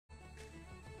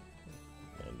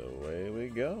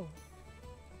you go.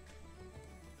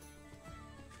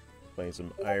 Playing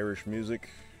some Irish music.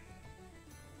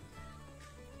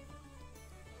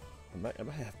 I might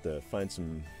have to find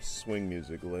some swing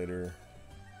music later.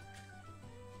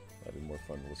 That'd be more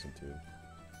fun to listen to.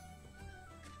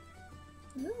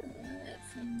 Ooh,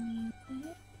 that's some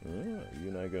music. Yeah, you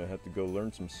and I are gonna have to go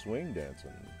learn some swing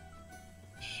dancing.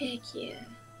 Heck yeah.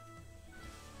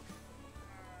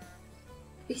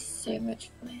 Be so much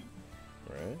fun.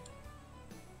 Right?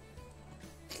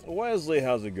 Wesley,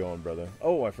 how's it going, brother?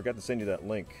 Oh, I forgot to send you that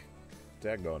link.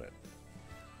 Tagged on it.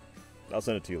 I'll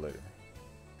send it to you later.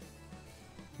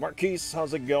 Marquise,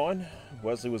 how's it going?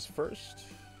 Wesley was first.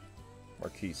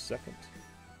 Marquise second.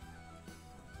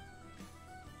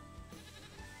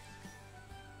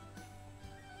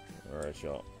 Alright,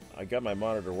 y'all. I got my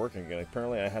monitor working again.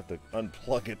 Apparently I have to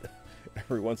unplug it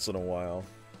every once in a while.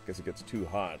 Guess it gets too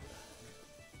hot.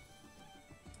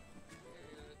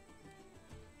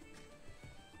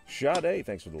 Sade,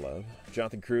 thanks for the love.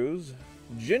 Jonathan Cruz.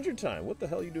 Ginger Time, what the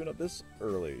hell are you doing up this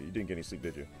early? You didn't get any sleep,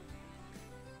 did you?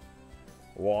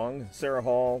 Wong, Sarah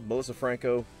Hall, Melissa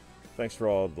Franco, thanks for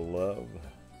all the love.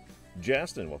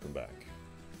 Justin, welcome back.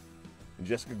 And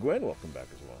Jessica Gwen, welcome back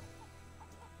as well.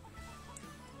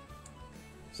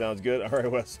 Sounds good. All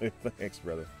right, Wesley, thanks,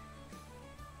 brother.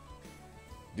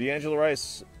 D'Angelo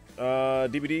Rice,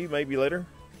 DVD maybe later.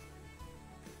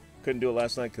 Couldn't do it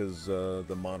last night because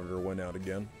the monitor went out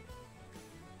again.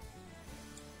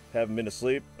 Haven't been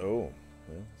asleep. Oh,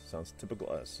 well, sounds typical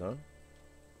us, huh?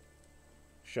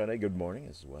 Sade, good morning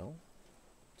as well.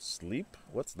 Sleep?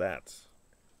 What's that?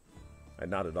 I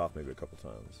nodded off maybe a couple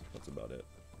times. That's about it.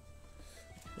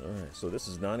 Alright, so this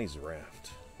is Nani's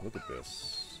raft. Look at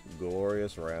this.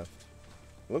 Glorious raft.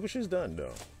 Look what she's done,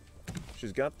 though.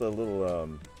 She's got the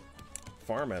little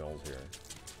farm animals here.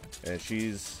 And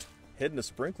she's hidden a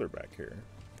sprinkler back here.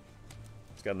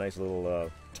 It's got a nice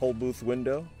little toll booth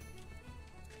window.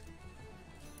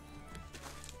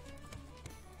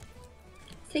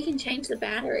 So you can change the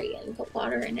battery and put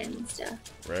water in it and stuff.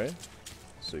 Right?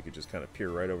 So you could just kind of peer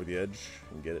right over the edge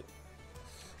and get it.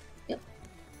 Yep.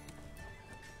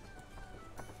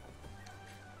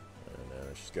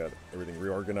 And she's got everything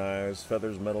reorganized.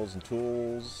 Feathers, metals, and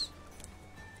tools.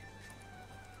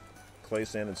 Clay,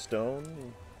 sand, and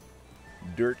stone.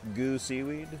 Dirt, goo,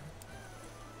 seaweed.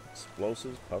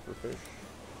 Explosives, pufferfish.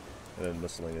 And then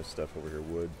miscellaneous stuff over here.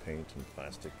 Wood, paint, and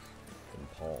plastic,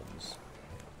 and palms.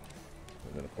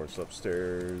 And then, of course,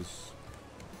 upstairs,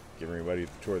 giving everybody a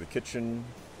tour of the kitchen.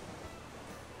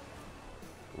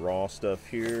 Raw stuff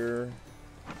here.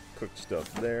 Cooked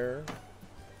stuff there.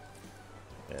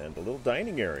 And a little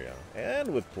dining area.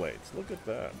 And with plates. Look at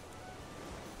that.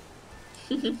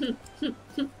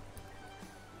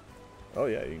 Oh,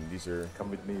 yeah, these are Come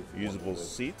with me usable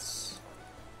seats.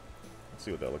 Let's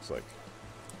see what that looks like.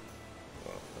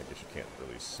 Well, I guess you can't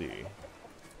really see.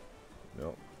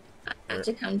 Nope. I have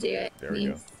to come do it. There we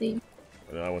go. See. And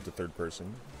then I went to third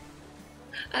person.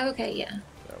 Oh, okay, yeah.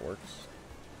 That works.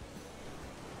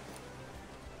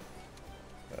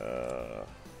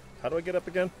 How do I get up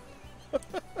again?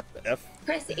 F?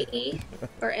 Press E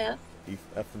or F.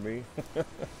 F for me.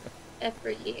 F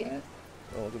for you.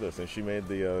 Oh, look at this. And she made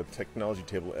the technology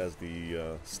table as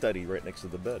the study right next to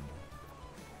the bed.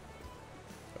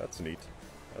 That's neat.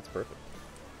 That's perfect.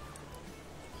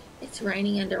 It's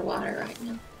raining underwater right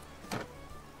now.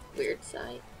 Weird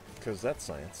sight. Because that's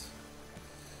science.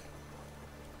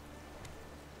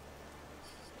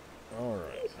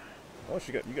 Alright. Oh,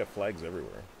 you got flags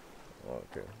everywhere. Oh,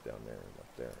 okay. Down there and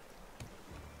up there.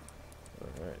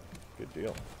 Alright. Good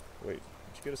deal. Wait,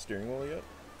 did you get a steering wheel yet?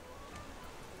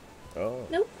 Oh.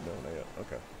 Nope. No, not yet.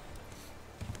 Okay.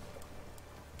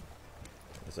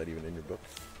 Is that even in your book?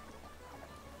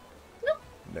 Nope.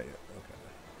 Not yet.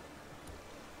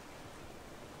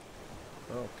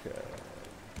 Okay. Okay.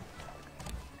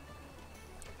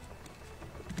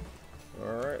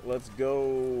 Alright, let's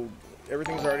go.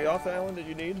 Everything's already off the island that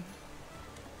you need?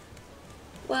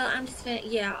 Well, I'm just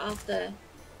yeah, off the...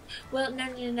 Well,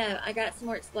 no. I got some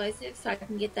more explosives so I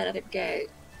can get that other goat.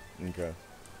 Okay.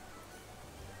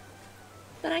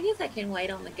 But I guess I can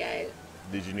wait on the goat.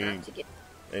 Did you need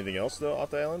anything else, though, off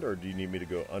the island? Or do you need me to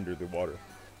go under the water?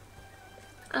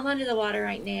 I'm under the water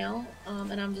right now,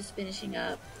 and I'm just finishing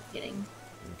up getting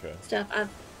stuff. I've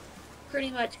pretty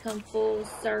much come full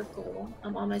circle.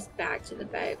 I'm almost back to the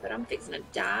boat, but I'm fixing to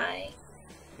die.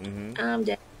 I'm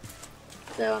dead.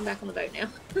 So I'm back on the boat now.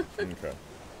 Okay.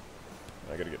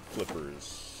 I gotta get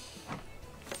flippers.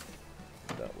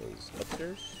 That was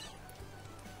upstairs?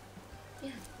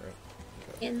 Yeah. Right.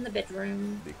 Okay. In the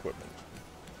bedroom. The equipment.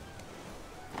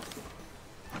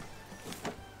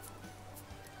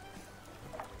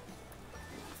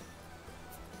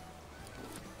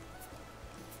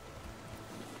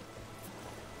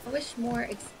 much more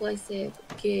explosive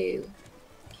goo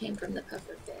came from the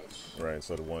pufferfish. Right,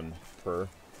 instead of 1 per.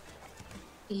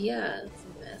 Yeah, it's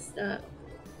messed up.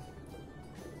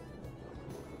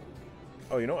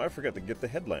 Oh, you know, I forgot to get the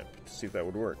headlamp to see if that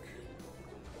would work.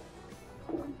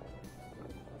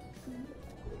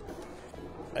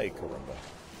 Ay, caramba.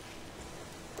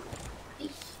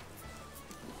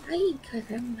 Ay,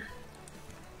 caramba.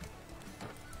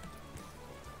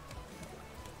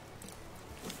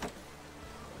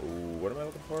 Ooh, what am I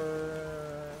looking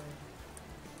for?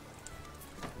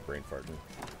 Brain farting.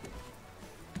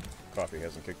 Coffee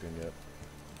hasn't kicked in yet.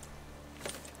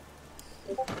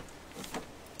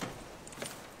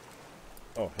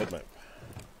 Oh, headlamp.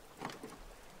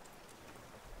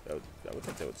 I would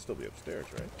think that would still be upstairs,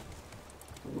 right?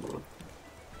 Oh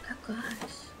gosh.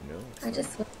 No. I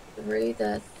just went through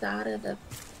the side of the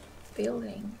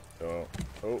building. Oh.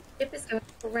 Ship is going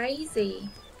crazy.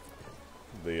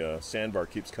 The sandbar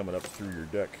keeps coming up through your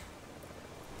deck.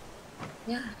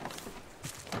 Yeah.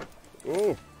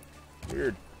 Oh,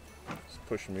 weird. It's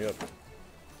pushing me up.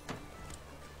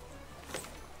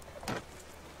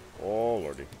 Oh,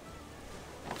 lordy.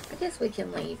 I guess we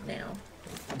can leave now.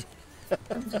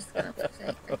 I'm just gonna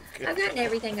say Okay. I've gotten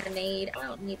everything I need. I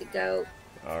don't need to go.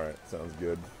 Alright, sounds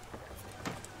good.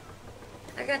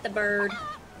 I got the bird.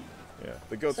 Yeah,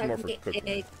 the goat's So I more can for get cooking.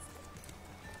 eggs.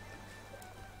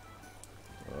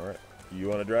 Alright, you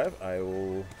want to drive? I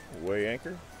will weigh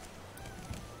anchor.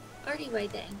 Already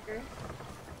weighed the anchor.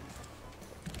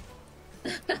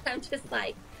 I'm just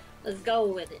like, let's go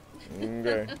with it.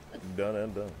 Okay, done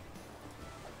and done.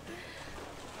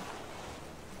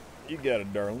 You got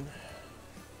it, darling.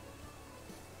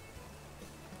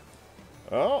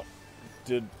 Oh,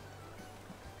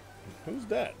 who's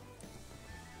that?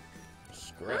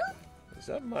 Scrap. Huh? Is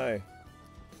that my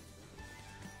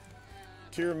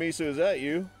tiramisu? Is that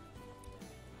you?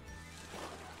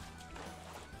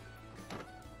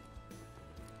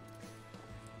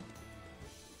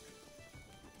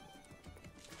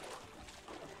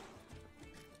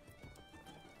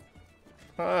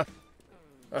 Huh?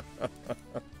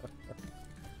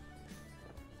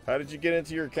 How did you get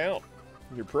into your account?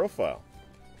 Your profile?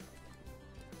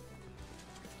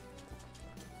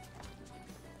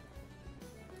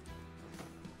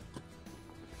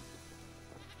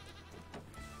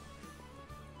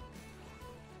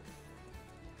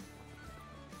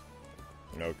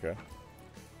 Okay.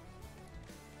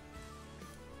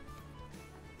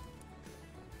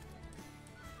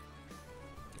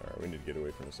 Alright, we need to get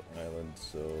away from this island,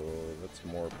 so that's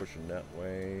more pushing that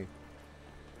way.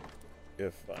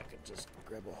 If I could just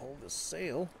grab a hold of the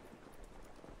sail.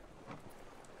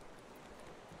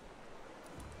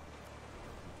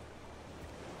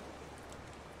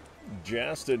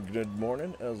 Jasted, good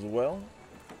morning as well.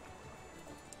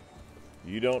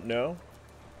 You don't know?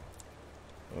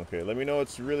 Okay, let me know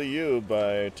it's really you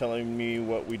by telling me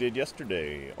what we did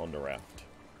yesterday on the raft.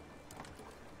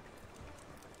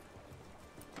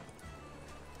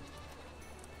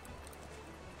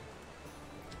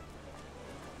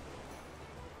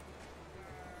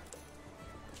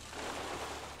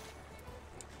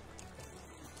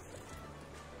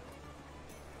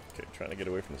 Okay, trying to get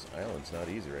away from this island's not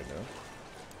easy right now.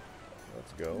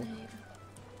 Let's go.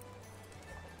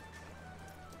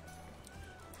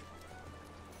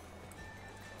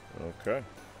 Okay.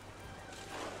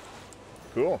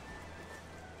 Cool.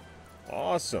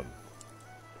 Awesome.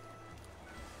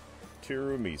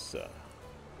 Tirumisa.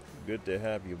 Good to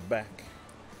have you back.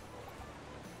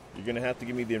 You're going to have to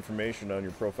give me the information on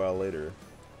your profile later.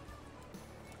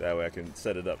 That way I can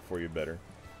set it up for you better.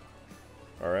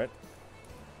 Alright?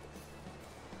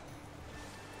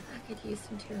 I could use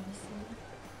some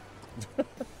tiramisu.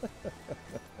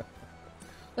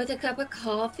 With a cup of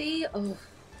coffee? Oh.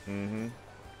 Mm-hmm.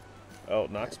 Oh,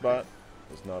 Knoxbot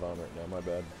is not on right now, my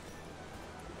bad.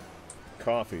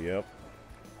 Coffee, yep.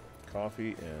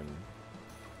 Coffee and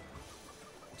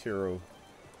tiramisu.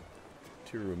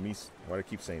 Why do I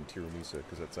keep saying tiramisu?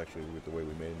 Because that's actually the way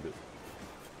we made it.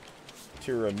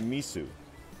 Tiramisu.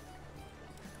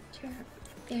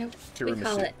 Yeah, Tiramisu. we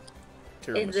call it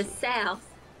Tiramisu. in the South,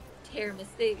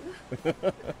 tiramisu.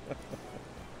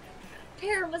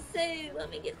 Tiramisu. Let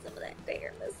me get some of that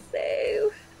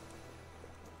tiramisu.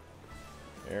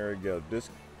 There we go. This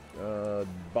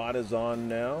bot is on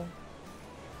now.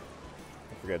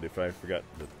 I forgot to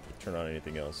turn on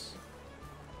anything else.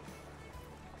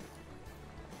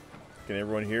 Can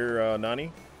everyone hear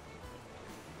Nani?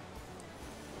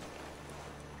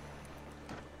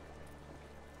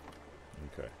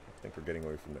 Okay, I think we're getting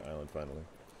away from the island finally.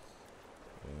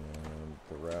 And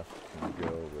the raft can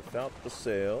go without the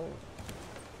sail.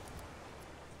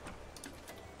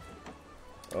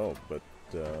 Oh, but,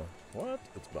 what?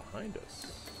 It's behind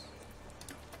us.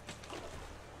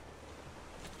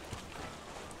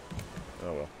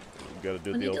 Oh, well. We gotta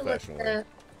do it the old-fashioned way.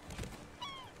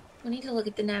 We need to look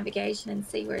at the navigation and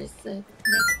see where's the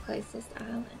next closest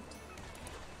island.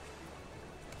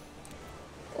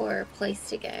 Or place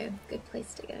to go. Good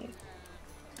place to go.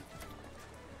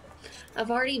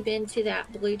 I've already been to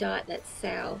that blue dot that's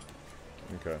south.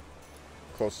 Okay.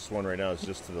 Closest one right now is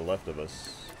just to the left of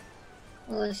us.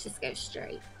 Well, let's just go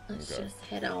straight. Let's just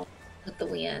head on with the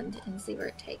wind and see where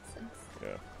it takes us.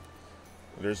 Yeah.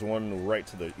 There's one right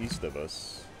to the east of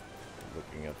us.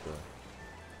 Looking at the...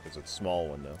 It's a small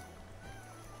one, though.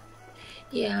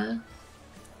 Yeah.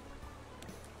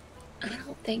 I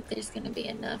don't think there's going to be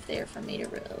enough there for me to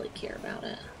really care about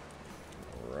it.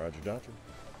 Roger, Dodger.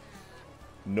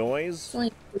 Noise?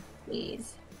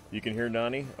 Please. You can hear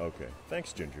Nani? Okay.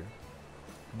 Thanks, Ginger.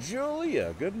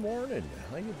 Julia, good morning.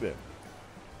 How you been?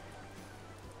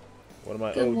 One of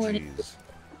my good OGs. Morning.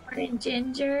 Morning,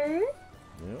 Ginger.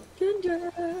 Yep.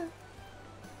 Ginger.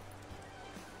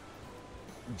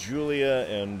 Julia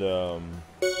and, oh,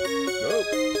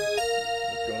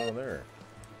 what's going on there?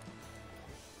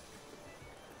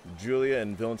 Julia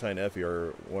and Valentine Effie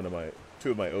are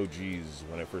two of my OGs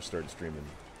when I first started streaming.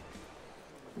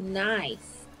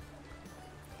 Nice.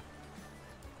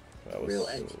 That was real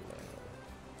OG.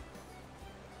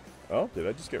 Oh, did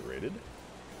I just get raided?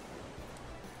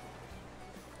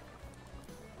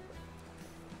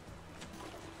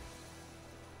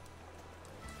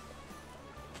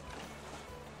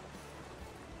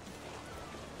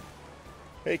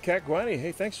 Hey, Cat Guani.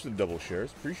 Hey, thanks for the double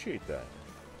shares. Appreciate that.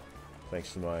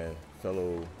 Thanks to my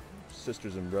fellow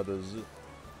sisters and brothers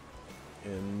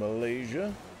in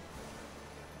Malaysia.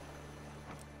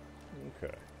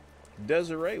 Okay.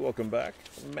 Desiree, welcome back.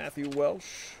 Matthew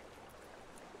Welsh.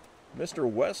 Mr.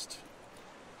 West.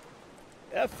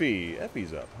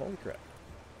 Effie's up. Holy crap.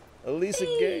 Elisa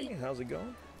Gay, how's it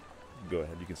going? Go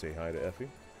ahead, you can say hi to Effie.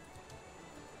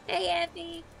 Hey,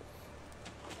 Effie.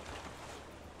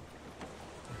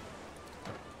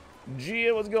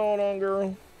 Gia, what's going on,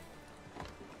 girl?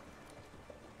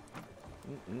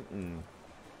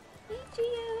 Hey, Gia.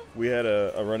 We had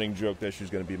a running joke that she was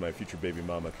going to be my future baby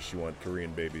mama because she wanted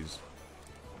Korean babies.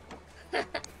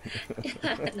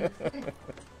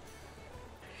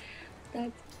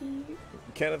 That's cute.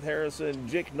 Kenneth Harrison,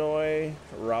 Jake Noy,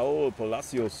 Raul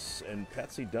Palacios, and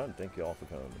Patsy Dunn. Thank you all for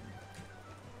coming.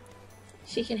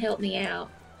 She can help me out.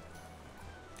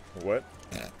 What?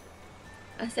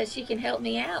 I said she can help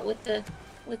me out with the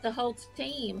whole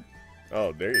team.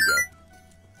 Oh, there you go.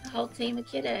 A whole team of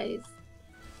kiddos.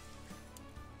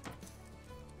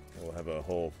 We'll have a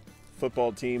whole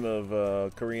football team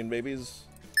of Korean babies.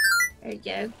 There you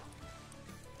go. All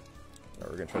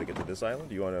right, we're going to try to get to this island.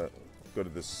 Do you want to go to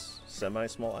this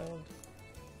semi-small island?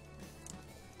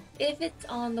 If it's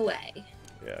on the way.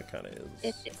 Yeah, it kind of is.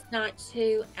 If it's not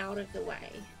too out of the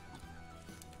way.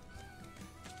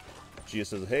 Gia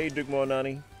says, hey, Dugmo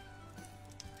Nani.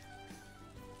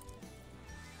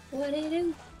 What do you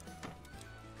do?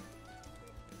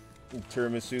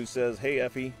 Tiramisu says, hey,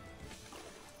 Effie.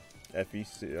 Effie,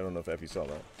 I don't know if Effie saw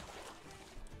that.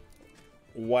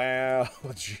 Wow,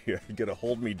 Gia, you're gonna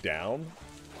hold me down?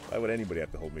 Why would anybody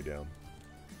have to hold me down?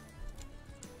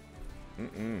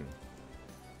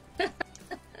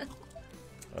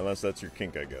 Unless that's your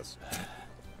kink, I guess.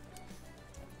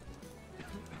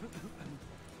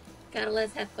 Gotta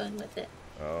let's have fun with it.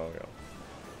 Oh,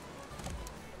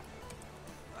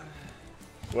 yeah.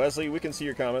 Wesley, we can see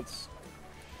your comments.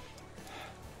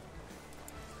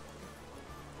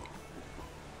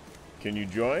 Can you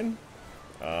join?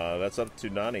 That's up to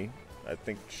Nani. I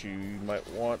think she might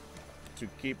want to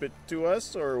keep it to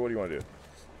us, or what do you want to do?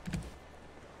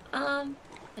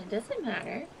 It doesn't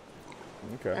matter.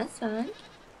 Okay. That's fine.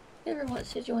 Whoever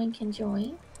wants to join can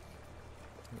join.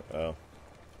 Oh.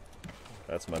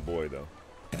 That's my boy, though.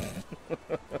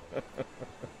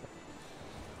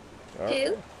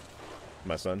 Who?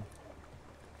 My son.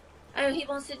 Oh, he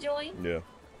wants to join? Yeah.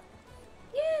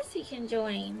 Yes, he can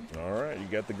join. Alright, you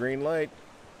got the green light.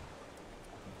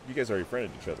 You guys already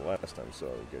friended each other last time, so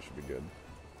you guys should be good.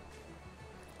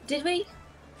 Did we?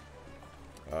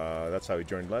 That's how he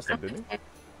joined last time, didn't he?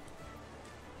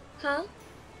 Huh?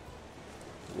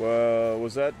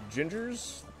 Was that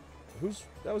Ginger's?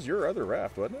 That was your other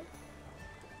raft, wasn't it?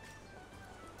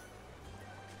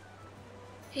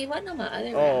 He wasn't on my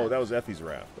other raft. Oh, that was Effie's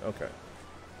raft. Okay.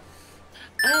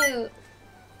 Oh,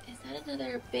 is that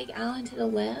another big island to the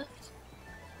left?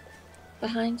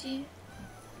 Behind you?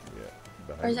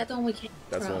 Yeah. Or is that the one we came from?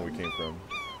 That's the one we came from.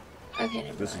 Okay,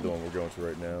 never This is mind. the one we're going to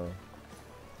right now.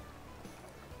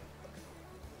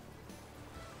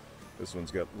 This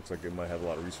one's got, looks like it might have a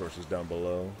lot of resources down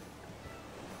below.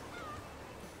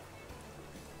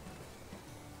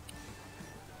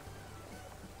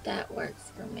 That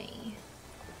works for me.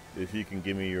 If you can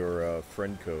give me your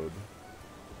friend code,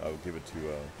 I'll give it to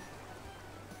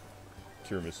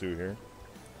Tiramisu here.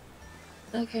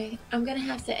 Okay, I'm gonna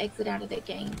have to exit out of the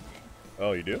game.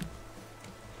 Oh, you do?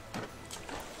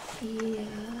 Yeah.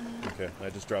 Okay, I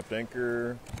just dropped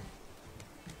anchor.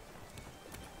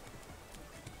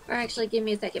 Or actually, give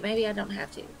me a second. Maybe I don't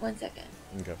have to. 1 second.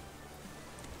 Okay. I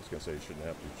was gonna say you shouldn't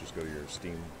have to. Just go to your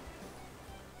Steam.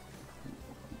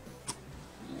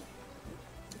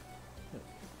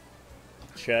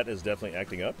 Chat is definitely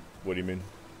acting up. What do you mean?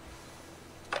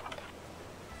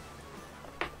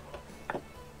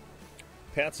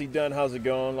 Patsy Dunn, how's it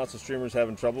going? Lots of streamers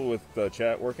having trouble with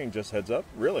chat working. Just heads up.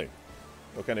 Really?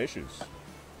 What kind of issues?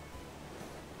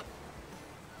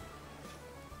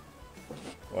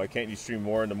 Why can't you stream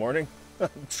more in the morning? I'm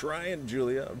trying,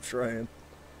 Julia. I'm trying.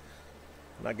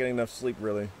 Not getting enough sleep,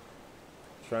 really.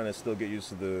 Trying to still get used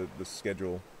to the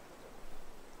schedule.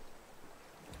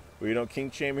 Well, you don't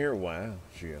kink shame here? Wow,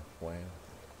 Gia. Wow.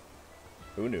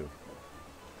 Who knew?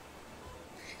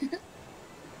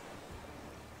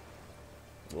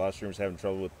 A lot of streamers having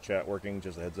trouble with chat working.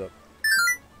 Just a heads up.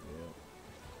 Yeah.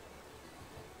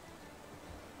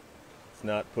 It's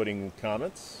not putting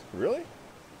comments. Really?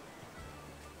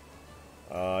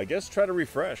 I guess try to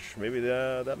refresh. Maybe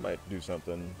that might do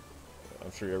something.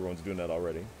 I'm sure everyone's doing that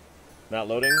already. Not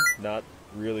loading. Not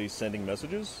really sending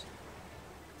messages.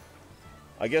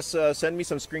 I guess send me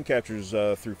some screen captures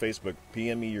through Facebook.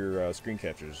 PM me your screen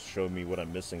captures. Show me what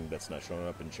I'm missing that's not showing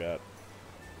up in chat.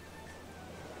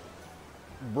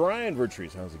 Brian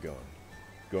Vertrees, how's it going?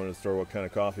 Going to the store, what kind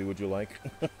of coffee would you like?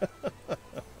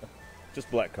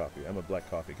 Just black coffee. I'm a black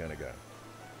coffee kind of guy.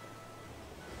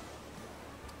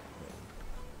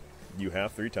 You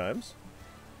have 3 times?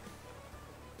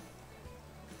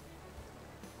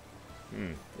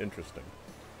 Interesting.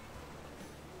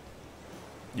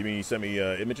 You mean you sent me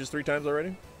images 3 times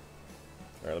already?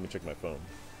 Alright, let me check my phone.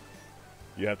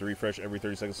 You have to refresh every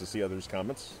 30 seconds to see others'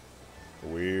 comments?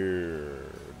 Weird.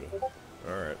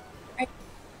 Alright.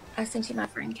 I sent you my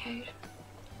friend code.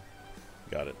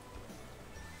 Got it.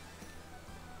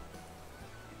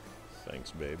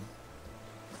 Thanks, babe.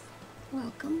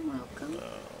 Welcome, welcome.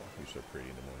 Oh, you're so pretty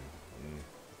in the morning.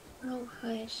 Oh,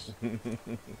 hush.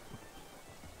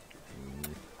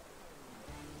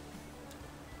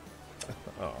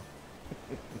 Oh.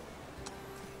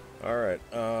 Alright,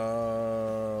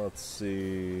 let's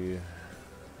see.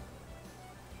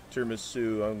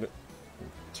 Tiramisu,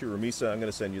 Tiramisa, I'm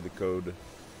going to send you the code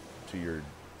to your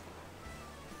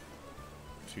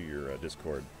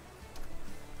Discord.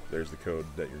 There's the code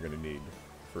that you're going to need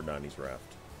for Nani's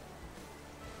Raft.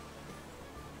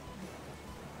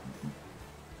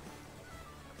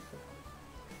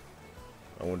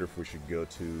 I wonder if we should go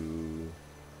to...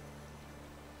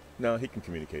 No, he can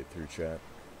communicate through chat.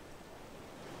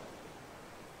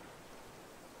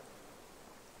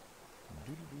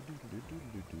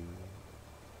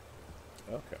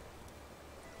 Okay.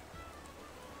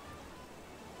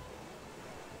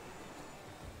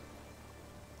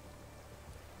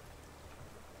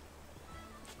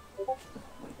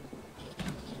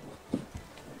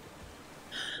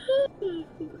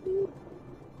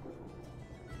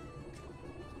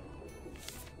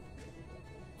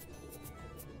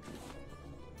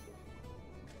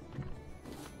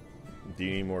 Do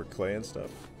you need more clay and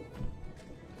stuff?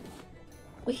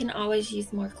 We can always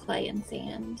use more clay and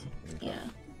sand. Okay. Yeah.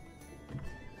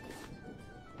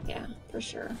 Yeah, for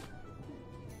sure.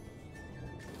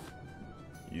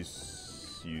 You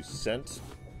sent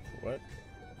what?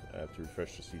 I have to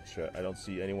refresh to see chat. I don't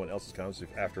see anyone else's comments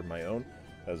after my own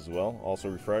as well. Also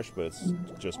refresh, but it's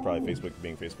just probably Facebook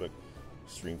being Facebook.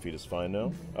 Stream feed is fine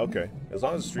now. Okay, as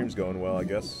long as the stream's going well, I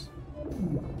guess.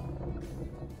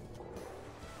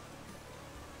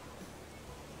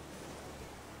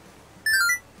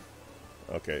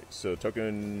 Okay, so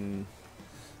token.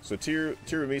 So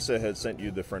Tiramisa had sent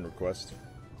you the friend request.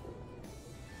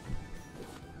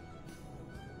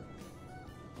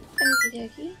 Okie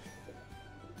dokie.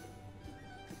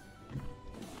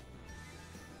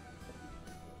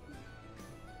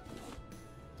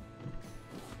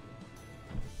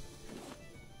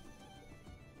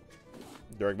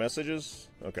 Direct messages?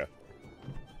 Okay.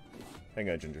 Hang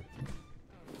on, Ginger.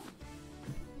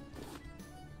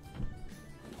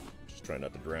 Just try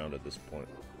not to drown at this point.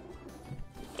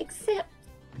 Except.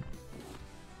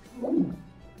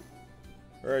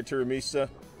 Alright, Tiramisa.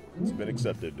 It's been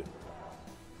accepted.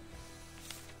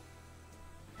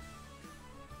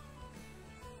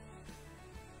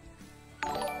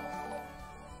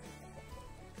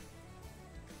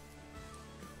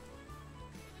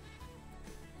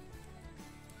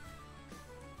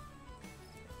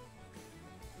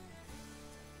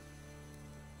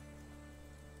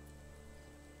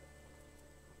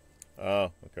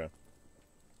 Oh, okay.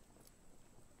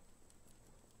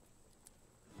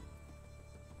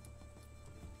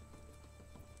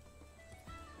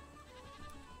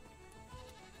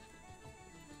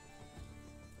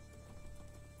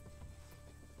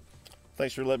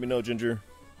 Thanks for letting me know, Ginger.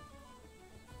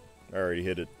 I already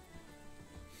hit it.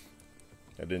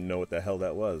 I didn't know what the hell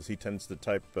that was. He tends to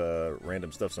type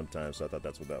random stuff sometimes, so I thought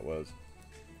that's what that was.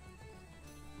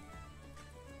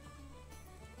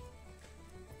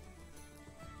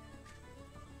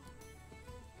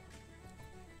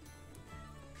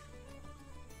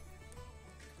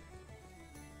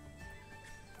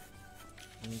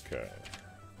 Okay.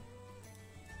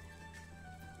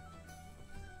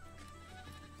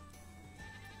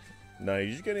 Now,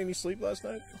 did you get any sleep last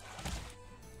night?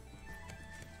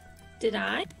 Did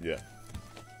I? Yeah.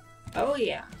 Oh,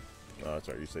 yeah. Oh, that's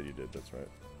right. You said you did. That's right.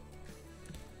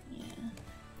 Yeah.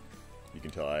 You can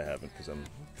tell I haven't because I'm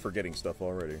forgetting stuff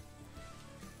already.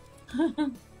 Okay.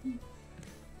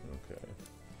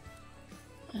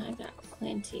 I got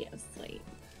plenty of sleep.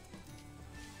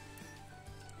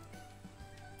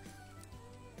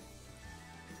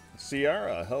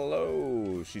 Ciara,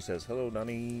 hello. She says, hello,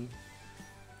 Nani.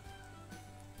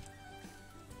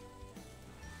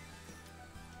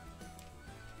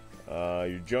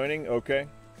 You're joining? Okay.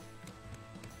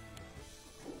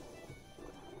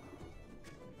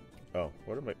 Oh,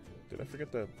 what am I... Did I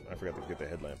forget the... I forgot to get the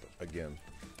headlamp again.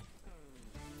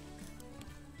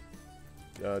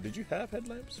 Did you have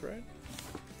headlamps, right?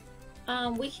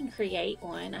 We can create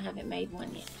one. I haven't made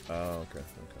one yet. Oh, okay,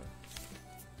 okay.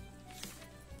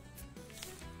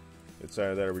 It's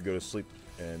either that or we go to sleep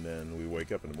and then we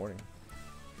wake up in the morning.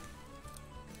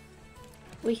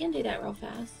 We can do that real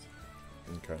fast.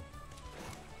 Okay.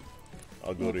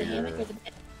 I'll go to the your... hammock or the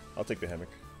bed? I'll take the hammock.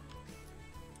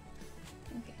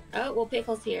 Okay. Oh, well,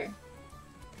 Pickle's here.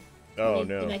 Oh,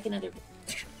 no. Make another...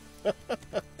 Get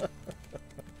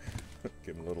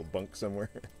a little bunk somewhere.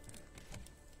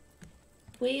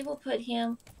 We will put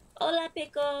him... Hola,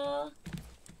 Pickle!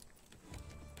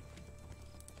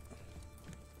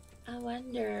 I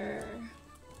wonder...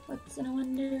 What's in a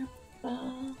wonder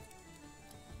ball?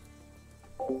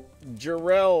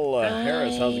 Jarrell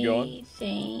Harris, how's it going? I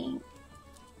think...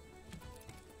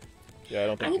 Yeah, I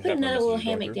don't think I can put another little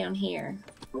hammock down here.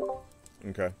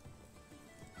 Okay.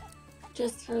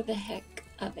 Just for the heck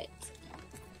of it.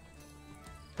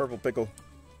 Purple Pickle.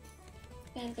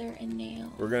 Feather and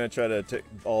nail. We're gonna try to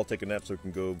all take a nap so we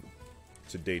can go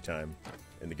to daytime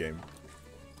in the game.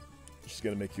 Just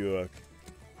gonna make you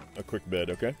a quick bed,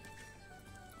 okay?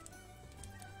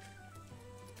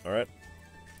 Alright.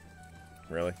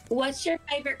 Really? What's your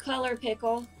favorite color,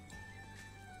 Pickle?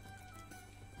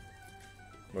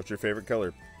 What's your favorite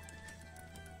color?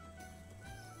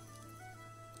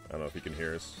 I don't know if he can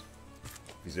hear us.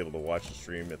 He's able to watch the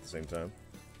stream at the same time.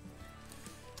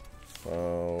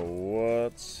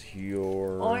 What's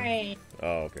your... Orange.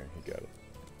 Oh, okay. He got it.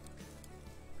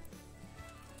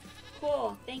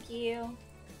 Cool. Thank you.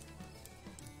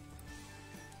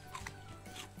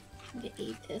 I'm gonna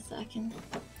eat this so I can...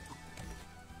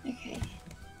 Okay.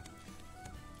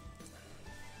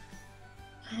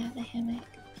 I have the hammock.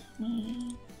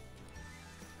 Paint.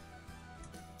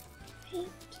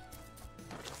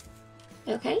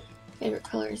 Okay. Favorite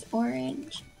color is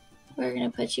orange. We're gonna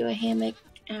put you a hammock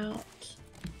out.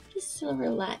 Just a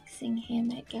relaxing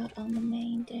hammock out on the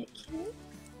main deck here.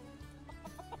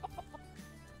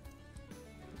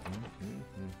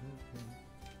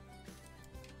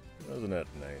 Wasn't that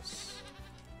nice?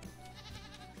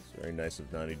 It's very nice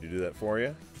of Nani to do that for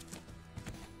you.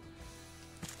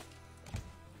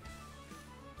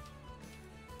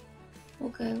 We'll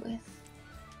go with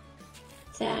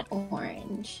that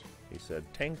orange. He said,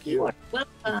 "Thank you." You are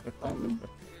welcome.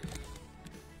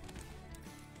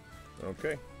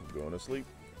 Okay, I'm going to sleep.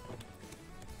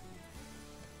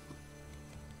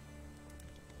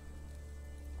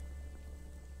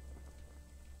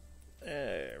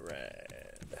 Alright.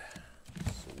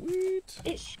 Sweet.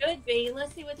 It should be.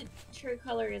 Let's see what the true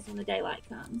color is when the daylight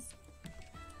comes.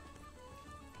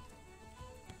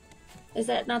 Is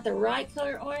that not the right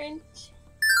color orange?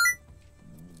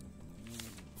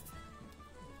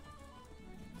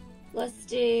 Let's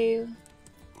do...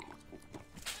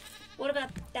 What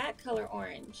about that color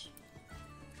orange?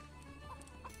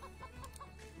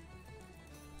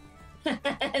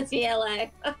 It's yellow.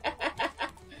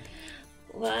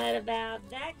 What about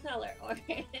that color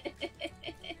orange?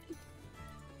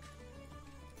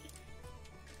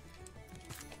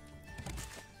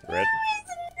 Red.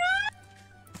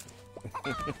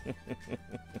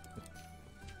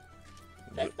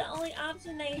 That's the only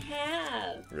option they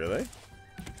have. Really?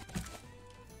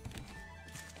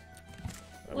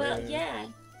 Well, yeah.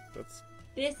 That's...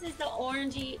 This is the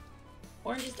orangest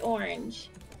orange.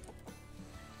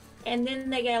 And then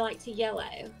they go like to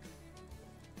yellow.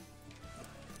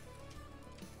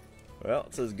 Well,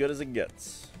 it's as good as it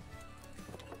gets.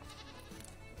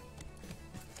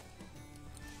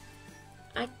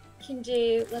 I can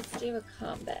do, let's do a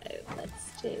combo.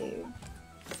 Let's do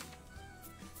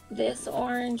this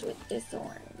orange with this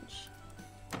orange.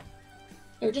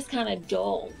 They're just kind of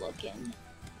dull looking.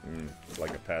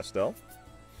 Like a pastel?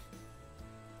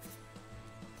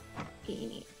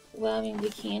 Well, I mean, we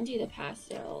can do the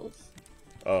pastels.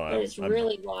 Oh, but it's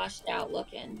really washed out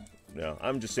looking. No,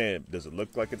 I'm just saying, does it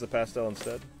look like it's a pastel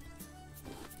instead?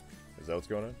 Is that what's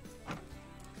going on?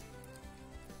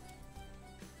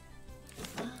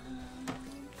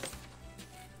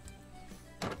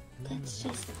 That's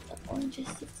just the oranges.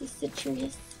 It's a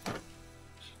citrus.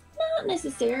 Not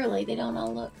necessarily. They don't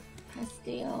all look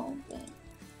pastel, but...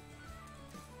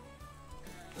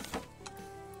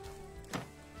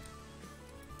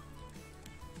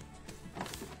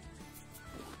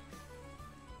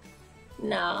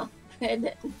 No.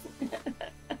 Because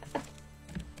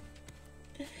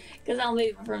I'll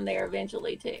move from there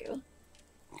eventually, too.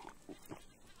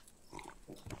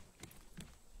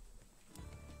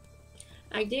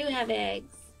 I do have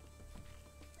eggs.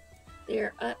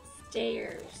 They're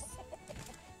upstairs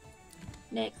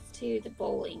next to the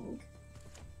bowling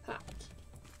pot.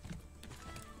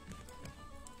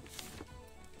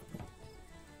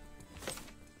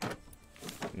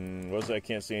 What is that? I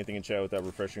can't see anything in chat without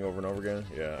refreshing over and over again.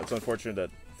 Yeah, it's unfortunate that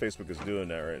Facebook is doing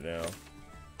that right now.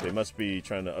 They must be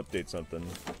trying to update something.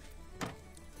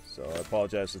 So I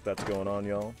apologize if that's going on,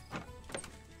 y'all.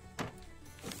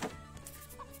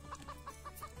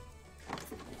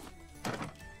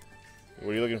 What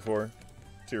are you looking for,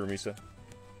 Tiramisu?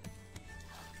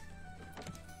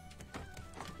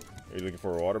 Are you looking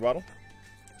for a water bottle?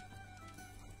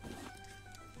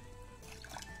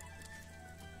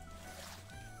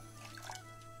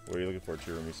 What are you looking for,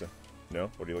 Tiramisu?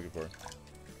 No? What are you looking for?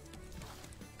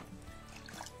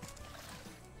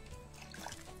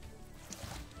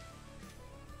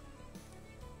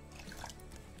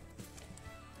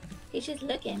 He's just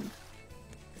looking.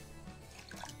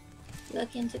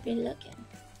 Looking to be looking.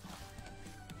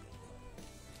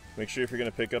 Make sure if you're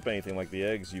going to pick up anything like the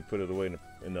eggs, you put it away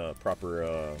in a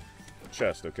proper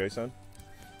chest, okay, son?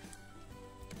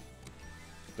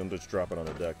 Don't just drop it on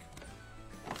the deck.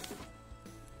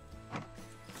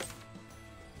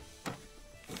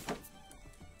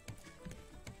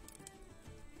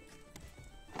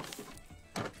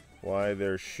 Why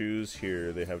their shoes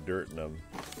here, they have dirt in them.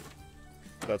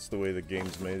 That's the way the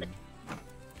game's made.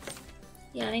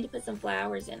 Yeah, I need to put some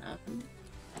flowers in them.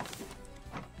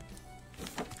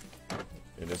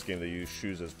 In this game, they use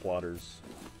shoes as plotters.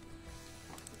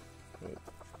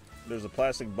 There's a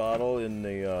plastic bottle in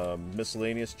the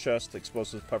miscellaneous chest,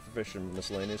 explosive pufferfish and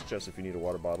miscellaneous chest if you need a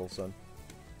water bottle, son.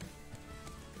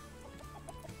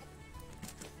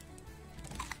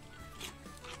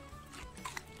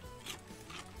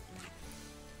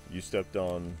 You stepped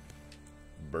on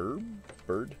bird?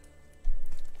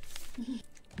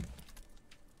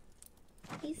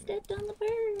 He stepped on the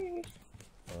bird.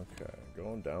 Okay,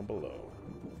 going down below.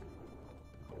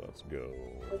 Let's go.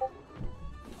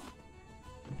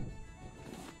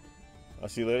 I'll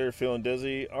see you later. Feeling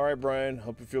dizzy? Alright, Brian.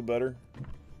 Hope you feel better.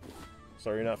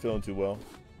 Sorry you're not feeling too well.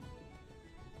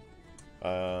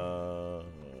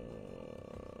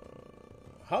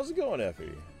 How's it going,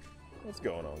 Effie? What's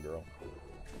going on, girl?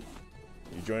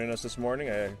 You joining us this morning?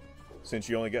 Since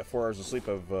you only get 4 hours of sleep,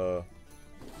 of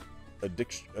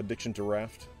addiction to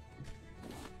Raft.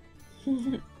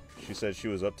 She said she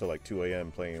was up till like 2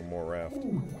 a.m. playing more Raft.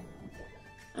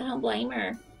 I don't blame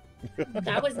her.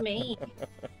 That was me.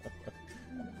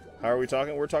 How are we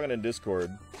talking? We're talking in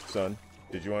Discord, son.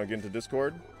 Did you want to get into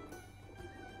Discord?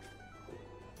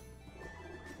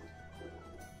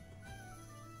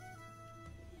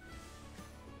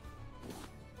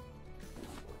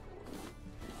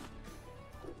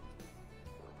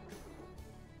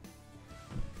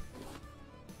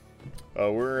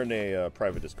 We're in a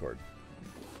private Discord.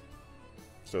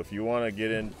 So if you want to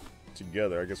get in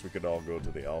together, I guess we could all go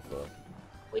to the alpha.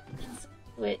 We can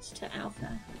switch to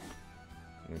alpha.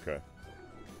 Okay.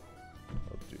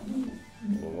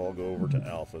 We'll all go over to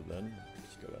alpha then.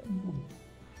 Just gotta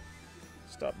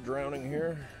stop drowning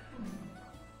here.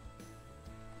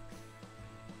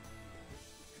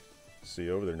 See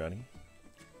you over there, Nani.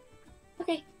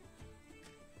 Okay.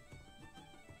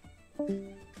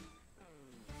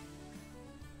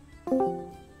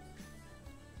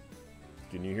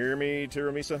 Can you hear me,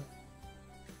 Tiramisu?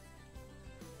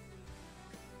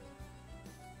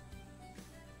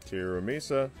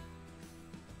 Tiramisu.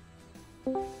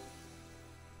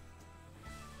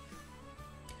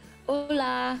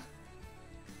 Hola.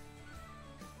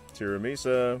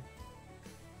 Tiramisu.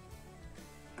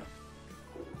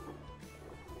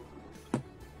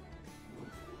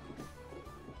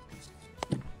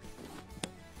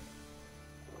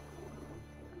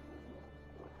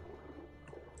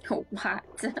 What?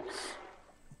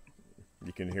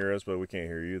 You can hear us, but we can't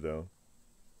hear you, though.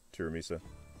 Tiramisu.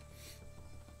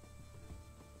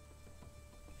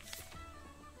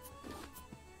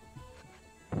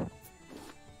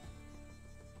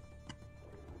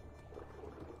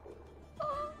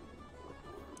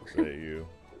 Is that you?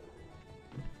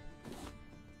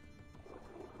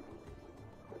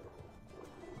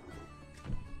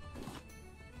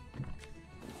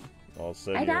 All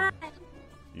said. I died.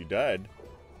 You died?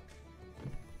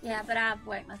 Yeah, but I've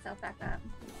waked myself back up.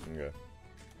 Okay.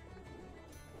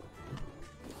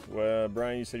 Well,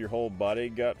 Brian, you said your whole body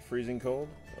got freezing cold?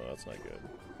 Oh, that's not good.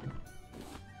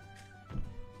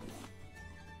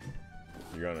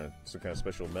 You're on some kind of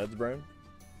special meds, Brian?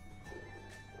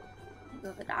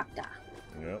 Go to the doctor.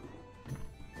 Yep.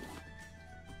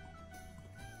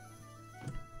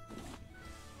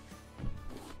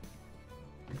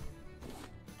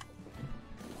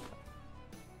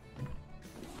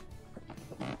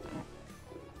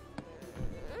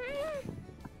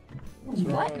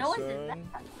 What noise is that?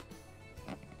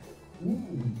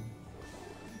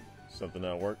 Something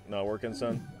not working,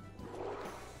 son?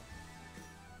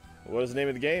 What is the name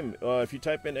of the game? If you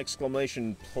type in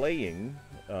exclamation playing,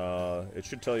 it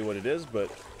should tell you what it is, but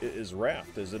it is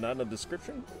Raft. Is it not in the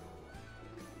description?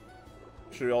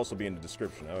 Should also be in the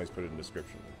description. I always put it in the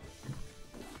description.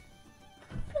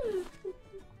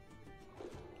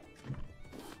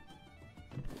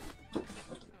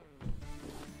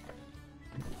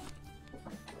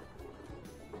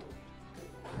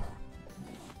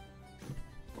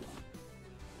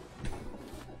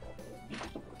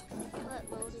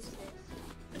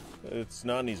 It's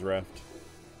Nani's Raft.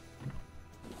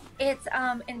 It's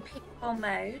in peaceful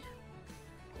mode.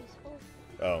 Peaceful?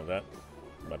 Oh, that?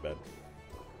 My bad.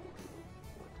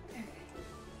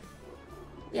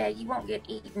 Yeah, you won't get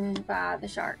eaten by the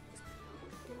sharks.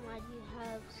 Then why do you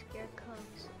have scare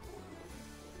cubs?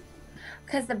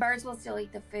 Because the birds will still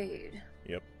eat the food.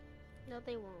 Yep. No,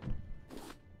 they won't.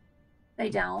 They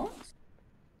don't?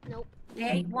 Nope. They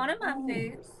ate one of my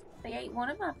foods. They ate one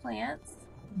of my plants.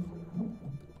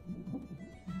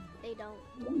 They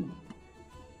don't.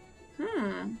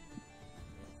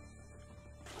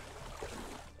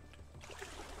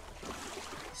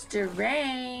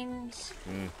 Strange.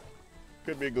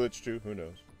 Could be a glitch too, who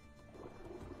knows?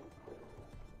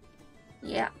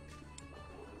 Yeah.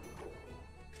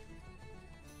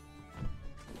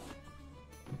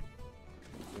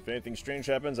 If anything strange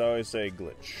happens, I always say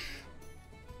glitch.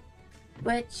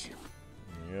 Which?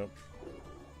 Yep.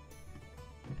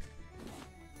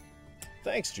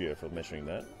 Thanks, Gia, for mentioning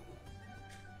that.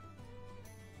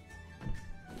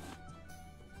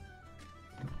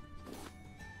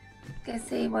 Go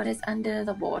see what is under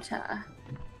the water.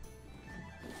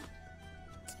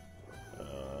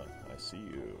 I see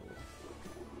you.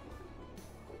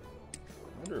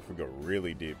 I wonder if we go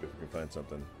really deep, if we can find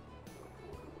something.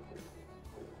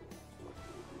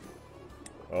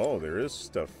 Oh, there is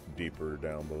stuff deeper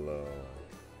down below.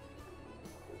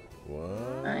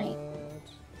 What? Right.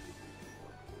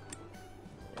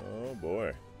 Oh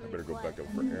boy. I better go back up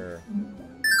for air.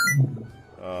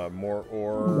 More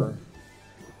ore.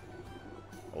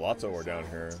 Lots of ore down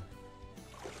here.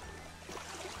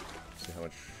 See how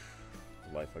much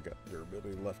life I got,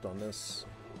 durability left on this.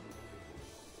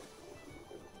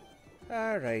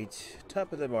 Alright,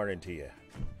 top of the morning to you.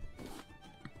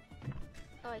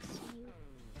 Oh, I see you.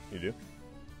 You do?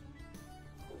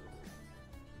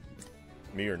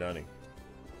 Me or Nani?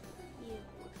 You.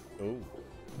 Oh.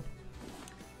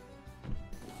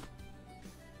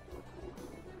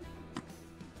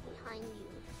 Behind you.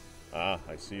 Ah,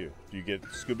 I see you. Do you get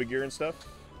scuba gear and stuff?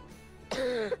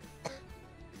 No.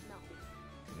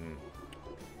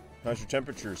 How's your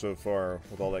temperature so far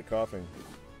with all that coughing?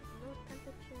 No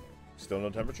temperature. Still no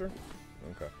temperature?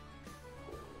 Okay.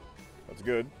 That's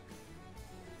good.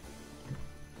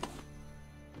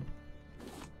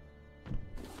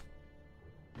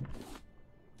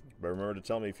 But remember to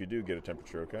tell me if you do get a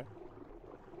temperature, okay?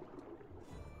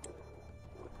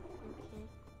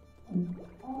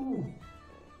 Okay.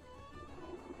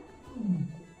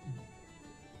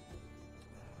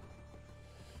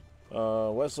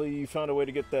 Wesley, you found a way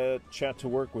to get that chat to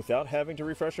work without having to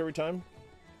refresh every time?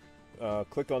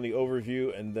 Click on the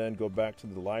overview and then go back to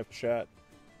the live chat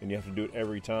And you have to do it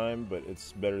every time, but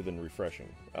it's better than refreshing.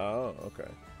 Oh, okay.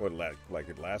 What, like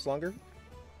it lasts longer?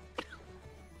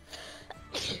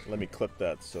 Let me clip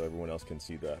that so everyone else can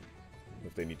see that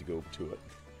if they need to go to it.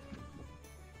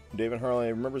 David Harley, I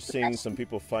remember seeing some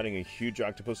people fighting a huge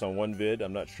octopus on one vid.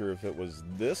 I'm not sure if it was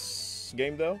this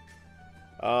game, though.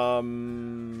 I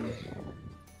mean,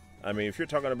 if you're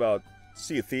talking about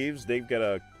Sea of Thieves, they've got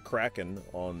a Kraken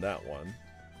on that one.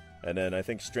 And then I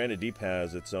think Stranded Deep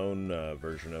has its own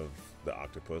version of the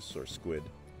octopus or squid.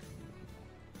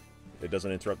 It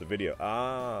doesn't interrupt the video.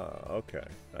 Ah, okay.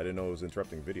 I didn't know it was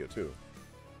interrupting video, too.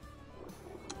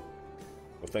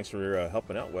 Well, thanks for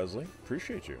helping out, Wesley.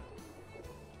 Appreciate you.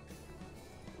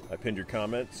 I pinned your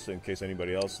comments in case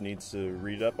anybody else needs to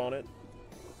read up on it.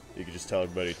 You could just tell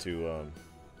everybody to,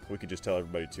 we could just tell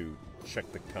everybody to check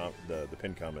the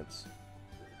pinned comments.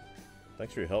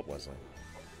 Thanks for your help, Wesley.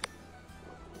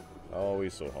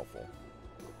 Always so helpful.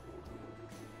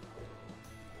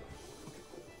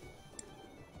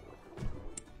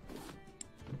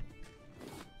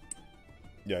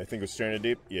 Yeah, I think it was Stranded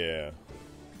Deep. Yeah.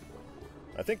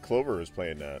 I think Clover is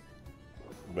playing that.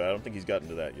 But I don't think he's gotten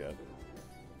to that yet.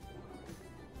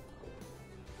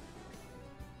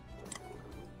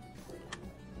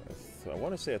 I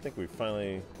want to say I think we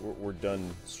finally... We're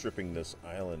done stripping this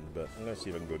island, but I'm going to see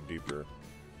if I can go deeper.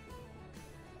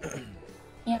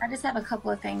 Yeah, I just have a couple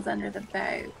of things under the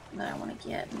boat that I want to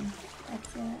get, and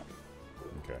that's it.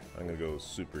 Okay, I'm going to go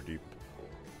super deep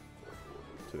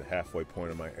to the halfway point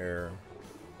of my air.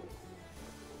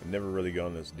 I've never really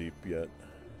gone this deep yet.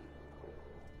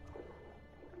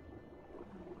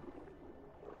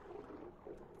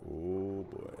 Oh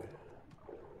boy.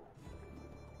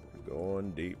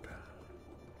 Going deep.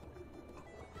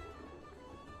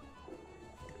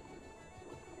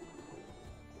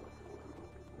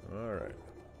 Alright.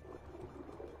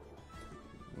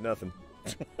 Nothing.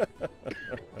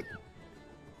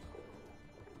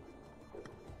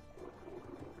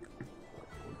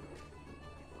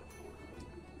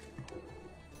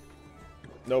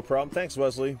 No problem. Thanks,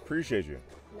 Wesley. Appreciate you.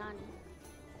 Nani.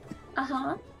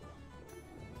 Uh-huh.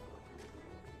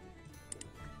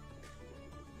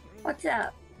 What's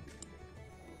up?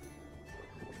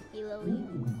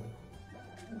 Eloise.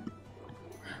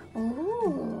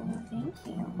 Ooh, thank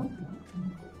you.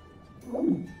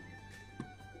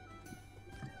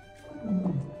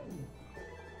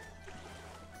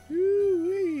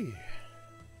 Woo-wee.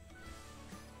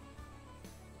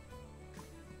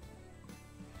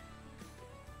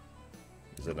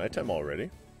 Is it nighttime already?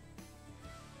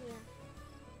 Yeah.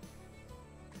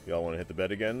 Y'all want to hit the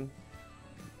bed again?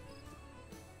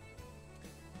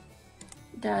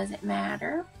 Does it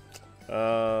matter?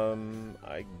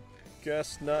 I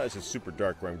guess not. It's just super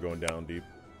dark where I'm going down deep.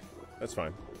 That's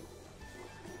fine.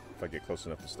 If I get close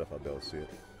enough to stuff, I'll be able to see it.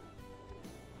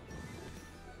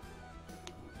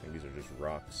 I think these are just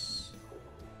rocks.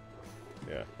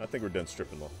 Yeah, I think we're done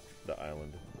stripping the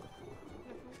island.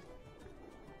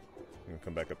 I'm gonna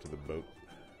come back up to the boat.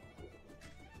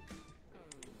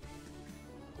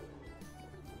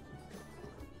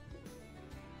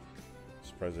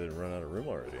 Surprised they didn't run out of room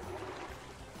already.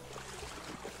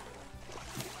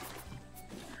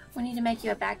 We need to make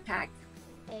you a backpack.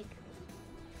 Egg.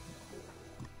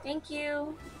 Thank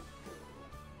you.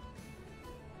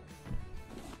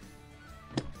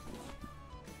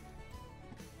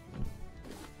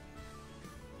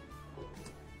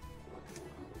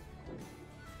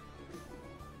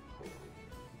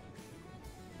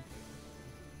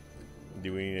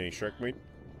 Do we need any shark meat?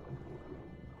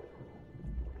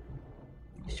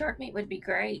 Shark meat would be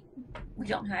great. We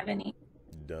don't have any.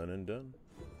 Done and done.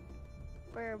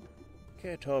 Burb.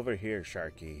 Get over here,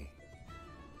 Sharky.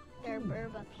 There's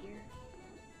burb up here.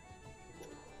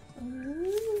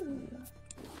 Ooh.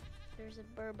 There's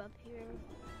a burb up here.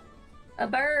 A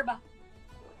burb.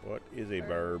 What is a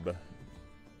burb?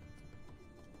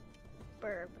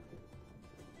 Burb.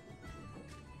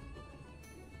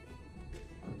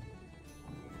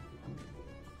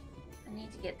 I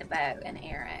need to get the bow and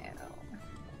arrow.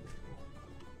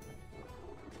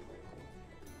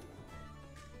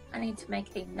 I need to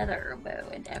make another bow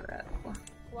and arrow.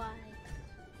 Why?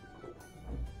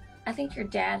 I think your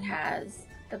dad has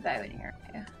the bow and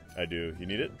arrow. I do. You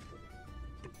need it?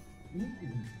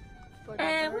 For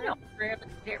the We bird? don't really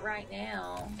need it right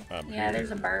now. I'm Yeah, here.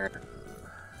 there's a bird.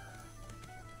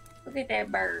 Look at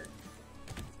that bird.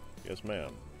 Yes,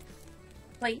 ma'am.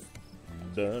 Please.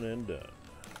 Done and done.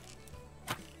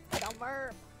 The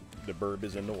burb. The burb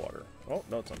is in the water. Oh,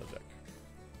 no, it's on the deck.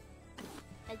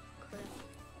 I could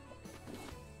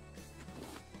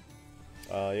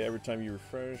Yeah, every time you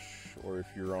refresh, or if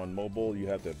you're on mobile, you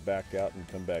have to back out and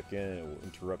come back in. It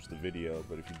interrupts the video.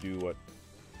 But if you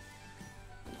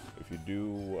do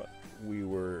what we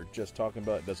were just talking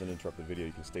about, it doesn't interrupt the video.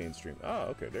 You can stay in stream. Ah,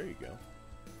 okay, there you go.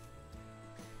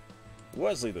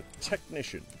 Wesley, the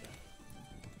technician.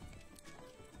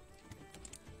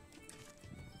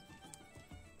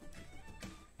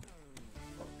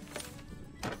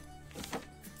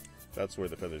 That's where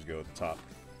the feathers go at the top,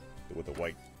 with the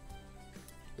white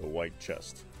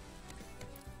chest.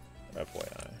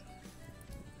 FYI.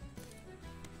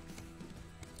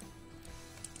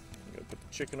 I'm gonna put the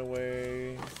chicken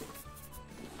away.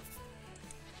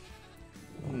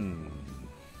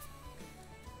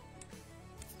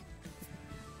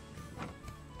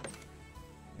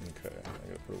 Okay, I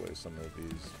gotta put away some of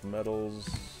these metals.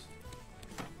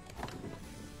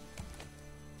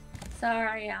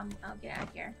 Sorry, I'll get out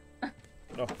of here.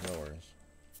 Oh, no worries.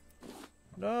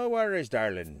 No worries,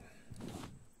 darling.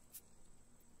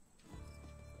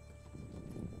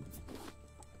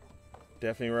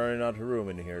 Definitely running out of room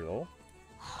in here, though.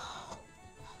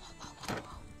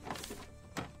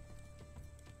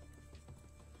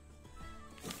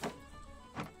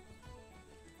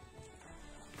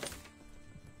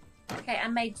 Okay, I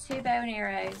made 2 bow and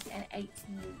arrows and 18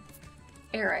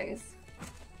 arrows.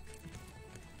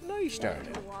 Nice,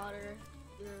 darling. Your water,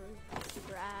 your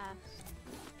grass.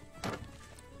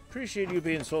 Appreciate you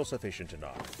being so sufficient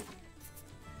enough.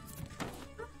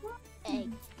 Egg.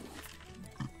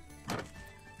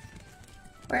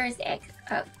 Where is the egg?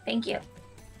 Oh, thank you.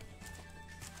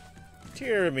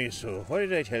 Tiramisu, what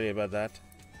did I tell you about that?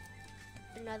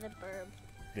 Another burb.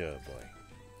 Good boy.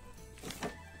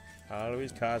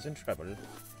 Always causing trouble.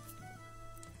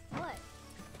 What?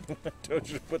 I told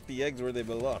you to put the eggs where they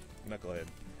belong. Knucklehead.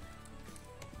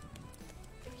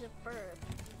 There's a burb.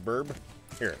 Burb?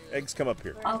 Here, eggs come up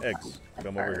here. Oh, Eggs, a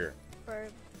come burb. over here.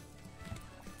 Burb.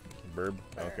 Burb?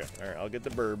 Okay, alright, I'll get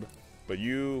the burb. But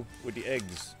you, with the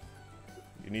eggs,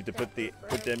 you need to put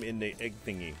them in the egg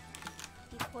thingy.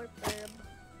 The poor burb.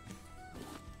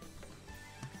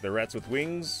 The rats with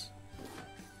wings.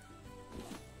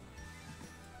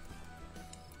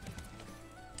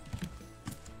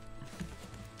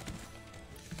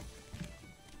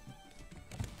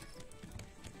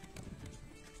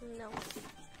 No.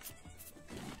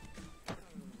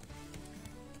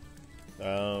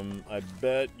 I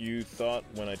bet you thought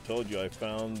when I told you I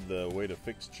found the way to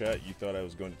fix chat, you thought I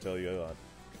was going to tell you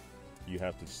you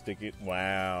have to stick it.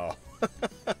 Wow.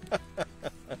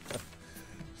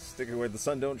 Stick it where the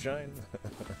sun don't shine?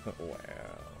 Wow.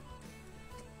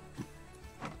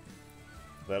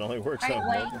 That only works on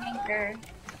Alright, mobile. wait, anchor.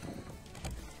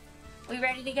 We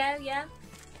ready to go? Yeah?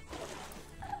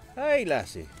 Hey,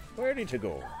 lassie. Where did you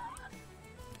go?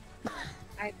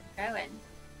 I'm going.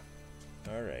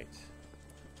 Alright.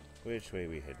 Which way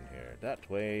we heading here? That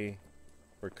way.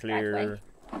 We're clear.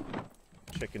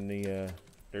 Checking the,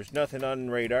 there's nothing on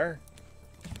radar.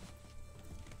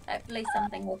 Hopefully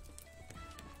something will...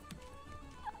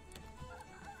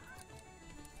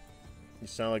 You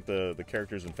sound like the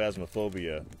characters in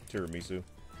Phasmophobia, Tiramisu.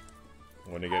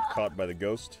 When they get caught by the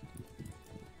ghost.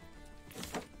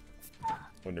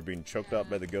 When they're being choked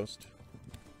out by the ghost.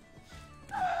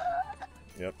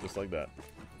 Yep, just like that.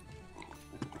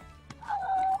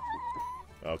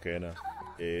 Okay, enough.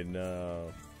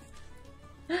 Enough.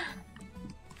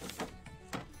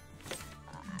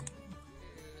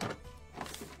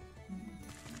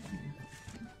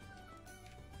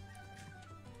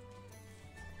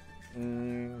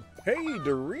 Hey,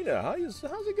 Dorina, how's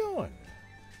it going?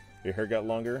 Your hair got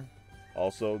longer?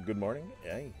 Also, good morning.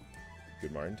 Hey,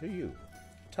 good morning to you.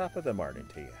 Top of the morning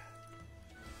to you.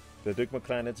 The Duke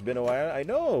McClan, it's been a while. I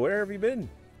know, where have you been?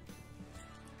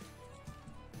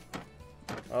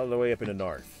 All the way up in the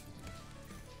north.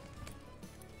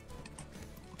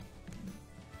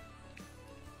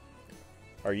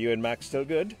 Are you and Max still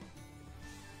good?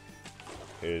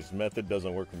 His method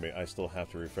doesn't work for me. I still have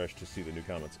to refresh to see the new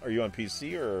comments. Are you on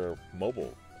PC or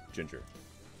mobile, Ginger?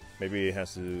 Maybe it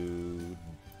has to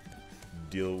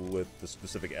deal with the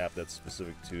specific app that's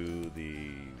specific to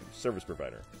the service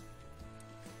provider.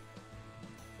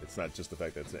 It's not just the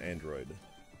fact that it's an Android.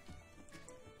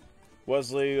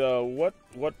 Wesley, what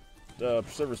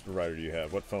service provider do you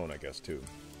have? What phone, I guess, too?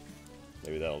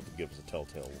 Maybe that'll give us a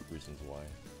telltale reasons why.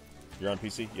 You're on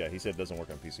PC? Yeah, he said it doesn't work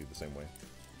on PC the same way.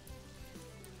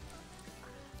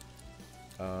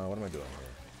 What am I doing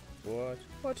here?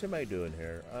 What am I doing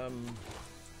here?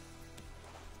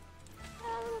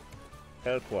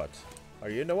 Help what? Are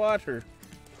you in the water?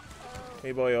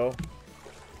 Hey, boyo.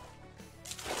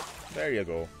 There you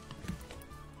go.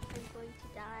 I'm going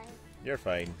to die. You're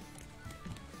fine.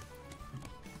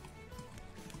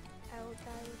 I will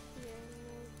die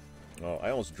with you. Oh,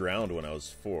 I almost drowned when I was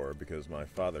 4 because my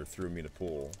father threw me in a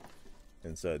pool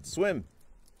and said, "Swim."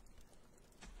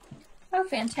 Oh,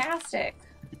 fantastic.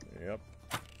 Yep.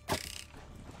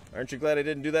 Aren't you glad I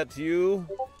didn't do that to you,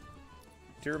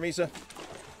 Tiramisa?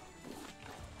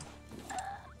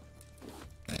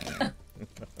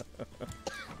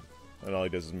 And all he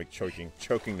does is make choking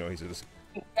noises.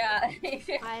 Yeah.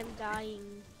 I'm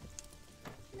dying.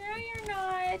 No, you're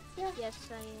not. Yes,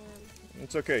 I am.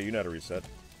 It's okay, you know how to reset.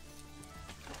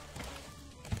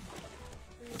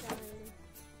 I'm dying.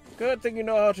 Good thing you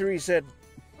know how to reset,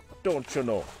 don't you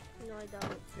know? No, I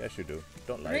don't. Yes, you do.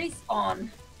 Don't lie. Respawn.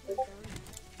 I don't.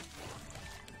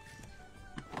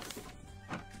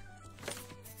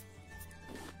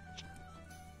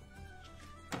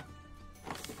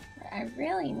 What I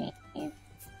really need is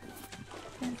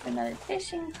another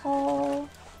fishing pole.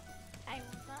 I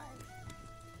will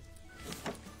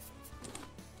die.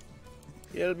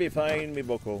 You'll be fine, mi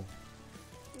Boko.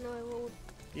 No, I won't.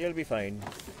 You'll be fine.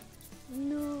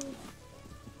 No.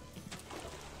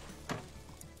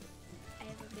 I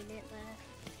have a minute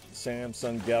left.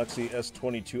 Samsung Galaxy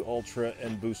S22 Ultra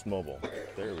and Boost Mobile.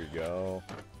 There we go.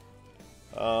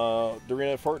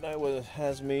 Dorina, Fortnite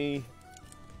has me.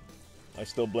 I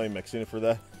still blame Maxina for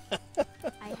that.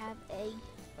 I have a.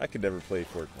 I could never play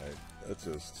Fortnite. That's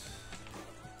just...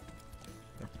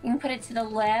 You can put it to the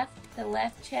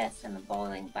left chest and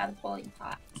by the boiling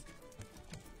pot.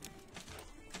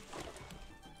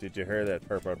 Did you hear that,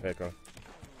 Purple Pickle?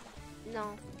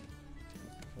 No.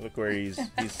 Look where he's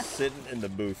sitting in the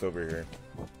booth over here.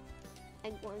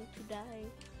 I'm going to die.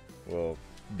 Well,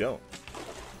 don't.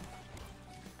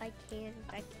 I can't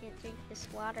drink this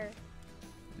water.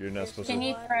 You're not supposed Can to.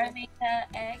 you throw me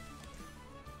the egg?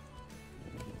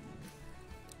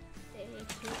 I can't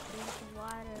drink the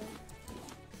water.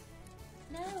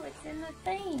 No, it's in the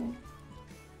thing.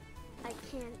 I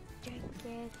can't drink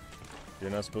it.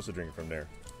 You're not supposed to drink it from there.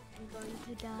 I'm going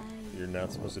to die. You're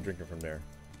not supposed to drink it from there.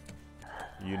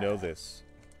 You know this.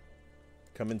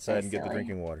 Come inside and get the silly.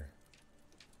 drinking water,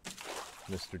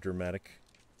 Mr. Dramatic.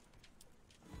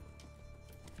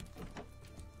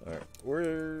 Alright,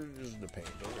 where's the paint?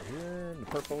 Over here, the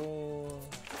purple.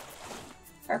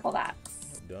 Purple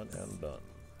dots. Done and done.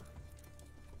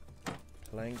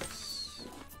 Planks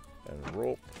and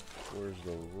rope. Where's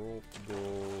the rope? Go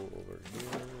over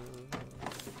here.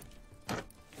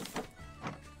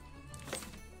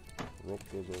 Rope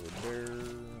goes over there.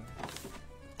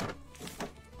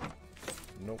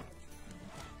 Nope.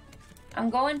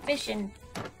 I'm going fishing.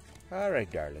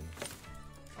 Alright, darling.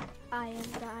 I am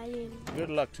dying. Good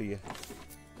luck to you.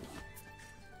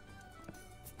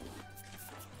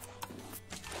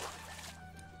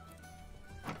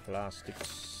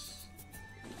 Plastics.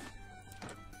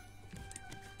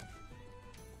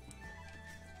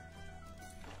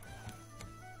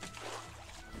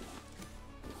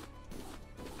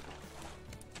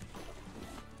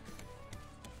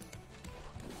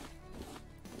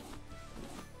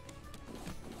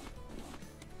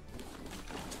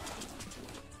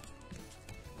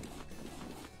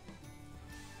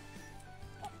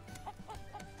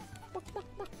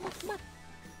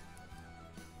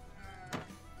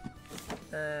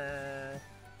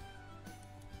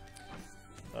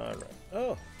 Alright.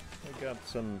 Oh, I got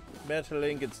some metal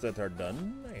ingots that are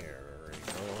done. There we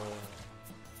go.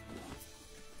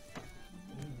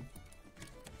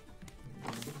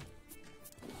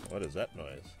 What is that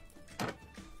noise?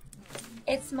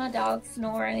 It's my dog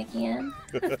snoring again.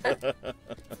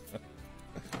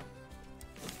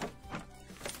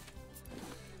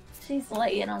 She's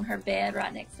laying on her bed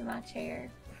right next to my chair.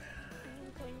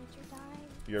 I'm going to die.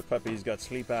 Your puppy's got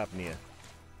sleep apnea.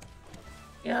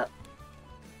 Yep.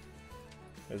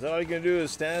 Is that all you can do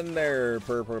is stand there,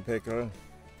 Purple Pickle?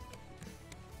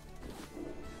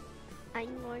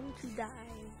 I'm going to die.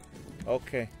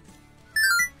 Okay.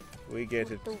 We get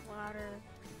it. With the water.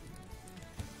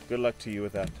 Good luck to you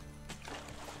with that.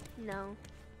 No.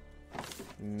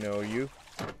 No, you.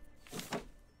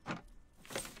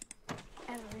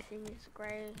 Everything is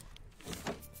gray.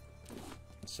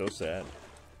 It's so sad.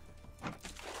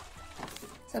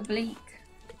 So bleak.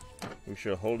 We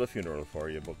should hold a funeral for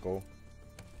you, Bucko.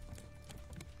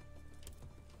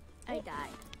 I died.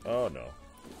 Oh no.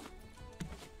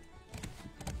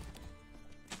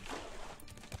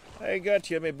 I got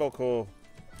you, me Bucko.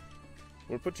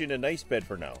 We'll put you in a nice bed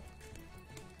for now.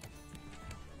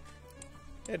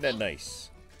 Isn't that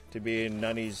nice? To be in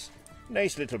Nanny's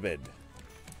nice little bed.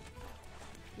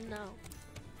 No.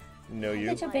 No,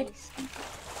 you. Little bit.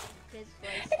 This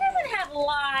It doesn't have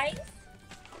lice.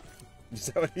 Is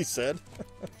that what he said?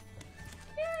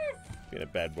 Yes. Being a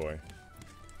bad boy.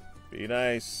 Be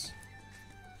nice.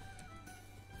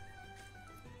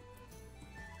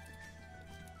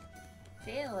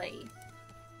 Silly.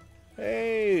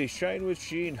 Hey, Shine with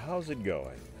Sheen, how's it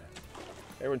going?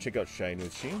 Everyone check out Shine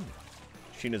with Sheen.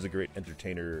 Sheen is a great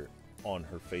entertainer on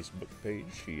her Facebook page.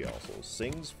 She also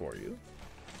sings for you.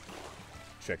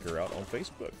 Check her out on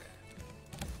Facebook.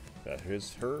 That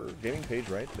is her gaming page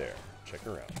right there. Check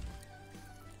her out.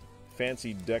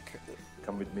 Fancy Deck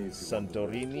Come with me if you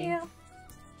Santorini. Yeah.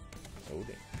 Oh,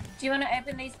 dang. Do you want to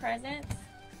open these presents?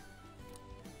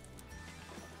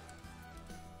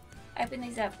 Open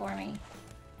these up for me.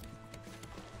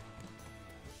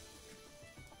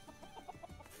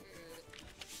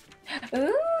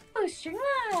 Ooh, string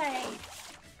light.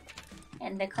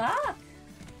 And the clock.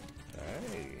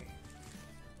 Hey.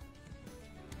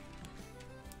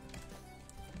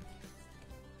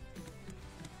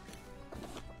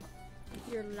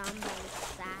 Your llama is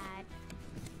sad.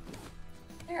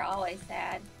 They're always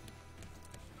sad.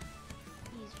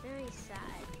 He's very sad.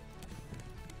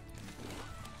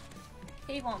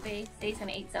 He won't be. So he's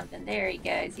gonna eat something. There he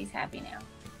goes. He's happy now.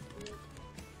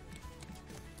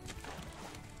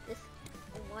 This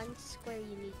one square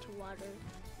you need to water.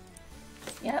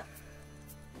 Yep.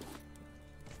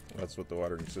 That's what the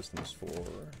watering system is for.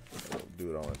 It'll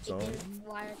do it on its You own. can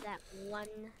water that one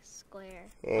square.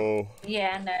 Oh.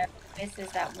 Yeah, no. This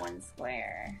is that one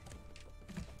square.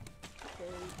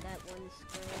 Delete that one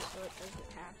square so it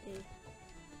doesn't have to.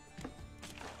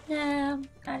 No,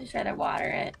 I just rather water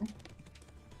it.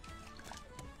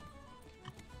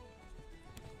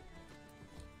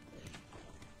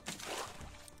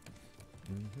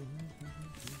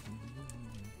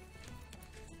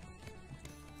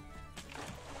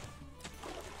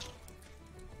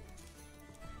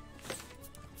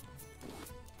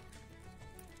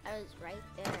 I was right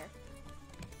there.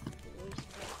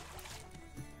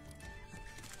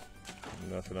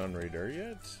 Nothing on radar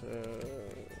yet.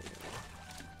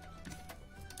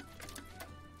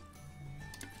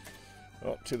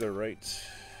 Oh, to the right.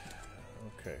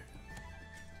 Okay.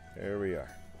 There we are.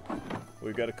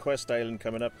 We've got a quest island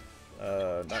coming up.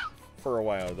 Not for a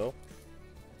while, though.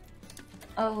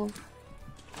 Oh,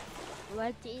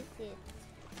 What is it?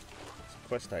 It's a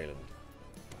quest island.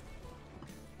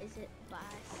 Is it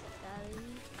Basali?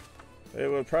 It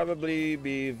will probably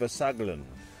be Vasaglan.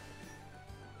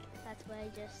 That's what I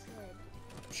just said.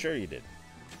 Sure you did.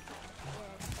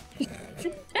 Yes. I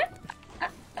did.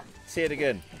 Say it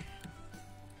again.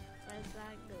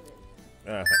 Basali.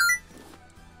 Uh-huh.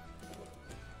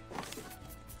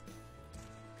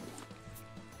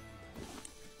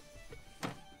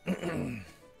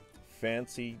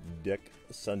 Fancy Deck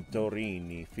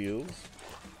Santorini feels.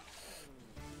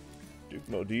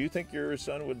 Do you think your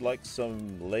son would like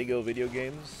some Lego video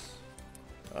games?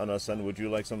 I don't know, son, would you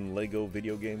like some Lego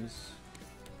video games?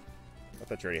 I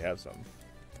thought you already have some.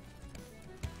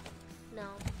 No.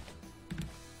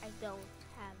 I don't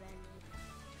have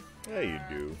any. Yeah, you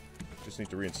do. Just need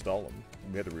to reinstall them.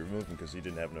 We had to remove them because you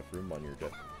didn't have enough room on your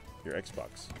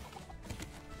Xbox.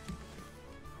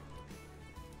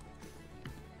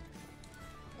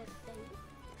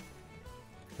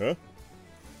 Huh?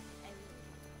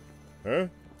 Huh?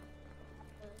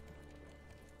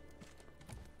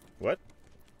 What?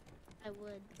 I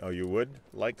would. Oh, you would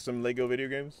like some Lego video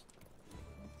games?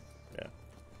 Yeah.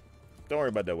 Don't worry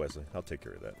about that, Wesley. I'll take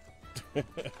care of that.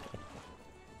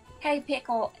 hey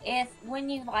Pickle, if when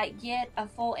you like get a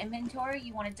full inventory,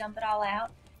 you want to dump it all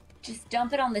out, just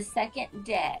dump it on the second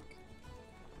deck.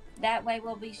 That way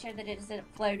we'll be sure that it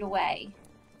doesn't float away.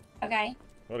 Okay?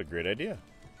 What a great idea.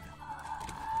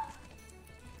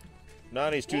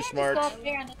 Nani's too Yeah, smart. Just go up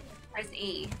there and press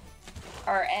E.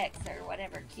 Or X or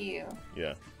whatever, Q.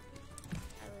 Yeah.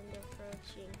 Island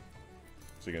approaching.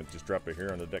 So you're gonna just drop it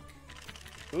here on the deck.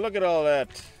 Look at all that.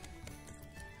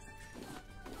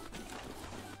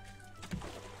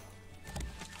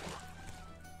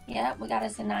 Yep, we got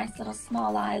us a nice little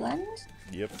small island.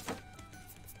 Yep.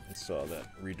 I saw that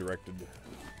redirected.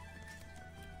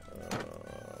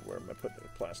 Where am I putting the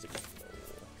plastic?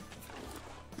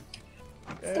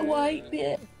 It's the white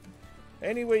bit.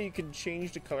 Any way you can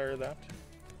change the color of that?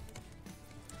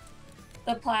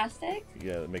 The plastic?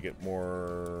 Yeah, make it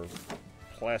more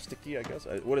plasticky, I guess.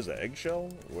 What is that? Eggshell?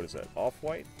 What is that?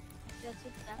 Off-white? That's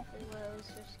exactly what I was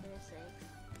just gonna say.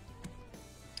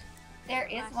 There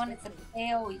is one, it's a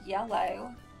pale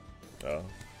yellow. Oh.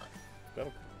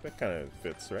 That kind of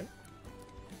fits, right?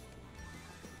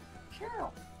 Sure.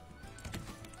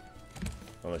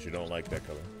 Unless you don't like that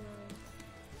color.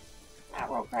 Not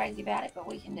real crazy about it, but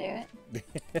we can do it.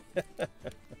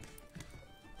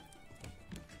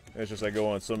 It's just I go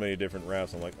on so many different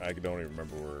rafts, I'm like, I don't even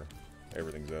remember where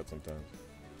everything's at sometimes.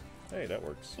 Hey, that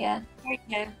works. Yeah, there you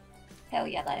go. Hell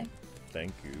yellow.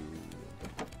 Thank you.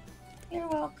 You're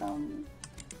welcome.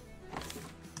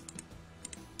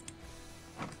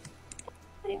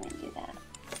 How do you do that?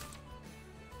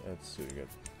 Let's see, we got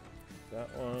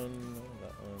that one,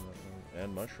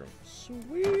 and mushroom.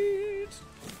 Sweet!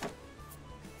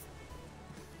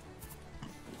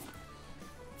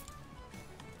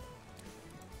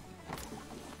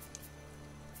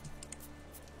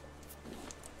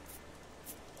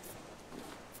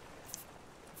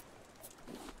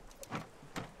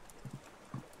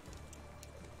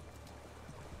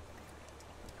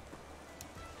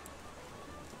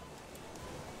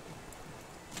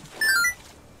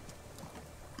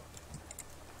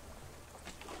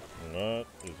 What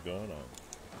is going on?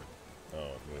 Oh,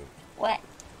 it moved. What?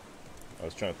 I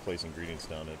was trying to place ingredients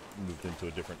down. It moved into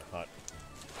a different hot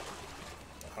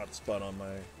spot on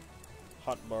my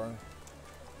hot bar.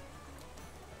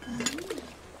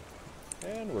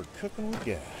 And we're cooking with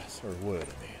gas, or wood,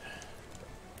 I mean.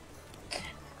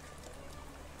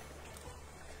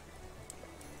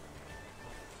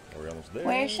 Are we almost there?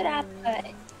 Where should I put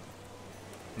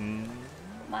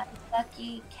my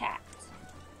lucky cat?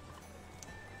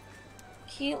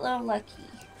 Cute little Lucky.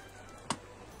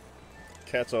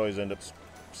 Cats always end up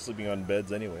sleeping on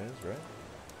beds anyways, right?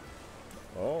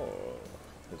 Oh,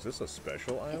 is this a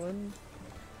special island?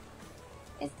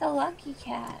 It's the Lucky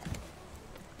Cat.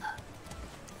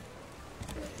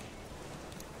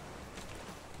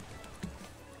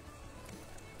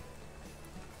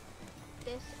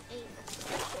 This ain't a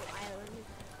special island.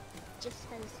 It just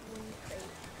has one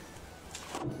crate.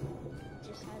 It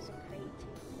just has a crate.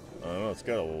 I don't know, it's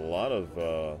got a lot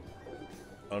of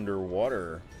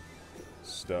underwater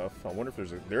stuff. I wonder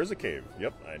if there's a cave.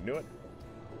 Yep, I knew it.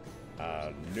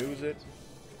 I knew it.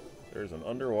 There's an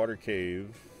underwater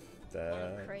cave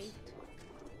that Crate.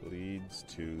 leads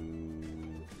to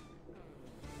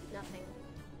Nothing.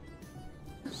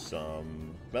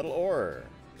 some metal ore.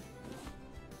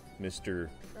 Mr.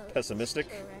 Pessimistic.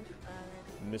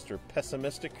 Mr.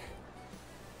 Pessimistic.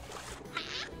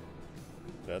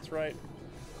 That's right.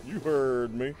 You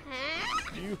heard me.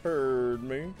 Huh? You heard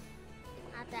me.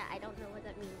 Not that. I don't know what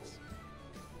that means.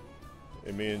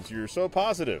 It means you're so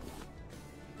positive.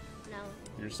 No.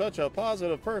 You're such a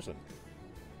positive person.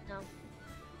 No.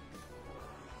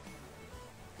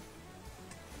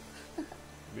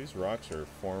 These rocks are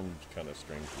formed kind of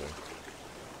strangely.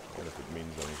 I wonder if it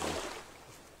means anything.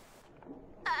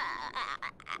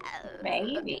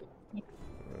 Maybe.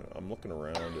 I'm looking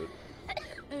around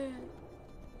it.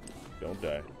 Don't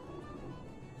die.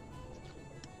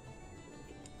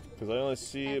 Because I only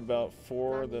see about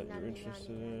 4 that you're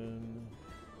interested in.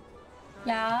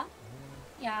 Yeah.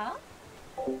 Yeah.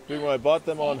 Dude, when I bought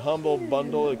them on Humble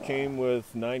Bundle, it came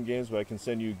with 9 games, but I can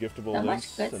send you giftable So much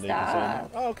links. good And they can send.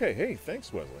 stuff. Oh, okay. Hey,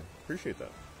 thanks, Wesley. Appreciate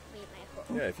that. Wait, my hook.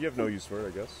 Yeah, if you have no use for it,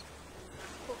 I guess.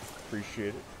 Appreciate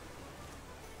it.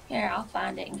 Here, I'll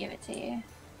find it and give it to you.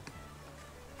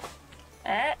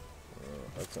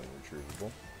 That's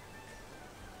unretrievable.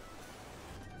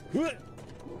 Huh!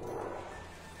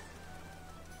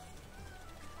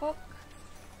 Hook.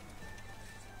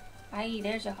 Aye,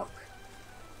 there's a hook.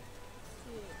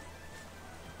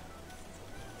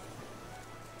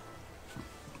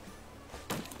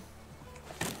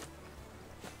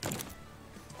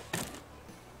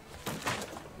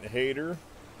 Hater?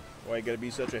 Why you gotta be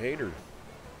such a hater?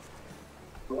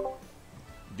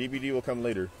 DVD will come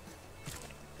later.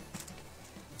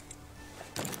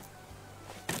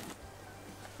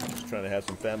 Just trying to have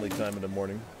some family time in the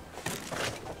morning.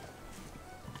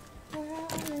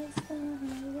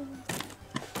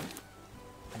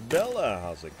 Bella,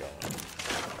 how's it going?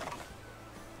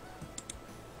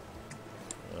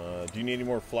 Do you need any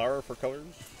more flour for colors?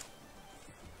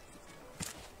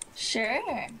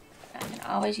 Sure. I can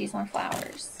always use more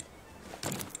flowers.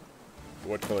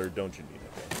 What color don't you need, I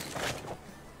guess?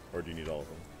 Or do you need all of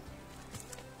them?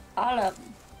 All of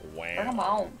them. Wow. Bring them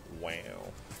on.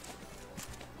 Wow.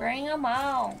 Bring them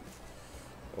on.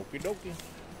 Okie dokie.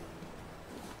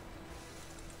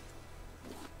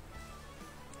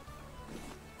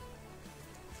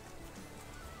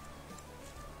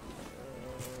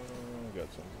 Got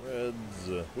some reds.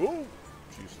 Ooh,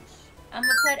 Jesus. I'm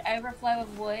gonna put overflow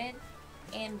of wood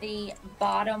in the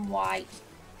bottom white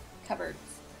cupboards.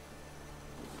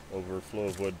 Overflow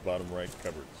of wood, bottom right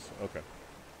cupboards. Okay.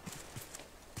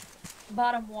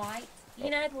 Bottom white. You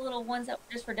know the little ones that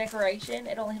were just for decoration?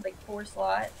 It only had like 4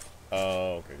 slots.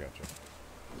 Oh, okay, gotcha.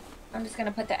 I'm just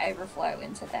gonna put the overflow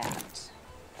into that.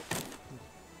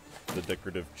 The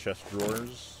decorative chest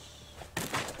drawers.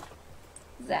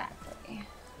 Exactly.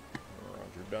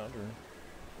 Roger, Dodger.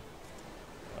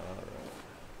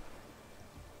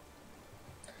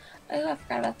 Oh, I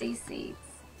forgot about these seeds.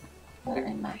 They're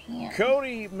in my hand.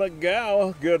 Cody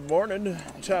McGow, good morning.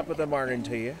 Top of the morning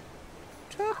to you.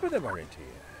 Top of the morning to you.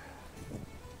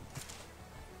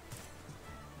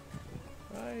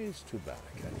 It's too bad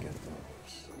I can't get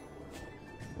those.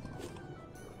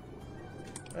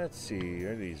 Let's see,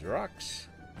 are these rocks?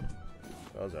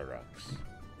 Those are rocks.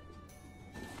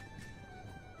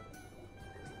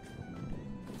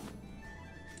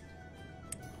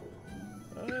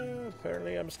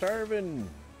 Apparently I'm starving.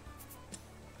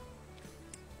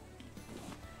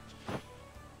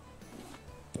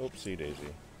 Oopsie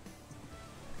daisy.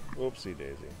 Oopsie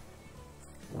daisy.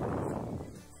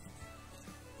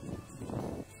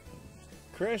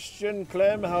 Christian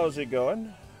Clem, how's it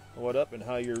going? What up and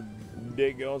how your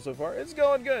day going so far? It's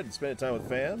going good. Spending time with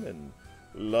fam and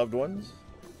loved ones.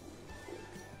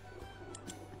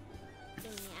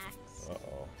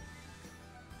 Uh-oh.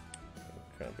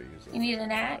 Can't be using You need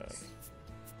an axe?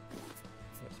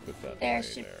 Let's put that There right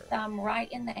should there.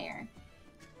 right in there.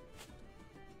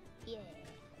 Yeah.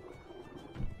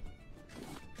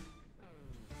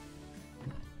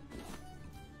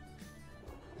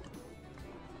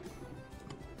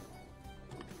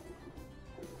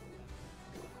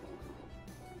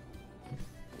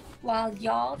 While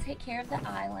y'all take care of the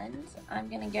island, I'm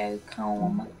gonna go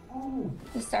comb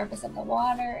the surface of the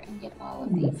water and get all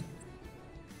of these.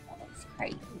 Oh, that's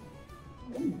great.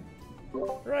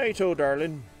 Righto,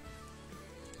 darling.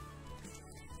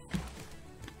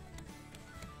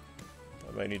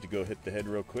 I might need to go hit the head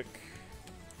real quick.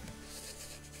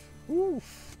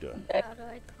 Oof. Duh. How do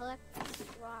I collect these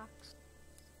rocks?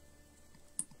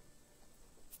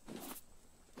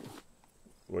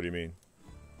 What do you mean?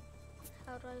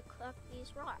 How do I collect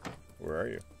these rocks? Where are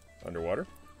you? Underwater?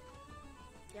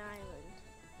 The island.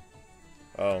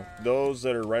 Oh, those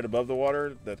that are right above the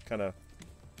water that kind of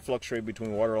fluctuate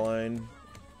between waterline.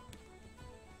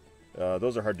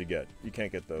 Those are hard to get. You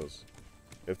can't get those.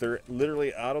 If they're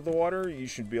literally out of the water, you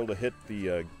should be able to hit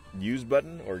the use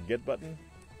button or get button.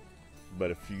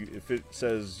 But if it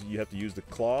says you have to use the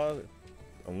claw,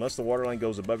 unless the waterline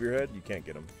goes above your head, you can't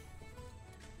get them.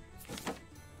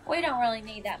 We don't really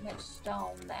need that much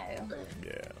stone, though.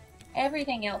 Yeah.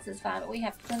 Everything else is fine, but we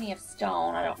have plenty of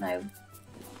stone. I don't know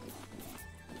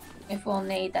if we'll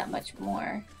need that much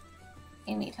more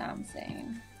anytime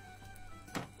soon.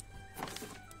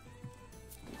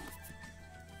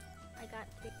 I got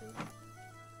two.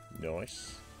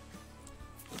 Nice.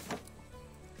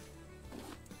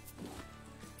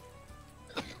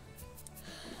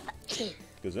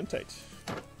 Gesundheit.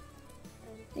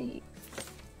 See.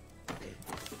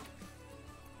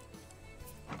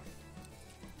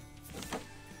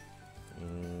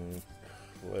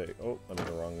 Clay. Oh, I'm in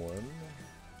the wrong one.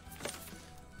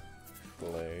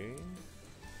 Clay.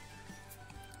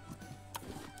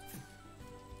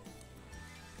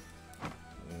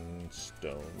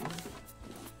 Stone.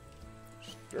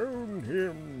 Stone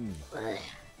him.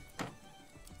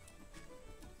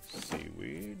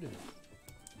 Seaweed.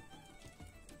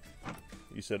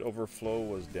 You said overflow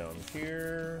was down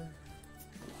here.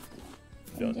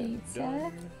 Done Indeed, and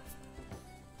done.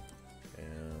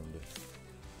 And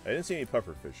I didn't see any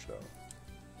pufferfish though.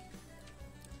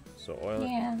 So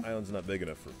island's not big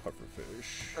enough for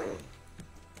pufferfish.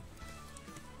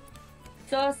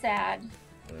 So sad.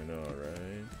 I know,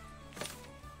 right?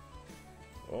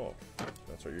 Oh,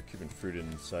 that's why you're keeping fruit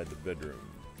inside the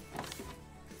bedroom.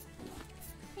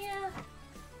 Yeah.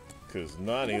 Because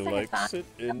Nani I guess I could likes find it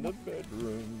in the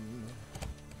bedroom.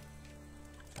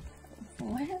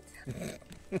 What?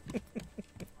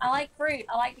 I like fruit.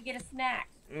 I like to get a snack.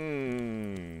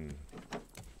 Mmm.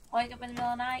 Wake up in the middle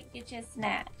of the night, get you a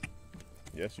snack.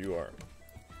 Yes, you are.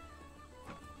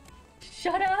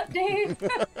 Shut up, dude.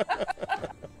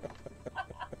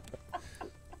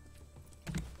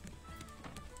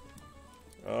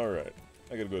 Alright.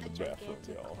 I gotta go to A the bathroom,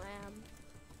 gigantic y'all. clam.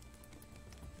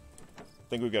 I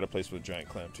think we got a place with a giant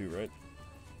clam too, right?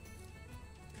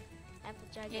 Have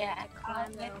a gigantic Yeah, clam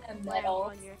with that'll the clam medals.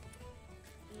 on your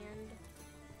hand.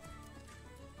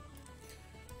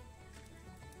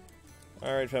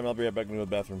 Alright, fam, I'll be right back to the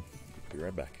bathroom. Be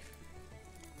right back.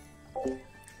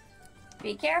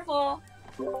 Be careful.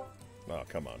 Oh,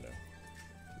 come on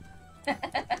now.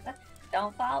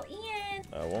 Don't fall in.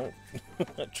 I won't.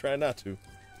 I try not to.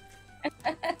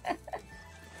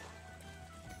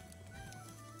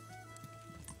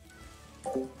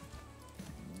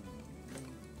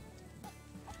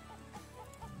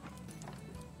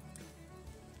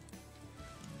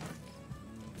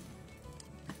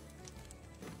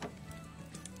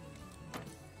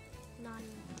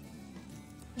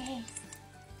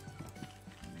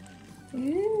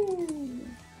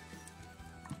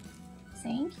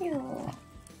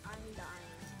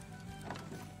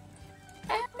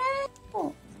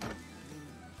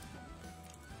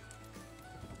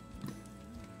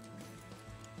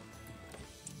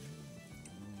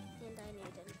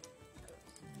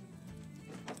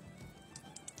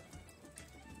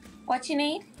 What you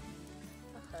need?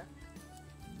 Okay.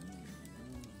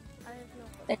 I have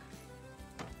no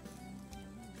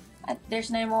hook. There's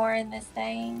no more in this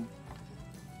thing.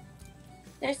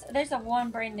 There's a one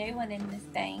brand new one in this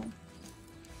thing.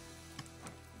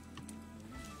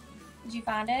 Did you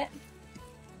find it?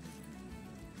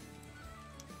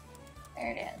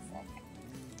 There it is. Okay.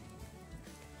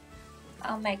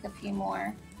 I'll make a few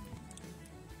more.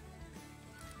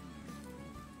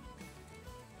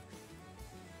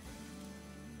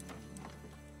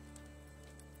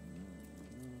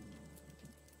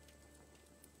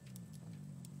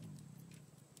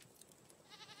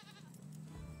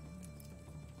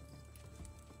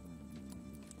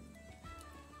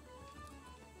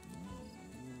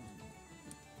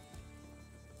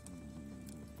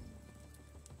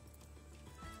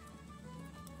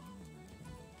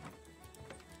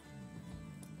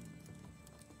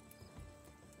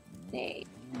 See,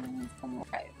 some rope.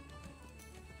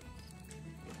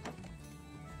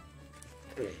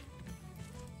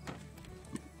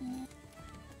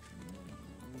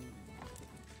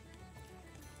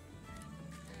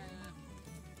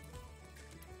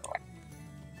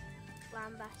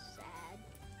 Lambas sad.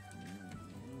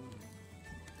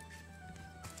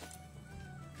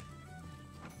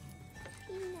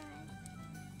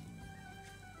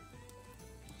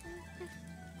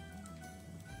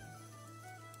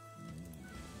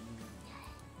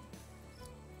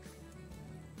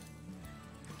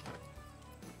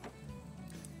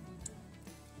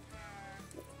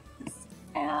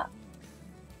 Out.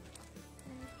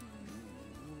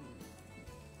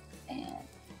 And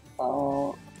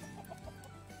fold.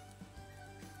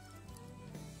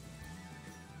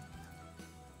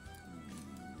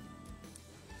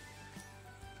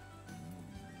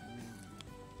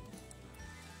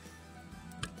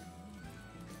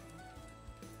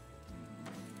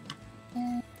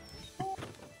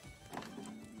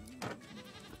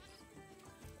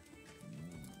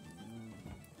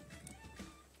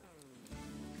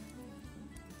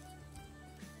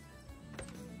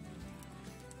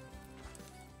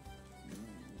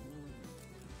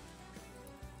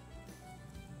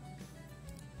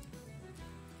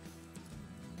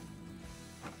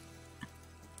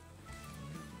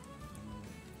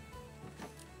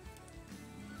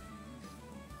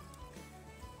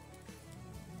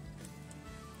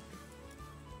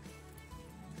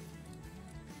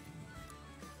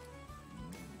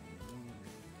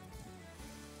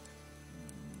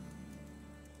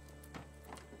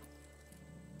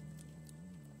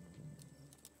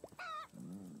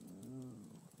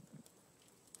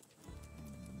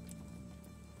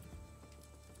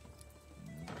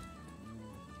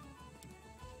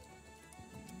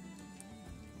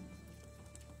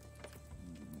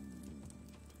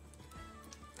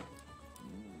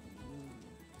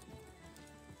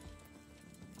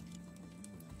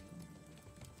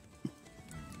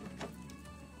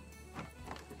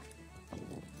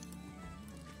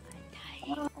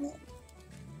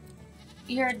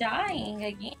 You're dying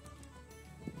again.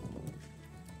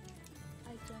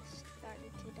 I just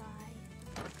started to die.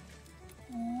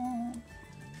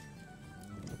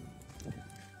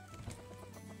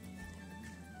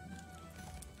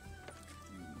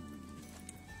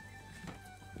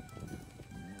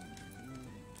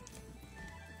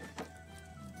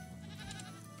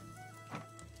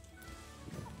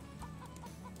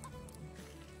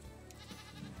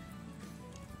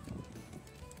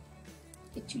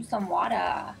 Get you some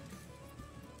water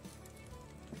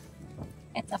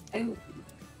and some food.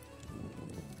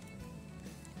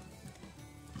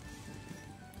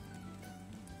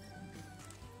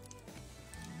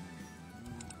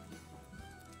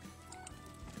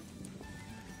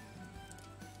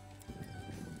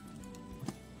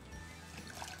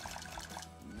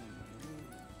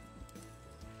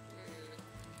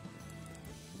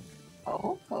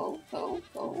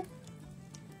 Go.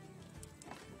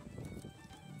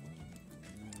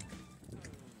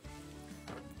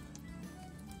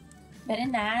 Very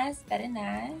nice, very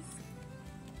nice.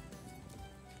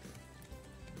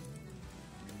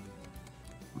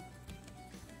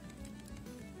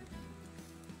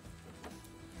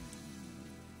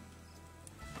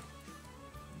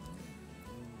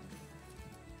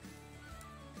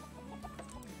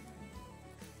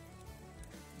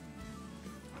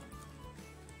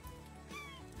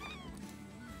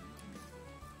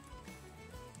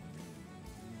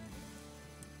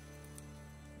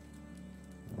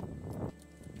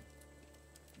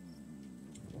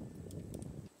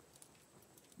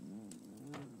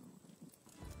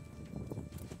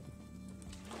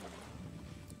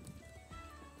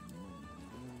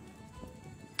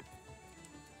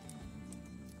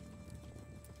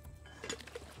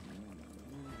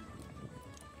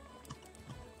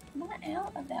 Am I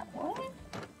out of that water?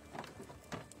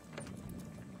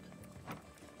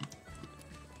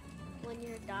 When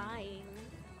you're dying,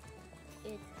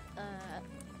 it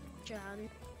drowns.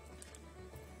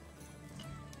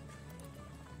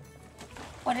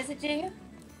 What does it do?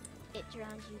 It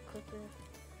drowns you quicker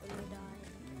when you die.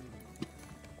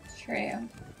 True.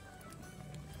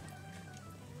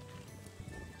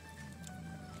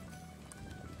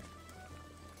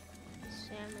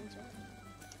 Salmon's already.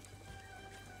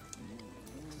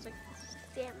 It's like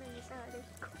salmon is already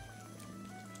cooked.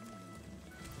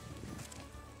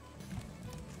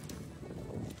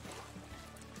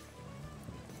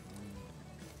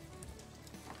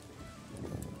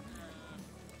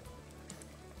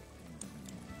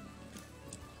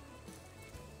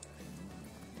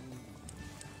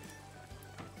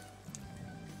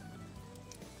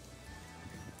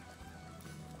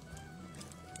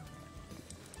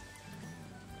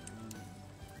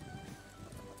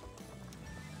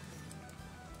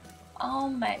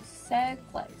 Almost so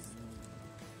close.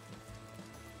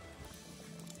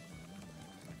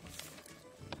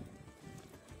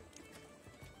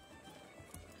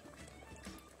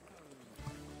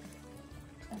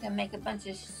 I can make a bunch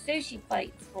of sushi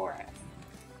plates for us.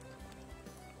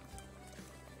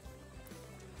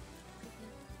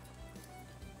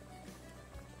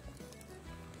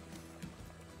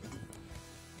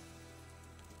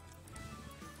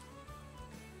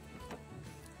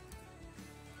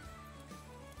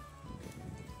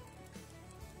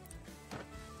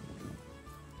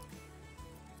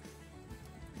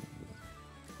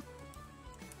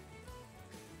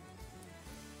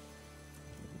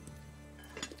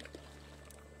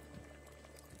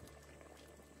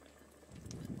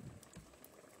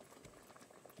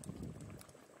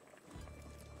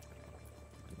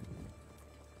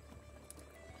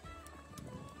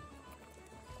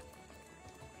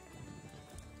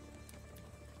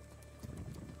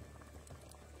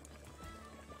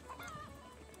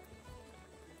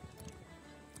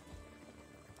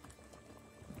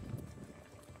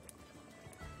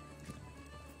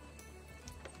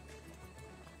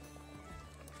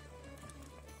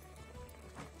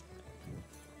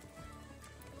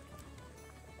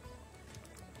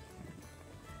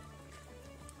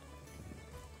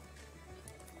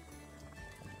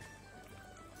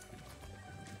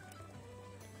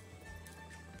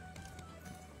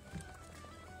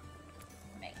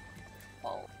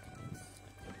 Bowl.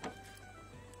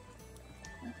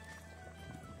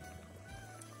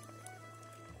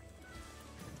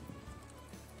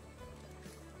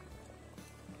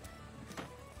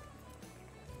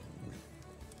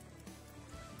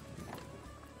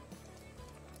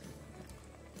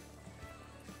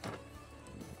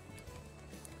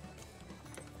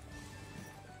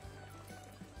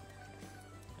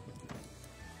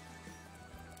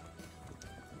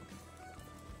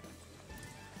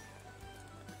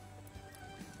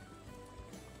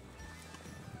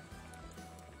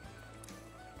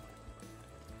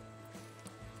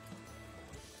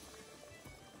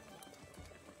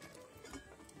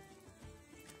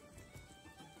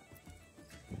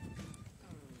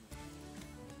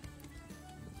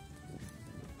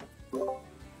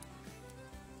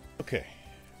 Okay.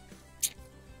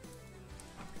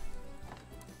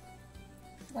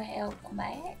 Welcome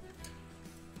back.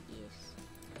 Yes.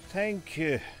 Thank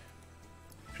you.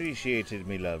 Appreciate it,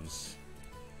 me loves.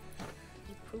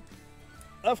 You poop.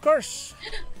 Of course.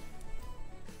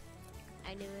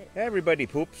 I knew it. Everybody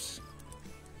poops.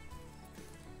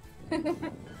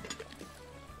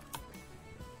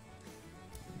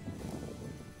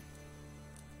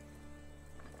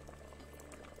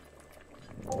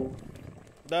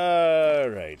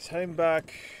 Alright, I'm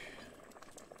back.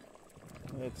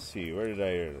 Let's see, where did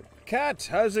I... Cat!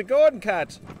 How's it going,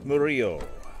 Cat? Murillo.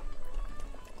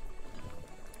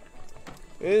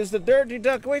 Is the dirty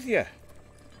duck with you?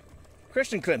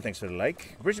 Christian Clint, thanks for the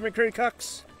like. Bridget McCreary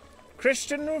Cox.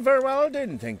 Christian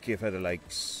Verwalden, thank you for the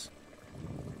likes.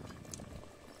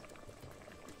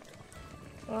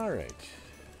 Alright.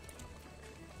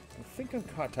 I think I'm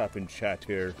caught up in chat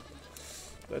here.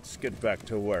 Let's get back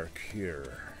to work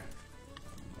here.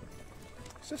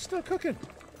 Is it still cooking?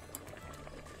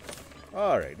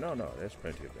 Alright, no, there's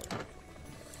plenty of that.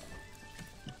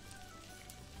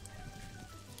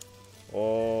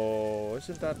 Oh,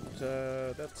 isn't that,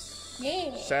 that's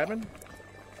salmon?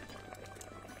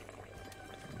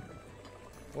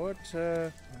 What's...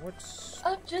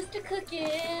 Oh, just a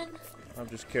cooking. I'm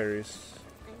just curious.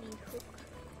 I mean, hook.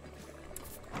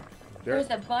 There's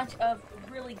a bunch of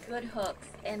really good hooks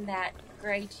in that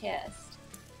gray chest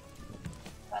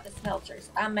by the smelters.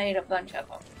 I made a bunch of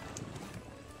them.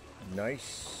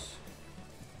 Nice.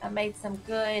 I made some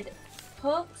good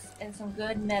hooks and some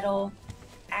good metal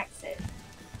axes.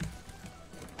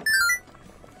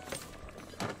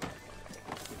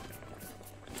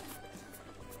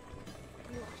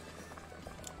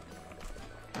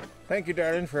 Thank you,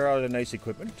 darling, for all the nice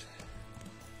equipment.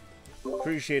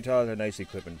 Appreciate all the nice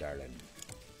equipment, darling.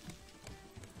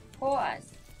 Of course.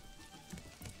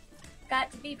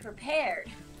 Got to be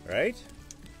prepared. Right?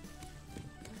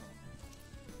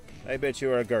 I bet you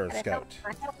were a Girl Scout.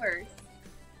 My helpers.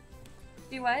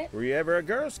 Do what? Were you ever a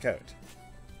Girl Scout?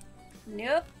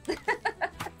 Nope.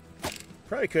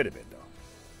 Probably could have been, though.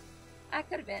 I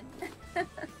could have been.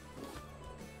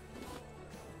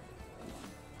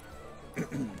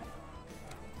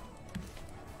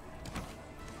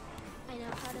 I know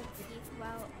how to breathe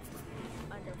while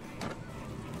underwater.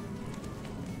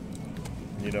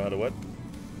 You know how to what?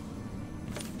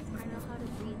 I know how to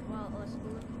breathe while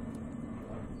asleep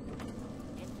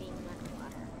and being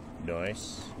underwater.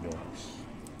 Nice. Nice.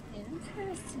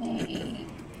 Interesting.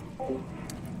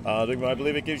 I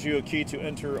believe it gives you a key to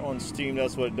enter on Steam.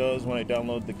 That's what it does when I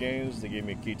download the games. They gave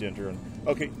me a key to enter on.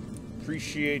 Okay.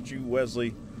 Appreciate you,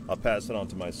 Wesley. I'll pass it on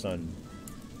to my son.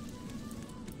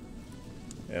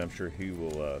 And I'm sure he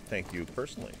will thank you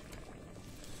personally.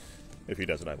 If he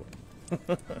doesn't, I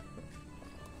will.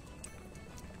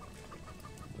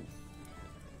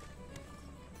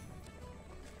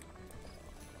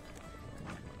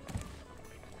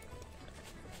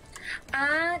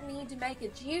 I need to make a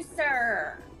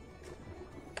juicer.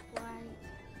 Why?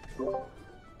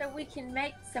 So we can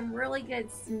make some really good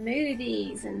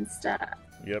smoothies and stuff.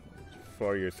 Yep.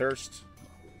 For your thirst.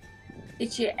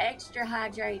 Get you extra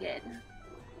hydrated.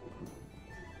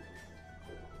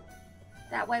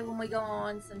 That way when we go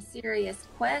on some serious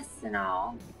quests and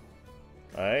all.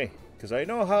 Aye. Because I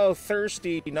know how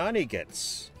thirsty Nani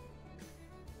gets.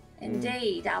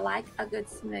 Indeed, I like a good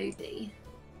smoothie.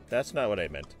 That's not what I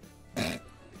meant.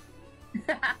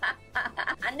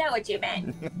 I know what you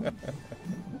meant.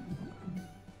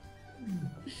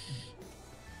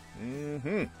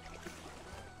 Mm-hmm.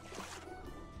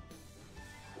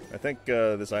 I think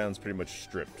this island's pretty much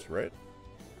stripped, right?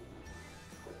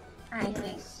 I think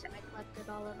Yes, I collected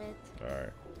all of it. Alright.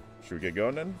 Should we get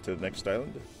going then to the next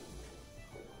island?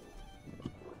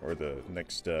 Or the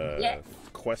next Yes.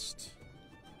 quest?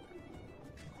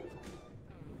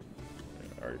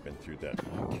 Yeah, already been through that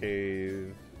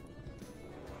cave.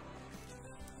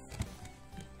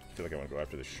 I feel like I want to go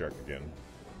after the shark again.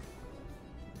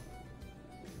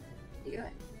 do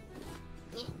it.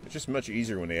 It's just much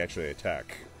easier when they actually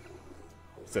attack.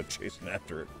 Instead of chasing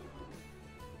after it.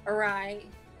 All right.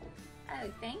 Oh,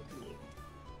 thank you.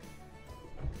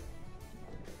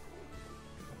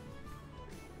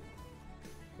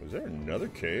 Was there another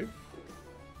cave?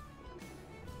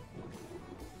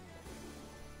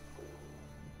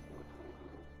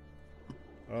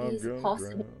 I'm Is it gonna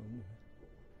possible?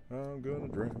 drown. I'm gonna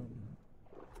drown.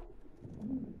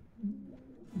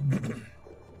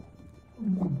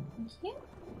 Yeah.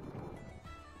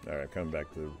 Alright, coming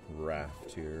back to the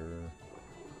raft here.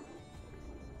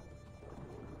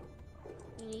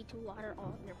 You need to water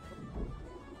all your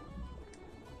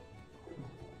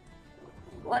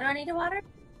What do I need to water?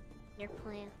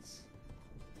 plants.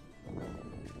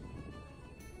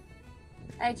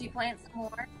 Did you plant some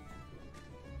more?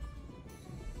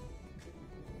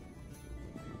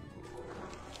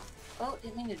 Oh,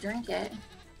 didn't mean to drink it.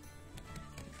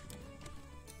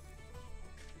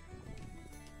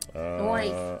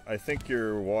 Nice. I think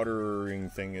your watering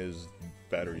thing is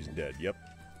battery's dead. Yep.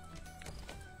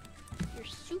 Your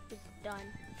soup is done.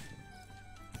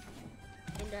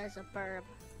 And there's a burb.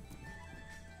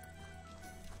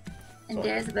 And So-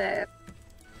 there's the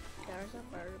There's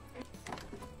a burb.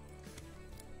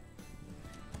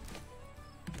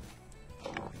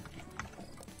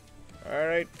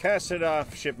 Alright, cast it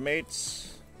off,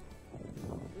 shipmates.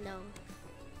 No.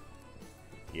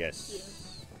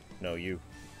 Yes. No, you.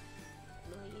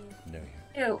 No, you. No,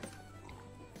 you. ew.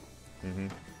 Mm-hmm.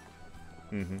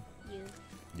 Mm-hmm. You.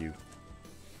 You.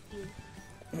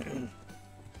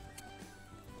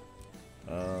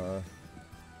 You.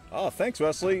 Oh, thanks,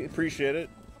 Wesley. Appreciate it.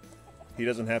 He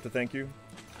doesn't have to thank you.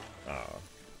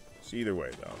 So either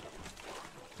way,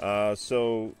 though.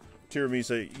 So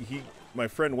Tiramisa, my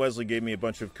friend Wesley gave me a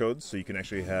bunch of codes, so you can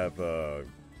actually have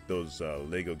those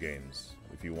Lego games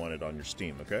if you want it on your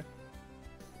Steam. Okay.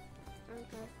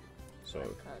 Okay. So What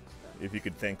code stuff? if you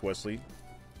could thank Wesley.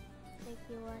 Thank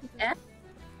you, Wesley. Yeah.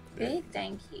 Big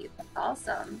thank you. That's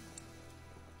awesome.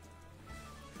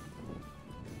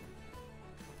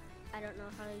 I don't know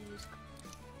how to use.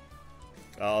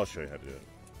 I'll show you how to do it.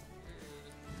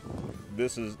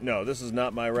 This is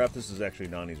not my raft. This is actually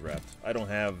Nani's raft. I don't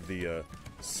have the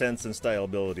sense and style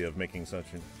ability of making such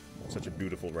a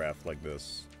beautiful raft like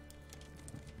this.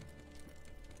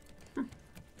 Look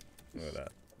at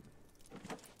that.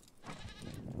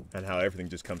 And how everything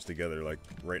just comes together, like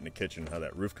right in the kitchen, how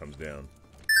that roof comes down.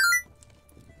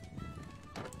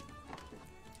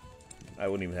 I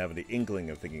wouldn't even have the inkling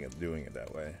of thinking of doing it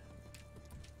that way.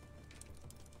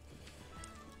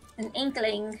 An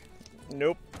inkling.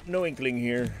 Nope, no inkling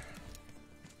here.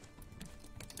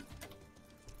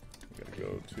 Gotta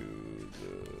go to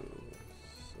the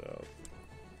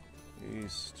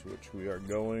southeast, which we are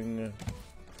going.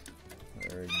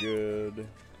 Very good.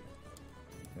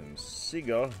 And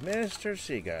Seagull, Mr.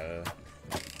 Seagull,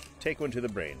 take one to the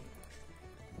brain.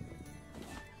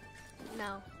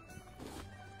 No.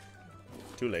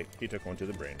 Too late. He took one to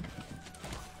the brain.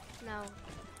 No.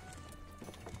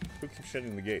 Who keeps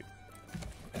shutting the gate?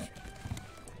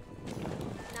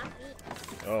 Not me.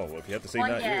 Oh, well, if you have to say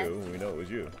One not yes. you, we know it was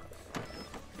you.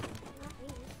 Not me.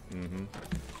 Mm-hmm.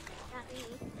 Not me.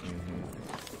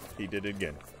 Mm-hmm. He did it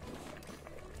again.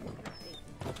 Not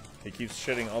me. He keeps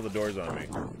shutting all the doors on me.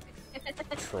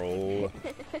 Troll.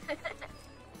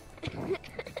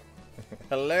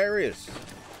 Hilarious.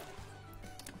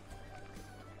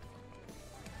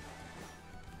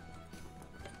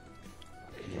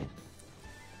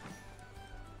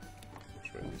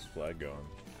 Which way is this flag going?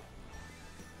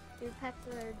 Your pets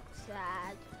are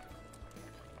sad.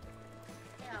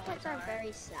 Yeah, Pets are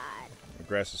very sad. The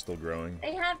grass is still growing.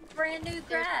 They have brand new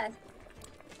grass.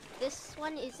 This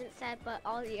one isn't sad, but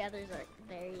all the others are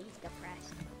very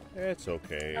depressed. It's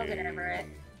okay. I'll get over it.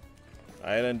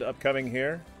 Island upcoming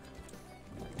here.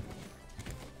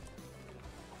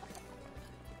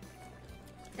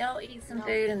 They'll eat some No.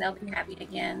 food and they'll be happy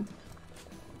again.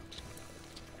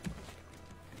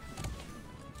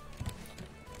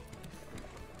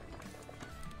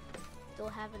 Still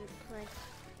haven't put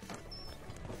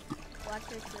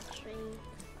water the tree.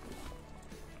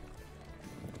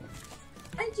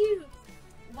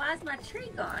 Why is my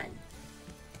tree gone?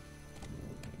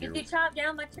 Did You're- you chop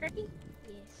down my tree?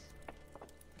 Yes.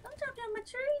 Don't chop down my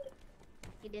tree.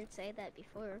 You didn't say that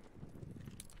before.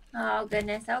 Oh,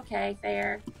 goodness. Okay,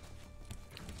 fair.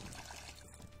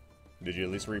 Did you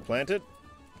at least replant it?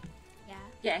 Yeah.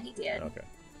 Yeah, he did. Okay.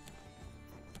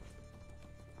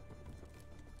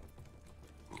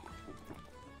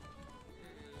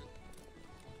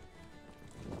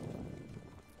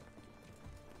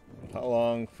 How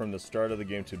long from the start of the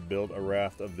game to build a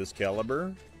raft of this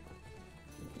caliber?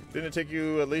 Didn't it take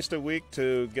you at least a week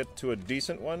to get to a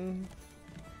decent one?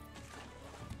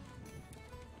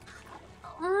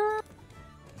 I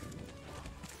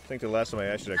think the last time I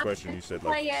asked you that question, you said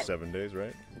like Play it. 7 days,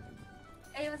 right?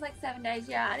 It was like 7 days,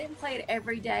 yeah. I didn't play it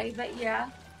every day, but yeah.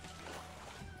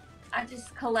 I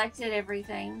just collected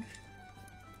everything.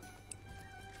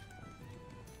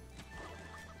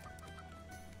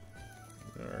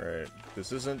 Alright.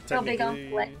 This isn't Real big on technically...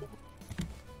 collecting.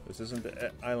 This isn't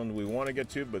the island we want to get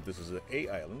to, but this is A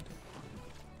island.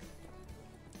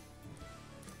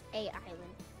 A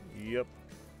island. Yep.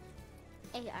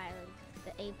 A island.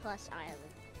 The A plus island.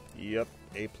 Yep.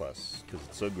 A+, because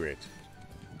it's so great.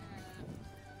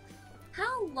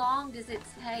 How long does it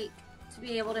take to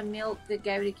be able to milk the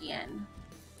goat again?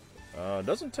 It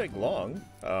doesn't take long,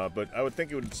 but I would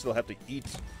think you would still have to eat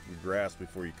the grass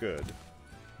before you could.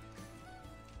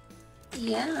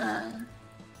 Yeah.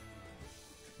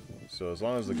 So as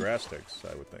long as the grass sticks,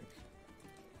 I would think.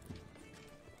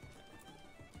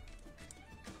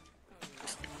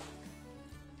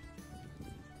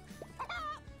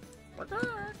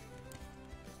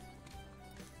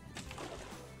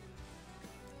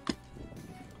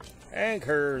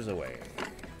 Anchors away.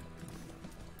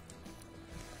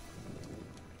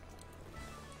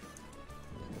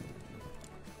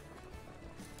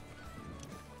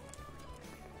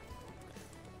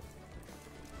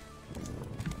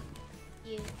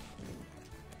 You.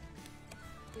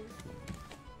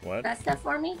 What? That stuff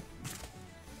for me?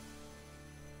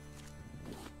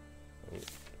 Oh, do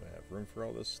I have room for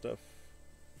all this stuff?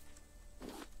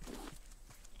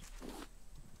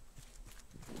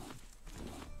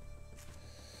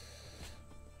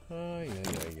 Ay, ay,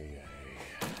 ay, ay,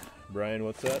 ay. Brian,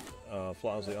 what's that?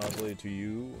 Flawlessly Aussie to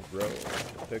you, bro.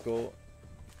 Pickle,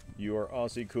 you are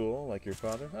Aussie cool, like your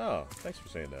father. Oh, thanks for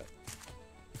saying that.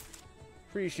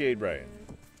 Appreciate Brian.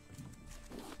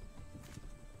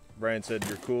 Brian said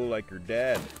you're cool like your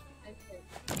dad.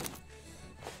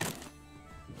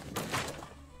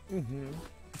 Mm-hmm.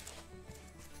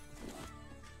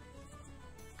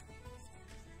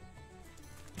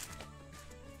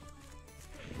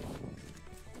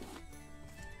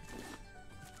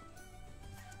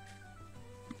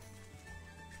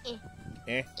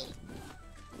 Eh.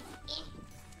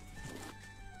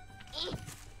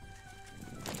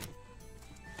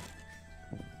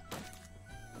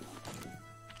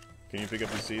 Can you pick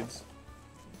up these seeds?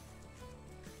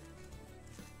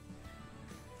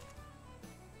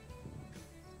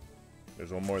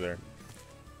 There's one more there.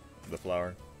 The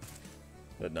flower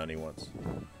that Nani wants.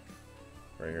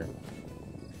 Right here.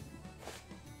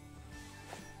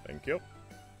 Thank you.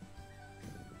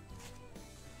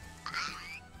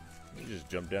 You just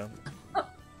jump down.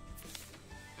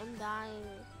 I'm dying.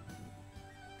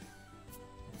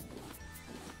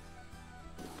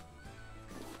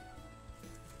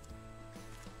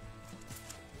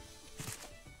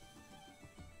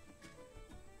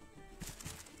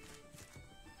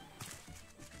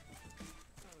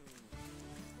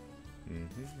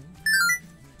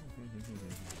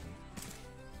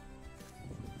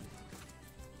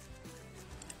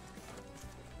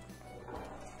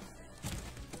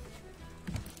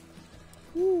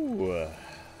 Ooh.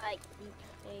 Like,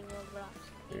 playing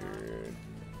Roblox. Your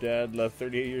dad left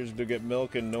 38 years to get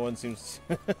milk and no one seems...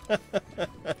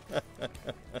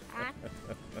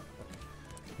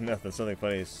 Nothing,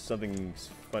 something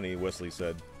funny Wesley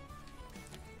said.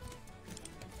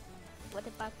 What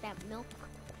about that milk?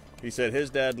 He said his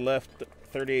dad left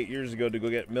 38 years ago to go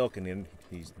get milk and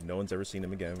no one's ever seen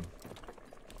him again.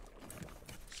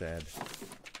 Sad.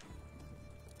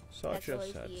 Such a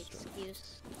sad story.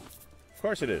 Excuse. Of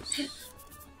course it is.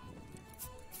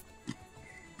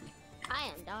 I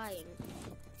am dying.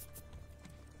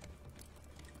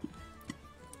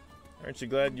 Aren't you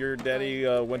glad your daddy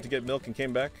went to get milk and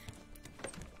came back?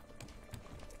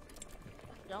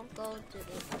 Don't go to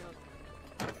this milk.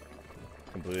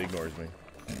 Completely ignores me.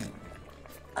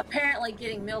 Apparently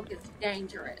getting milk is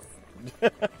dangerous.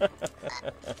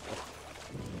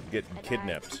 Getting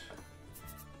kidnapped.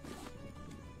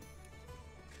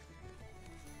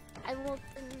 I woke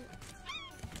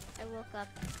up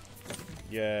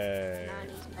Yay. in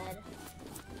Nani's bed.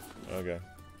 Okay.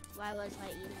 Why was I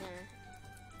in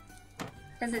there?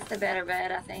 Because it's the better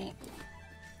bed, I think.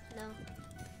 No.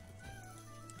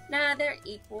 Nah, they're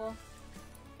equal.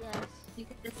 Yes. You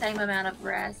get the same amount of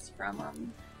rest from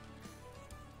them.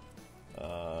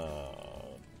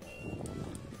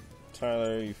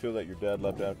 Tyler, you feel that your dad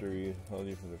left after he held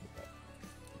you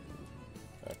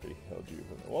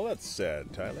well, that's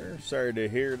sad, Tyler. Sorry to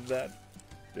hear that.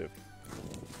 If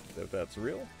that's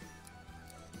real.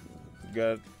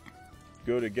 You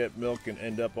go to get milk and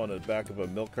end up on the back of a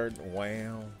milk carton.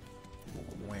 Wow.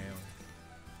 Wow.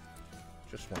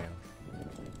 Just wow.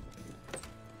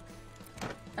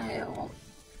 Oh.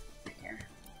 Here.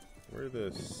 Where do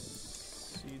the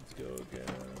seeds go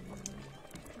again?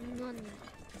 None.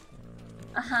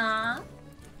 Uh-huh.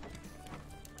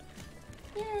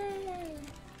 Yay.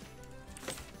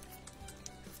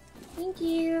 Thank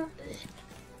you.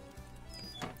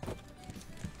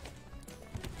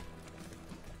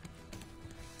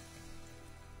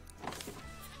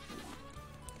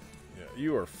 Yeah,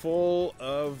 you are full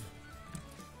of,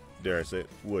 dare I say it,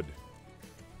 wood.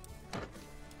 I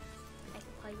can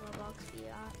play Roblox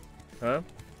VR. Huh?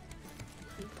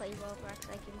 You play Roblox,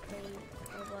 I can play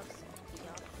Roblox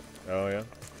VR. Oh, yeah?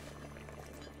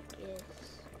 Yes.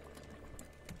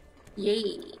 Yay.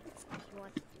 You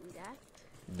want to do that?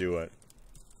 Do what?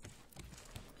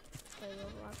 Play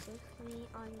Roblox with me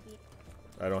on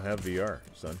VR. I don't have VR,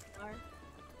 son.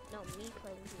 No, me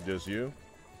playing VR. Just you?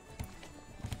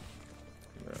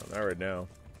 No, not right now.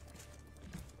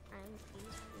 I'm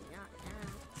peacefully not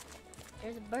now.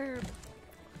 There's a burb.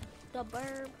 The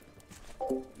burb.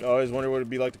 I always wonder what it'd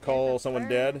be like to call There's a someone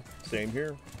bird. dad. Same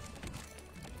here.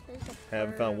 There's a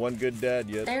Haven't burb. found one good dad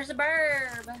yet. There's a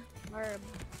burb. Burb.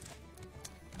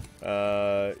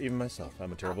 Even myself,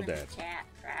 I'm a terrible dad. Chat,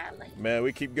 Riley. Man,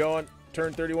 we keep going.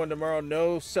 Turn 31 tomorrow.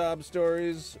 No sob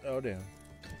stories. Oh, damn.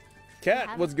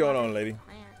 Cat, what's going on, lady?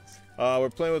 Plants. We're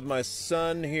playing with my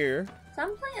son here,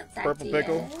 Some plants I Purple did.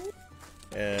 Pickle.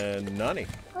 and Nani,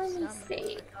 Let me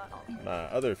see. my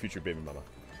other future baby mama.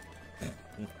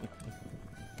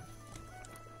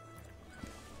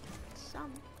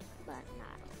 Some, but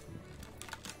not.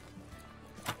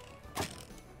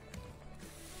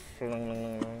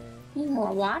 Need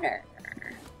more water.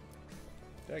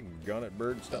 Daggone it,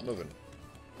 bird, stop moving.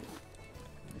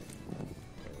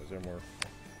 Oh, is there more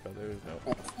feathers? No.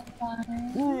 Get some water.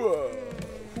 Whoa.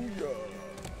 Hoo-yah.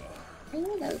 I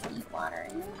know those need water.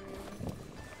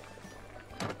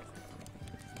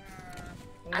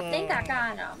 I think I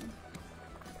got them.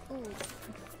 Ooh,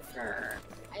 Sure.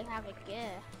 I have a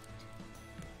gift.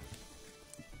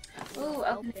 Ooh,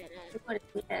 Open okay. it. Look what it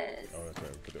is. Oh, that's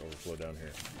right. Put the overflow down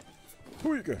here.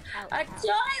 Who you got? A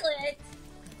toilet.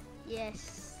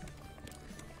 Yes.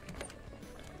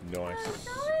 Nice. A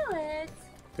toilet.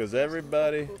 Cause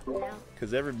everybody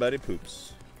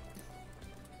poops.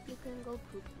 You can go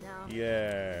poop now.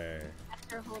 Yay.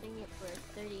 After holding it for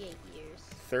 38 years.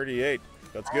 38.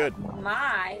 That's good. Oh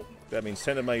my. That means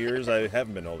 10 of my years I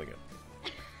haven't been holding it.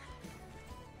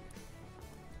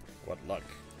 What luck.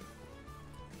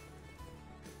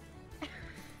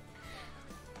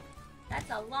 That's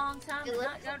a long time to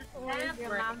not go to the One of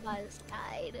your bathroom. lambas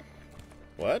died.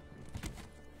 What?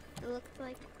 It looked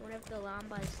like one of the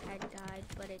lambas had died,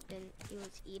 but it didn't. He was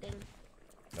eating.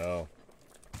 Oh.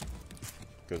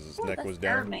 Because his Ooh, neck that was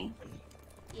scared down. me.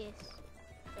 Yes.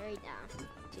 Very down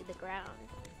to the ground.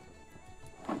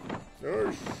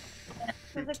 Oh,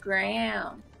 To the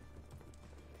ground.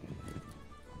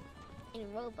 In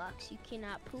Roblox, you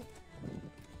cannot poop.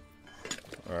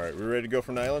 Alright, we ready to go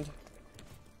from the island?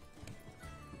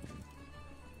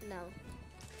 No.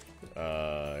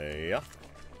 Yeah.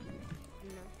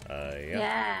 No. Yeah.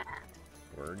 Yeah.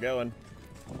 We're going.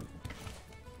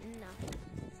 No.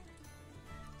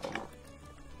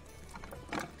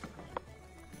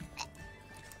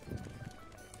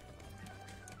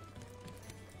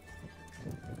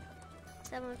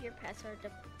 Some of your pets are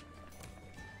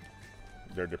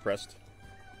They're depressed.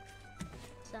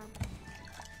 some.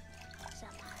 Some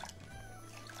are.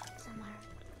 Some are.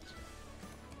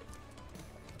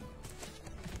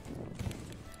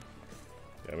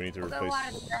 Yeah, we need to We'll go replace.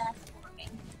 water the grass for me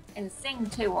and sing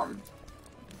to them.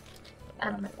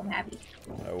 That'll make them happy.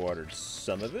 I watered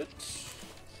some of it.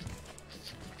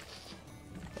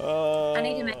 I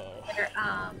need to make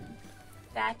another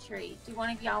battery. Do one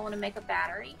of y'all want to make a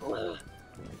battery?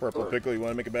 Purple Pickle, you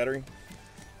want to make a battery?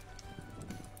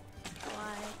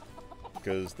 Why?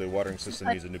 Because the watering system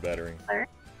needs a new battery. I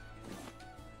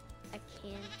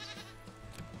can't.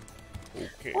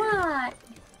 Okay. What?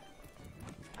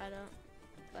 I don't.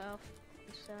 Well,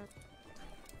 so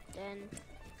then.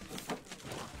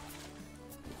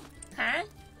 Huh?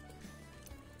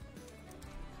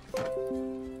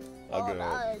 I'll go Oh,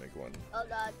 ahead and make one. Oh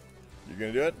God. You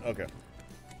gonna do it? Okay.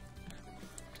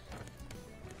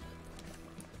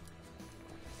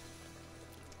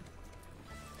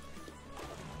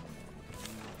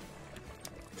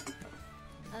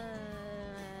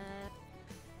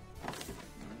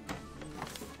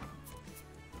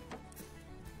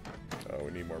 Oh,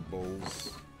 we need more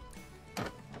bowls.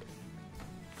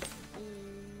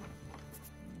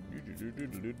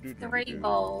 3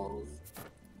 bowls.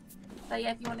 So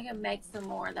yeah, if you want to go make some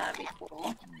more, that'd be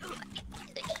cool.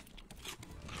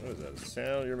 What is that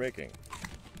sound you're making?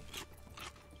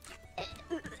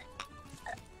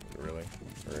 Really?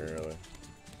 Really?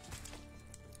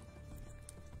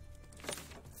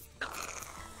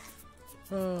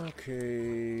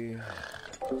 Okay. These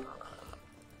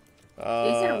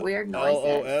are weird noises.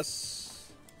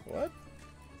 LOS. What?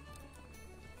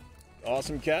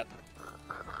 Awesome cat.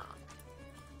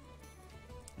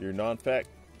 Your non-fat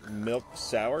milk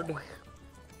soured?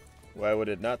 Why would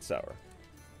it not sour?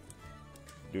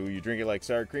 Do you drink it like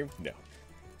sour cream? No.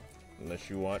 Unless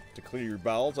you want to clear your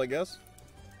bowels, I guess.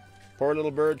 Poor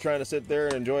little bird trying to sit there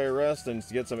and enjoy a rest and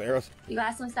get some arrows. You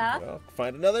got some stuff? Well,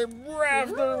 find another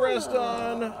raft to rest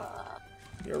on.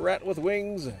 You're a rat with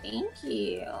wings. Thank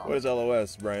you. What is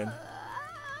LOS, Brian?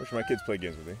 Wish my kids play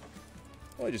games with me.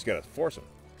 Well, you just gotta force them.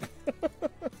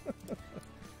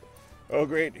 Oh,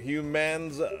 great.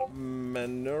 Humans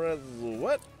manures.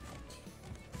 What?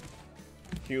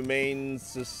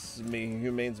 Humanes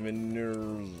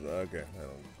manures. Okay, I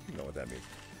don't know what that means.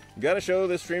 Gotta show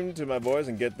this stream to my boys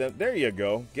and get them. There you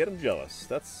go. Get them jealous.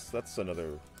 That's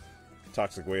another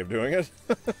toxic way of doing it.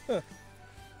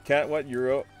 Cat, what?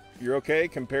 You're okay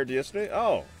compared to yesterday?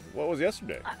 Oh, what was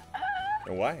yesterday?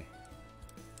 And why?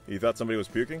 You thought somebody was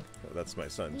puking? Oh, that's my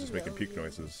son, just making puke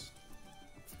noises.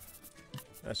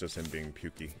 That's just him being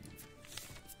pukey.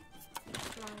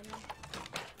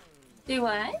 Do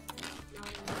what?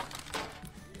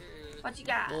 What you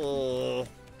got?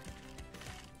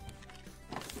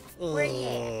 Where you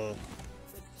at?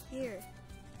 Here.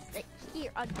 Like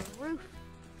here on the roof.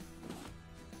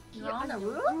 You're Here on the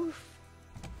roof?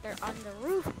 They're on the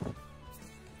roof.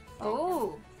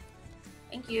 Oh.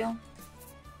 Thank you.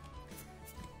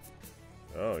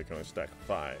 Oh, you can only stack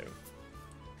 5.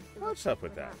 What's up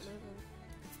with that?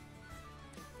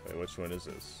 Wait, which one is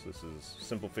this? This is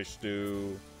simple fish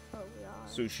stew, Oh, we are.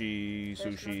 sushi,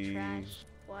 There's sushi. No trash.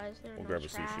 Why is there We'll no grab a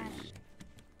trash? sushi.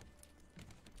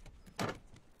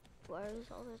 Where's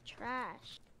all the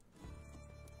trash?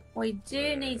 We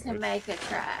do need to which- make a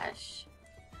trash.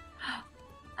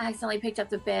 I accidentally picked up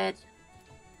the bed.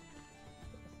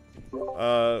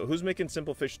 Who's making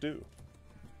simple fish stew?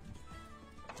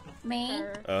 Me?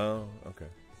 Her. Oh, okay.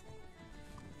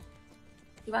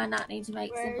 Do I not need to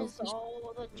make simple Where's fish?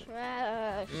 all the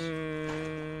trash?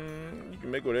 You can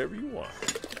make whatever you want.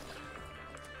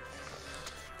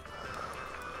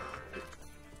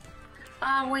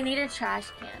 We need a trash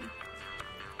can.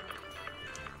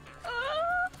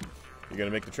 You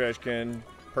gonna make the trash can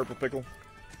purple pickle?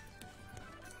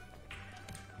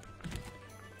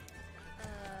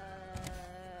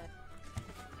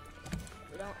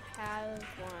 We don't have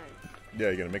one. Yeah,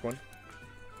 you gonna make one?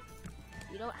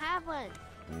 We don't have one.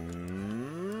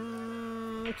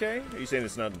 Okay. Are you saying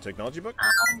it's not in the technology book?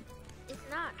 It's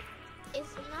not.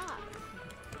 It's not.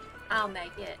 I'll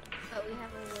make it. But we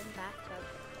have a wooden bathtub.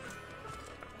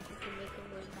 We can make a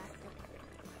wooden bathtub.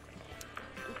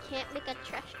 We can't make a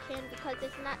trash can because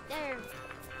it's not there.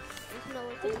 There's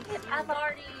nowhere to be seen. I've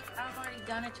already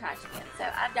done a trash can, so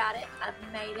I've got it. I've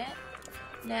made it.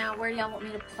 Now, where do y'all want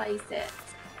me to place it?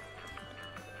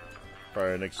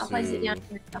 Probably next I'll to. place it down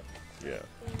here. Yeah. Here.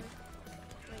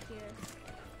 Right here.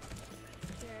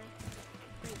 Here.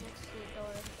 Right next to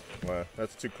the door. Wow,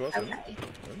 that's too close. Isn't it? Okay.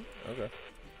 Okay.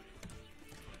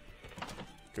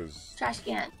 Because Trash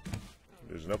can.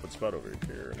 there's an open spot over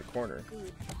here in the corner.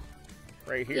 Good.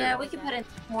 Right here. Yeah, we can put it in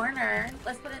the corner.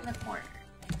 Let's put it in the corner.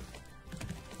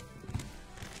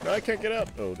 No, I can't get out.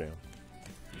 Oh, damn.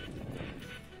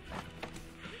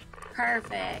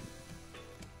 Perfect.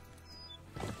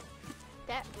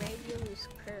 That radio is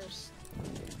cursed.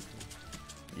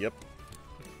 Yep.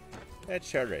 That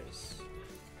sure is.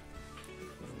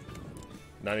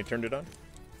 Nani turned it on?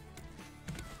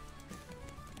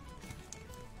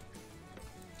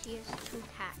 She has 2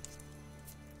 cats.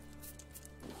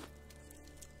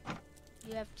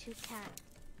 You have 2 cats.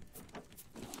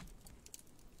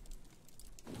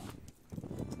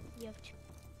 You have 2.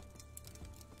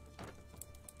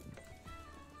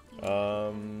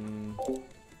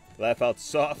 Laugh out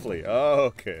softly. Oh,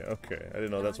 okay, okay. I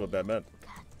didn't know that's what that meant.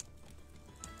 Cats.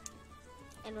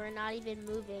 And we're not even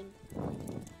moving.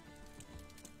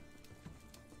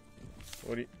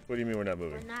 What do you mean we're not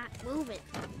We're moving? not moving.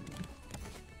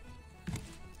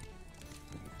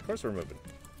 Of course we're moving.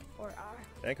 Or are.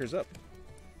 Anchor's up.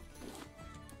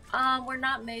 We're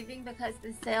not moving because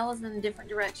the sail is in a different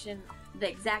direction, the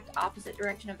exact opposite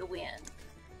direction of the wind.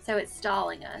 So it's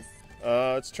stalling us.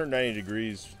 It's turned 90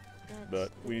 degrees,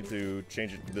 but we need to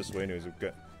change it this way anyways.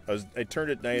 I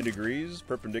turned it 90 degrees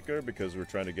perpendicular because we're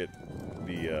trying to get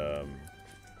the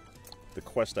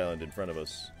quest island in front of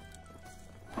us.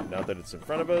 Now that it's in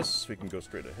front of us, we can go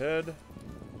straight ahead.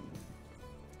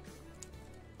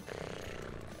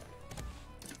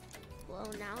 Well,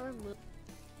 now we're moving.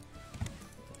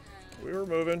 We were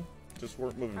moving, just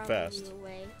weren't moving fast.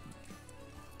 Away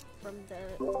from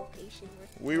the location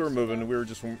We were moving, we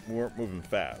weren't moving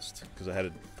fast because I had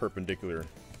it perpendicular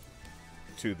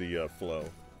to the flow,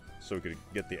 so we could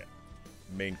get the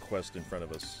main quest in front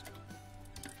of us.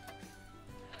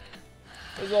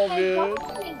 It was all Hey, good. what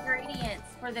were the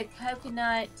ingredients for the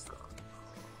coconut?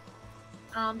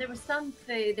 There was some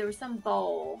food, there was some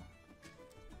bowl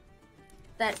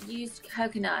that used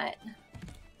coconut.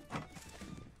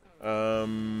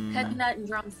 Coconut and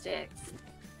drumsticks.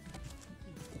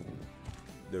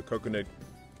 The coconut.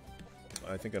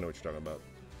 I think I know what you're talking about.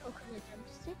 Coconut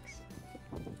drumsticks?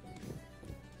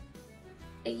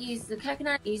 It used the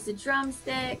coconut, it used the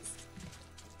drumsticks,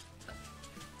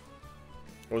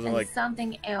 Wasn't and like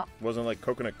something else. wasn't like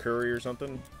coconut curry or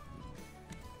something.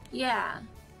 Yeah.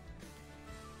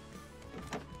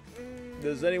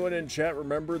 Does anyone in chat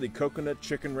remember the coconut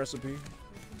chicken recipe?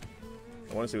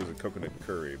 I want to say it was a coconut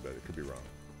curry, but it could be wrong.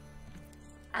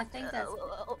 I think that's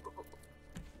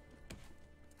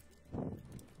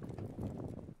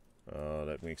Oh,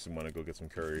 that makes him want to go get some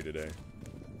curry today.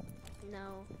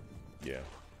 No. Yeah.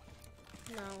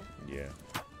 No. Yeah.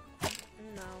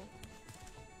 No.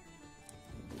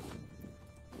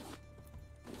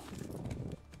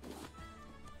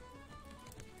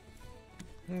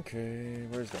 Okay,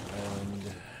 where's the island?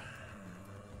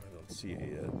 I don't see it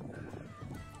yet.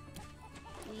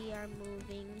 We are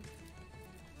moving.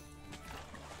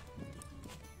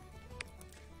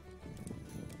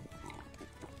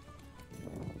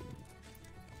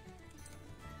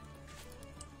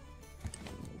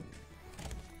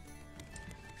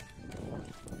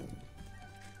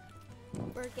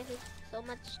 We're getting so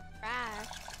much trash.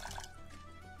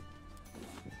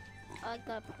 I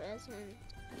got a present.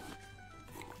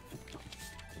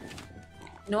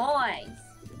 noise.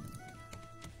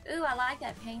 Ooh, I like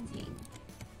that painting.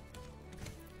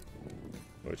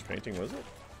 Which painting was it?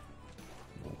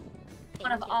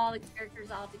 One of all the characters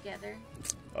all together.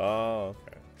 Oh,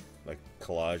 okay. Like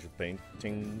collage of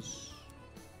paintings.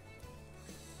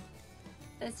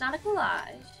 It's not a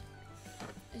collage.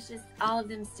 It's just all of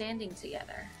them standing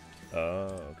together.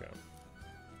 Oh, okay.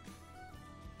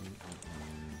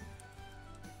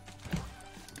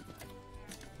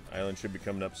 Island should be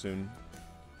coming up soon.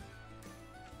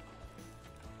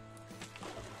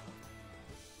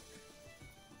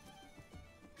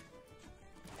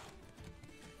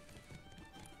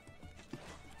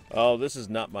 Oh, this is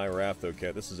not my raft, though,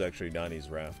 Kat. This is actually Nani's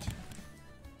raft.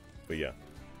 But yeah.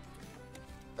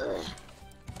 Ugh.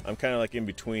 I'm kind of like in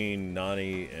between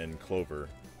Nani and Clover.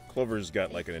 Clover's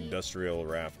got like an industrial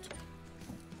raft.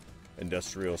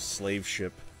 Industrial slave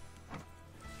ship.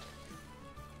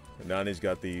 And Nani's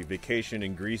got the vacation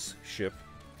in Greece ship.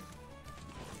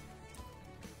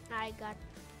 I got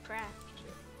craft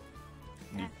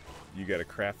ship. You got a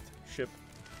craft ship?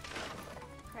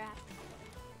 Craft.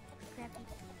 Crappy.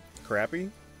 Crappy?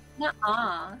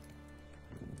 Nuh-uh.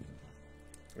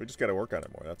 We just got to work on it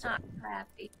more, that's all. Not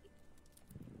crappy.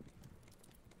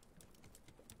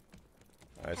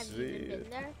 I Have see. you even been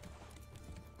there?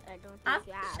 I don't I've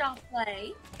think you watched have. y'all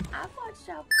play. I've watched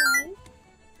y'all play.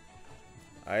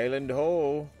 Island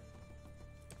Ho.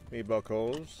 Me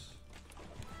buckos.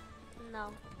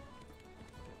 No.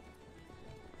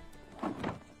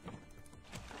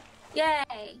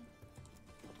 Yay!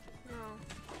 No.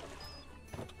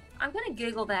 I'm gonna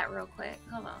Google that real quick.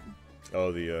 Hold on.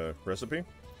 Oh, the recipe?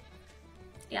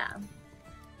 Yeah.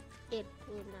 It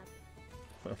will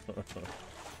not.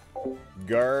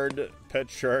 Guard, pet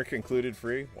shark included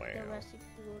free? Wow. The recipe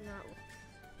will not.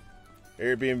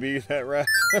 Airbnb, that raft?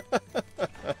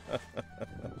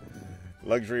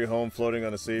 Luxury home floating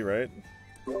on the sea, right?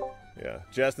 Yeah.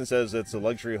 Justin says it's a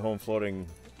luxury home floating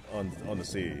on the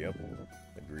sea. Yep.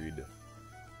 Agreed.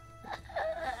 I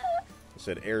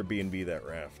said Airbnb that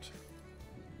raft.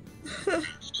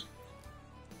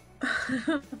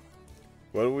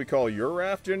 What do we call your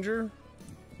raft, Ginger?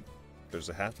 Does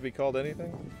it have to be called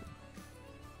anything?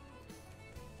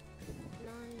 9.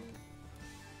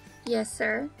 Yes,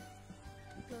 sir.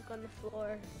 Look on the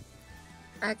floor.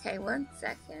 Okay, 1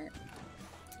 second.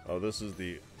 Oh, this is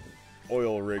the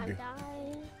oil I rig.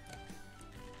 died.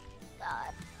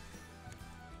 God.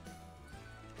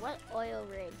 What oil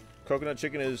rig? Coconut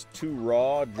chicken is 2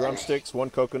 raw drumsticks, 1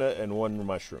 coconut, and 1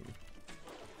 mushroom.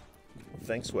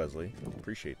 Thanks, Wesley.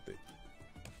 Appreciate the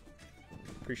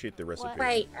recipe. What?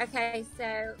 Wait, okay,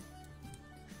 so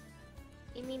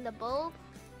You mean the bulb?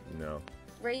 No.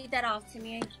 read that off to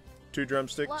me. 2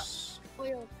 drumsticks,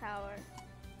 Oil power.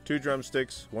 2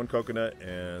 drumsticks, 1 coconut,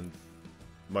 and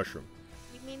mushroom.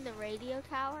 You mean the radio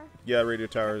tower? Yeah, radio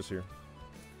tower is here.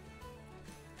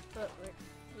 But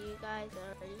were you guys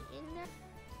already in there?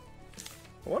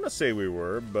 I want to say we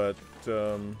were, but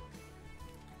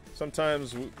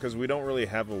sometimes, because we don't really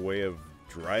have a way of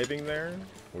driving there,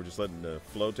 we're just letting the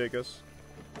flow take us.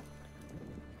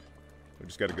 We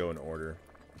just got to go in order.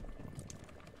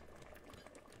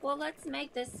 Well, let's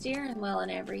make the steering wheel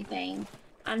and everything.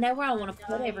 I know where I want to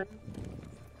put everything.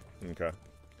 Okay.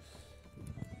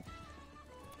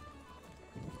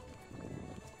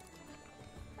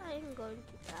 I'm going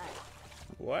to die.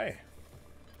 Why?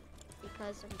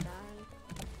 Because I'm dying.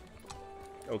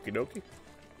 Okie dokie.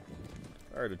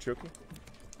 Artichoke.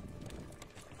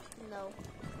 No.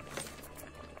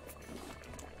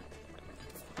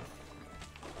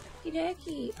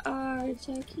 Okie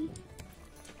artichoke.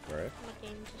 Alright. My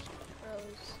game just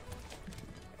froze.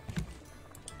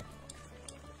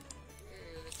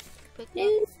 Pick No.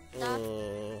 up stuff.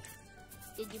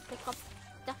 Did you pick up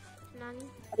stuff, Nani?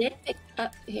 I did pick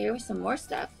up here with some more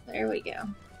stuff. There we go.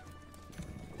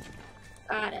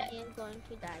 Got it. I am going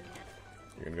to die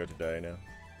now. You're gonna go to die now.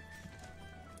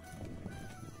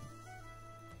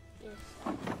 Yes.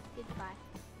 Goodbye.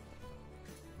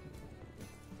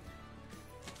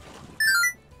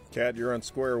 Cat, you're on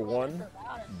square one. That's a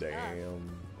lot of stuff. Damn.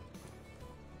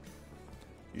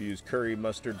 You use curry,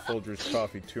 mustard, Folgers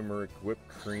coffee, turmeric, whipped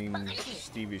cream,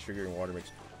 stevia, sugar, and water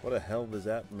mix. What the hell does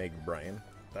that make, Brian?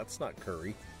 That's not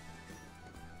curry.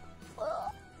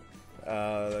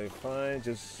 Fine,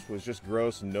 was just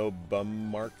gross. No bum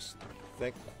marks.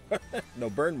 Think. No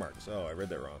burn marks. Oh, I read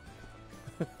that wrong.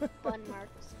 Bun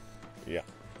marks. Yeah.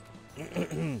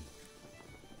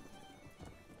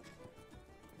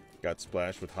 Got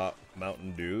splashed with hot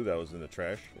Mountain Dew. That was in the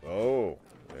trash. Oh,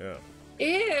 yeah.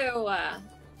 Ew.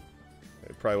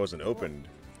 It probably wasn't opened.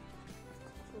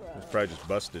 It was probably just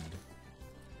busted.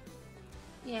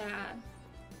 Yeah.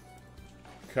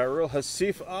 Kyril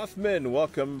Hasif Othman,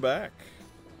 welcome back.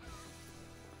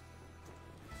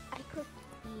 I could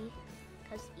E,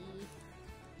 cause E.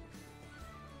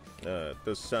 It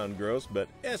does sound gross, but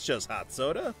it's just hot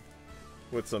soda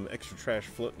with some extra trash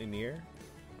floating in the air.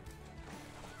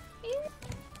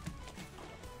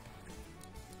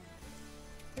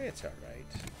 It's alright.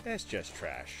 It's just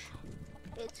trash.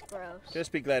 It's gross.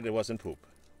 Just be glad it wasn't poop.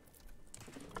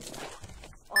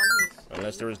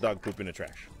 Unless there was dog poop in the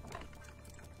trash.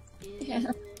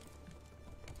 Yeah.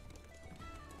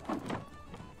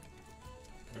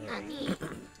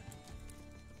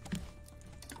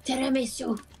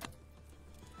 Tiramisu.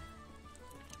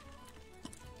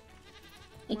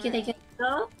 Thank you, thank you.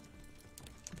 Oh,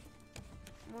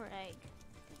 More egg.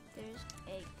 There's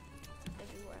egg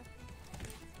everywhere.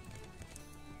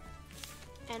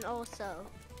 And also,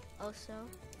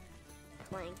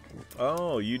 plank.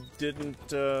 Oh, you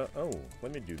didn't, oh,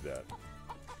 let me do that.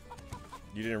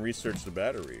 You didn't research the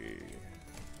battery.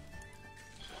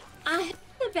 I have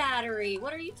the battery.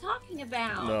 What are you talking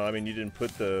about? No, I mean, you didn't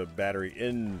put the battery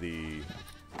in the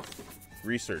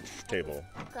research table.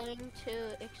 I'm going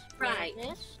to explain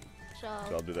this, so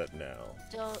So I'll do that now.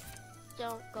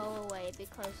 don't go away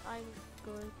because I'm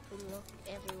going to look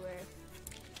everywhere.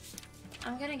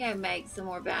 I'm gonna go make some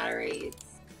more batteries.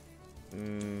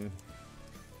 Mm,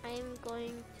 I'm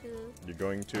going to you're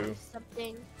going to do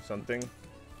something. something?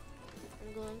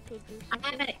 I'm going to do I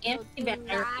something. have an empty do battery.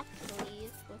 not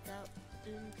leave without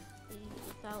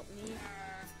me.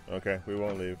 Okay, we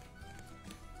won't leave.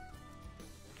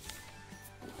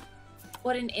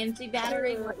 What, an empty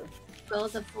battery? What, as well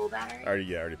as a full battery? I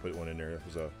already put one in there. It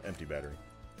was an empty battery.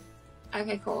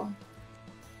 Okay, cool.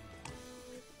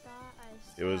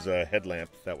 It was a headlamp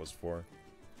that was for.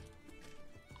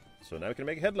 So now we can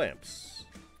make headlamps.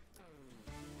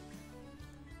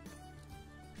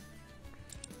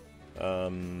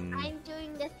 I'm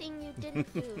doing the thing you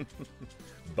didn't do.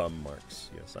 Bum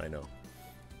marks. Yes, I know.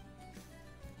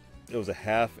 It was a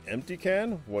half empty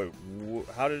can? What?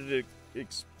 How did it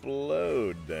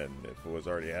explode then if it was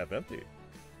already half empty?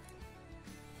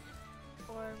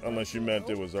 Unless you meant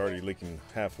it was already leaking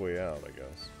halfway out, I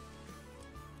guess.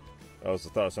 I also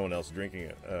thought of someone else drinking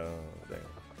it. Oh, dang.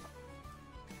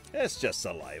 It's just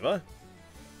saliva.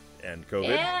 And COVID.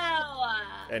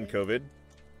 Ew! And COVID.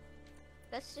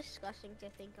 That's disgusting to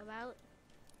think about.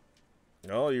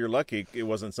 Oh, you're lucky it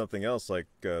wasn't something else like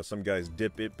some guys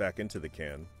dip it back into the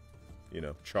can. You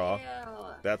know, chaw. Ew.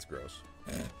 That's gross.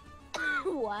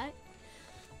 What?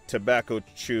 Tobacco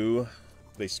chew.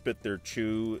 They spit their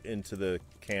chew into the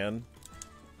can.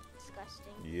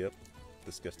 Disgusting. Yep.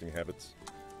 Disgusting habits.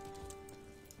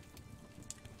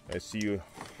 I see you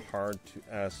hard to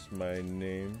ask my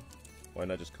name. Why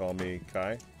not just call me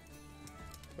Kai?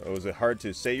 Oh, is it hard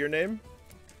to say your name?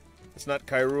 It's not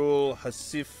Kairul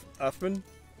Hasif Afman?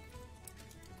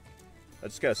 I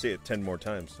just gotta say it 10 more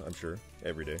times, I'm sure,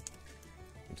 every day.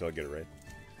 Until I get it right.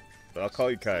 But I'll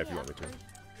call you Kai if you want me to. 100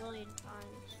 billion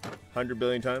times. 100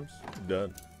 billion times?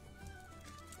 Done.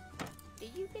 Did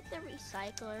you get the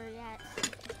recycler yet?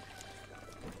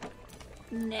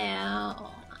 No.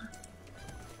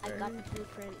 I got the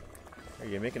blueprint. Are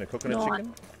you making a coconut No,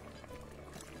 chicken?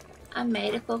 I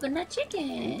made a coconut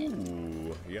chicken.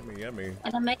 Ooh, yummy, yummy.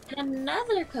 And I'm making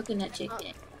another coconut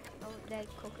chicken. Oh, that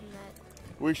coconut.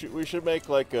 We should make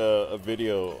like a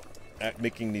video at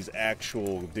making these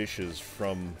actual dishes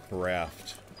from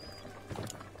Raft.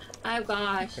 Oh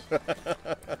gosh.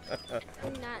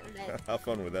 I'm not that. How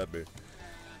fun would that be?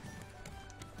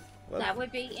 Well, That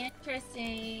would be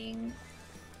interesting.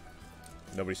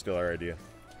 nobody steal our idea.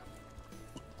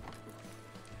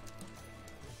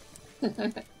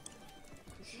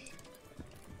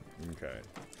 Okay,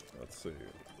 let's see.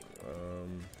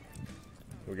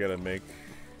 We gotta make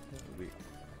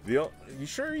the. You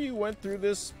sure you went through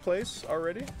this place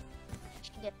already?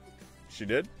 Yep. She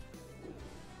did?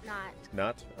 Not.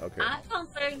 Not? Okay.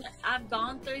 I've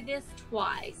gone through this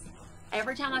twice.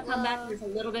 Every time I come back, there's a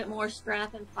little bit more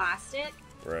scrap and plastic.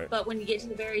 Right. But when you get to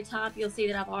the very top, you'll see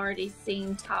that I've already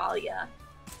seen Talia.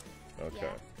 Okay. Yeah.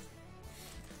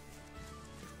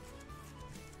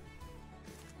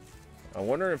 I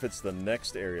wonder if it's the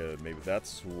next area. Maybe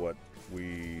that's what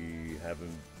we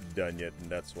haven't done yet, and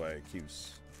that's why it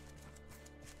keeps.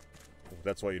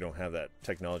 That's why you don't have that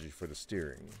technology for the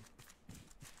steering.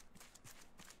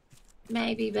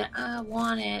 Maybe, but I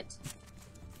want it.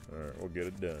 Alright, we'll get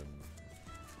it done.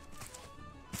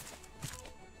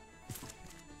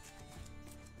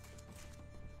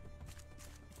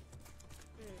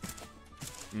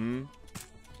 Hmm?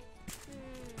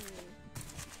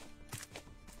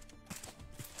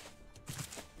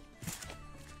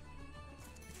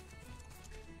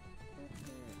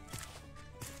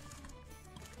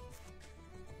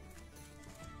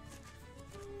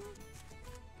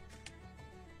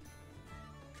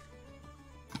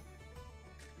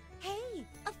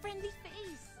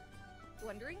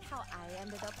 how I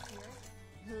ended up here?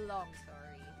 Long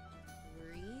story.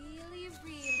 Really,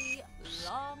 really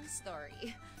long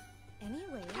story.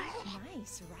 Anyway,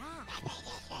 nice rat.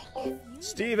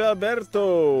 Steve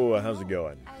Alberto, how's it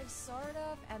going? I've sort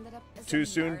of ended up as Too a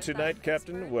soon maritime tonight,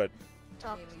 Captain? expert. What,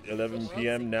 Talk. 11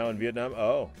 p.m. now in Vietnam?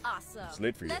 Oh, Awesome. it's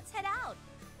late for you. Let's head out.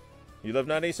 You love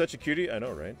Nani, such a cutie? I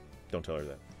know, right? Don't tell her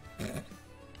that.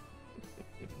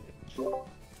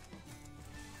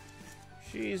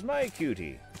 She's my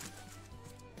cutie.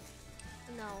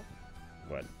 No.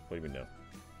 What? What do you mean no?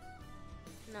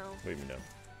 No. What do you mean no?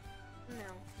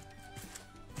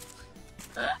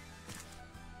 No.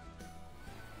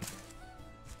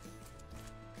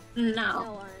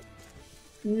 No one.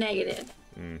 Negative.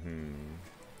 Mm-hmm.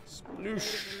 Sploosh.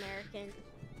 Native Americans.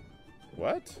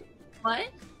 What? What?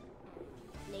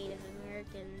 Native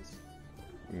Americans.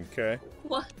 Okay.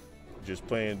 What? Just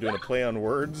doing a play on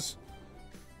words?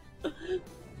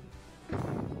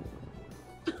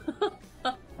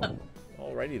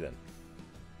 Alrighty then.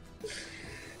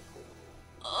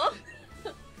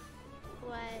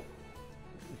 What?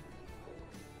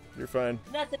 You're fine.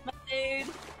 Nothing, my dude.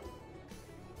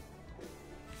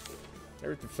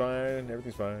 Everything's fine.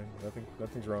 Everything's fine.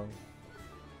 Nothing's wrong.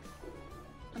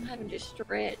 I'm having to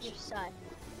stretch. You're sus.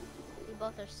 You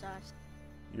both are sus.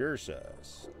 You're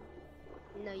sus.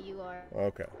 No, you are.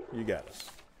 Okay, you got us.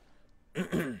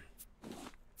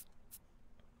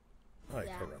 Ay,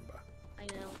 Yeah. caramba. I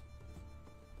know.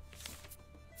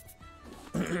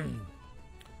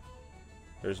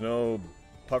 There's no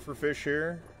pufferfish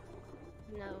here?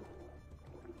 No.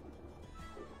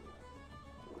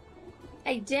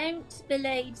 I don't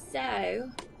believe so.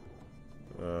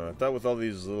 I thought with all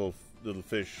these little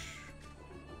fish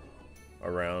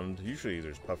around, usually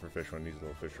there's pufferfish when these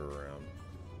little fish are around.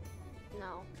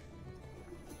 No.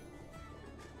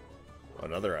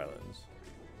 On other islands.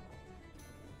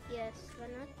 Yes, but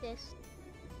not this.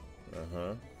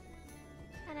 Uh-huh.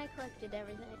 And I collected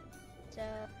everything. So,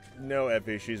 No,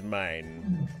 Effie, she's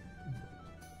mine.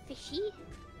 fishy?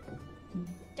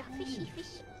 The fishy fish?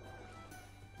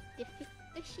 The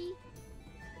fishy?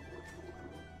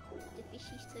 The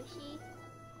fishy sushi?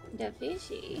 The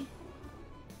fishy.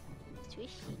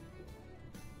 Swishy.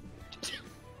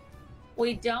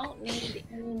 We don't need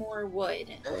any more wood.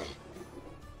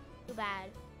 Too bad.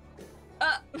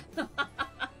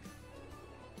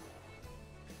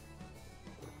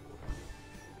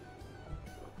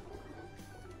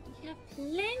 You have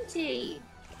plenty.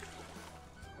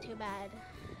 Too bad.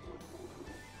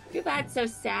 Too bad, so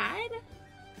sad.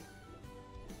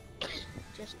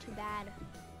 Just too bad.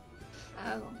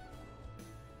 Oh.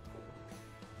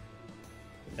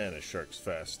 And a shark's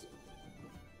fast.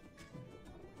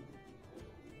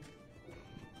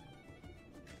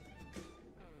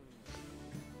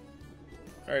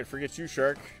 Alright, forget you,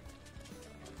 shark.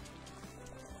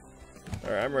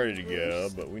 Alright, I'm ready to go,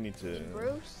 but we need to...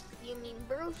 Bruce? You mean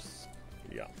Bruce?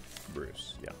 Yeah,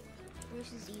 Bruce, yeah.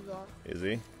 Bruce is evil. Is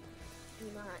he? Do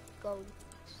not go to...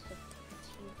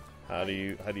 How do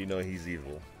you know he's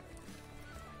evil?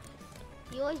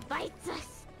 He always bites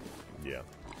us. Yeah.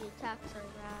 He attacks our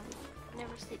wrath.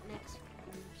 Never sit next to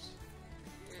Bruce.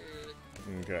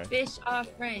 Okay. Fish are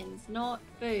friends, not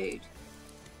food.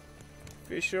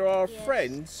 Fish are our Yes.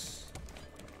 friends.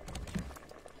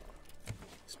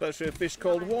 Especially a fish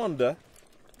called Wanda.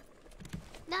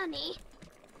 Nani?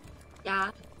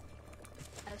 Yeah.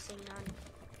 I was saying Nani.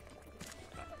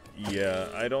 Yeah,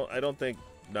 I don't think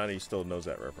Nani still knows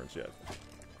that reference yet.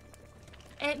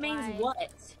 It means Why?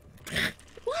 what?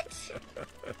 What?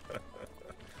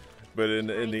 But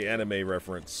in the anime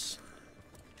reference,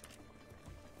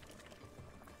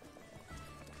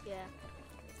 Yeah.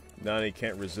 Nani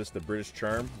can't resist the British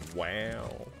charm. Wow.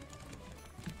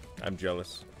 I'm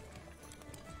jealous.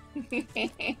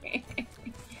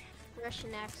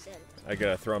 Russian accent. I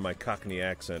gotta throw on my Cockney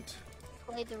accent.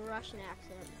 Play the Russian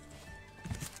accent.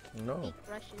 No, Speak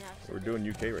Russian accent. we're doing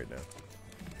UK right now.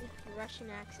 Speak the Russian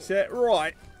accent. Is that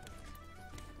right?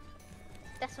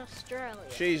 That's Australia.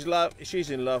 She's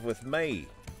in love with me.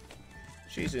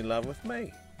 She's in love with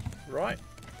me. Right?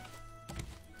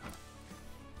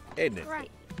 Isn't it? Right.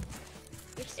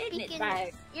 You're Isn't it speaking.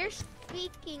 right? You're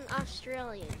speaking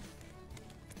Australian.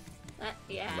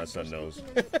 Yeah. My son You're knows.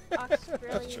 speaking an I was Australian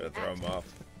trying to throw him accent. off.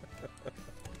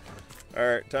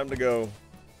 Alright, time to go.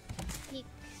 Speak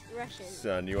Russian.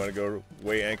 Son, you want to go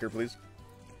weigh anchor, please?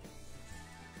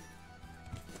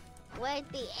 Wait,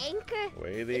 the anchor?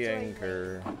 Weigh the It's right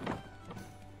anchor.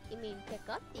 You mean pick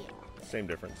up the anchor? Same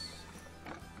difference.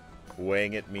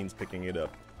 Weighing it means picking it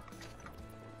up.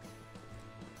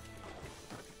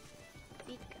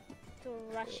 Speak the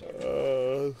Russian.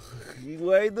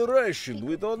 Why the Russian?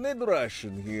 We don't need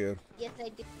Russian here. Yes, I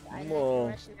do. I No.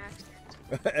 like Russian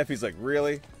accent. Effie's like,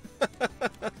 really?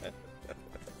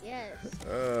 Yes,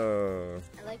 Oh,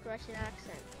 I like Russian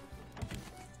accent.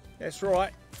 that's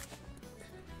right.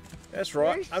 That's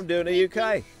right. You're I'm doing the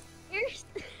UK. You're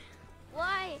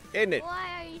why? Isn't it?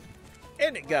 Why are you?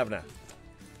 Isn't it, Governor?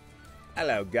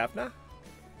 Hello, Governor.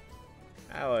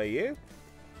 How are you?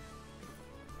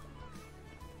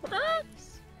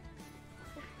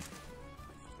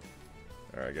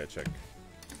 Alright, gotta check.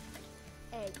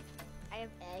 Egg. I have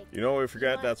egg. You know what we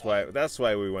forgot? want That's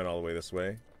why we went all the way this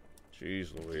way.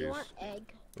 Jeez Do Louise. you want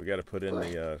egg? We gotta put in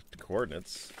the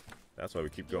coordinates. That's why we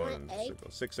keep Do you going want in egg?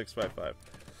 circles. 6655.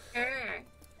 Sure.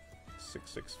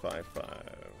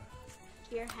 6655.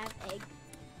 Here, have egg.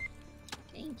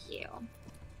 Thank you.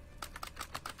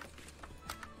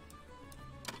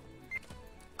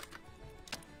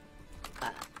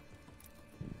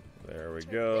 There we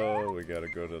go. We gotta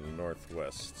go to the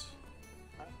northwest.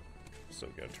 So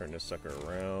we gotta turn this sucker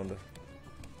around.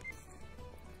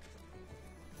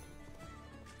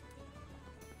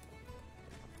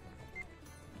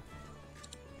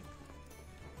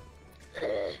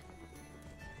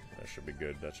 That should be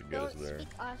good. That should get us Don't there.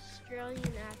 speak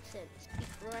Australian accent. Speak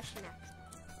Russian accent.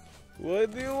 Why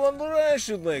do you want the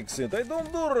Russian accent? I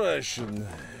don't do Russian.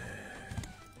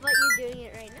 But you're doing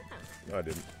it right now. No, I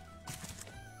didn't.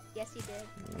 Yes, you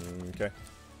did. Okay.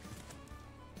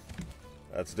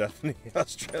 That's definitely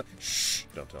Australia. Shh!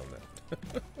 Don't tell him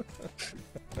that.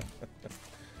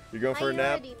 You going for a I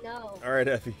nap? already know. All right,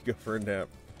 Effie, go for a nap.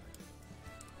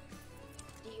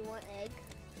 Do you want egg?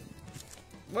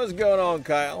 What's going on,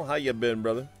 Kyle? How you been,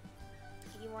 brother?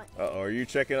 Do you want Uh-oh, are you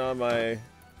checking on my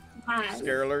Hi.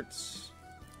 scare alerts?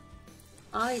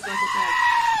 Always want to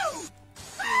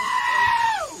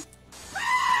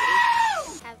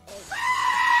have egg?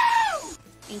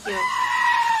 Thank you.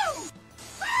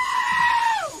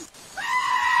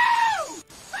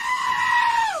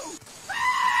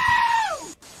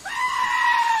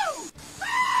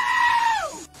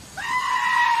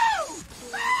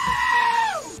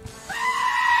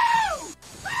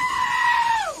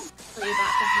 So you're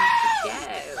about to have to go.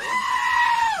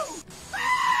 Yeah.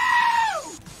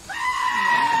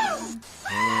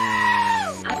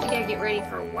 I have to go get ready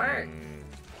for work.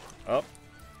 Oh,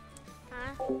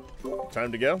 Huh?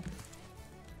 time to go?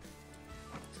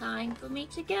 Time for me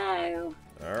to go.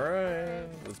 All right,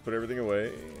 let's put everything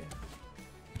away.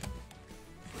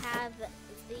 Have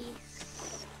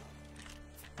these.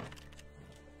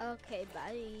 Okay,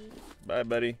 buddy. Bye,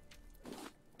 buddy.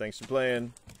 Thanks for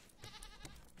playing.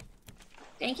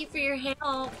 Thank you for your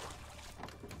help.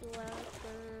 You're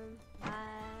welcome.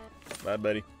 Bye. Bye,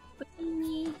 buddy.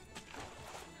 Bye.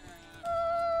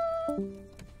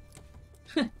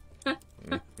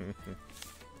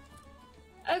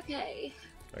 Okay.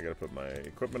 I gotta put my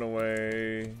equipment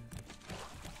away.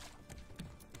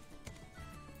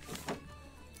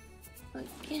 What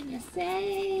can I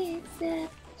say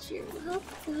except you're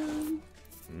welcome?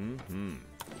 Mm-hmm.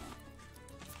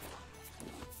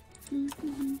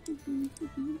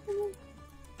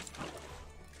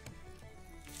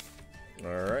 All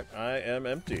right, I am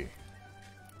empty.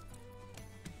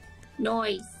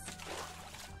 Noise.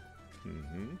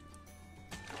 Mm-hmm.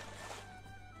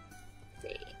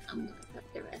 See, I'm gonna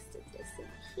put the rest of this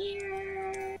in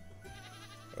here.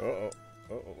 Uh-oh.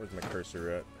 Uh-oh, where's my cursor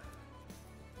at?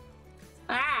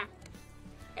 Ah!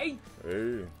 Hey!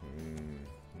 Hey.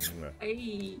 Mwah.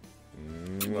 Hey!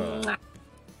 Mwah.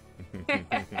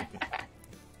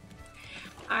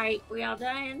 Alright, we all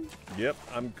done? Yep,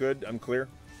 I'm good. I'm clear.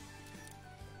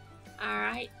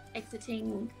 Alright,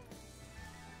 exiting.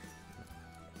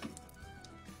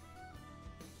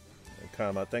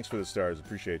 Comma, thanks for the stars.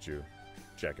 Appreciate you,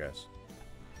 jackass.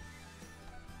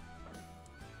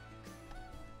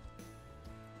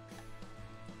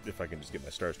 If I can just get my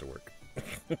stars to work.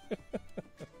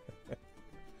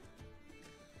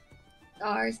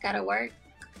 Ours gotta work.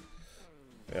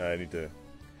 Yeah, I need to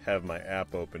have my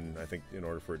app open, I think, in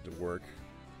order for it to work.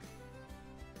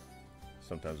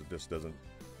 Sometimes it just doesn't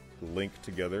link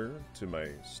together to my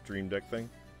Stream Deck thing.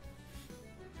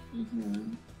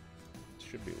 Mm-hmm. It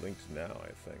should be linked now,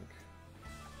 I think.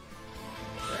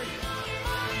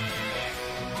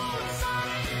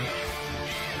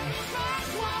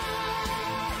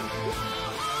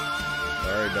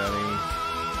 Alright, Donnie.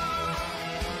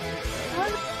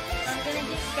 I'm gonna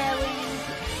get going.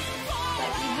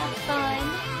 Let you have fun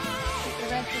with the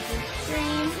rest of your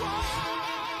stream.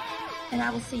 And I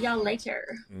will see y'all later.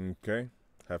 Okay.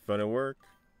 Have fun at work.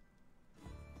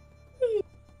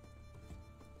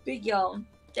 Big y'all.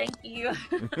 Thank you.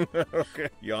 Okay.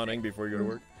 Yawning before you go to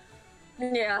work?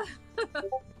 Yeah. All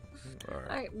right.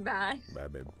 All right, bye. Bye,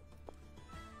 babe.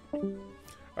 All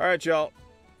right, y'all.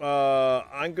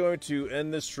 I'm going to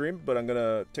end this stream, but I'm going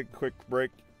to take a quick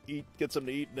break, get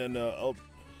something to eat, and then I'll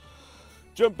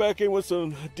jump back in with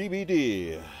some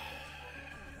DBD.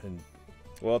 And,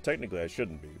 well, technically I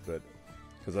shouldn't be, but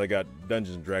because I got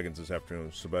Dungeons and Dragons this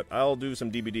afternoon. So, but I'll do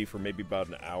some DBD for maybe about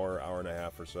an hour, hour and a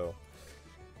half or so,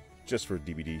 just for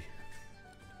DBD.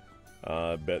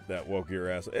 Bet that woke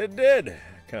your ass. It did.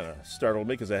 Kind of startled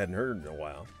me because I hadn't heard it in a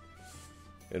while.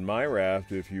 In my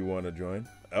raft, if you want to join.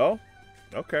 Oh,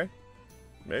 okay,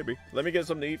 maybe. Let me get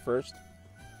something to eat first.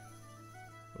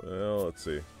 Well, let's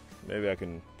see. Maybe I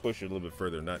can push it a little bit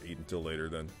further, not eat until later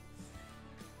then.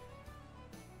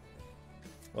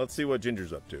 Let's see what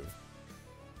Ginger's up to.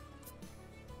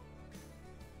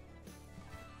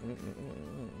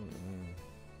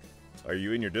 Are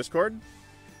you in your Discord?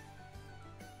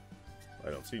 I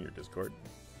don't see in your Discord.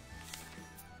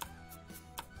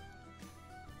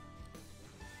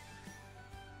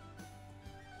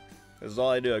 This is all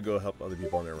I do. I go help other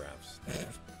people on their rafts.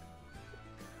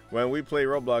 When we play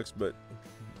Roblox, but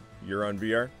you're on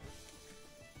VR?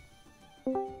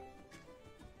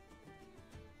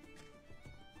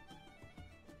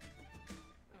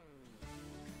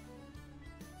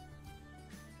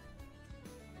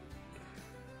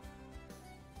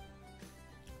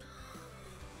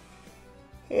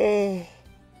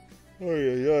 Oh,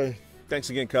 yeah. Thanks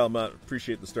again, Kyle Mott.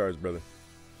 Appreciate the stars, brother.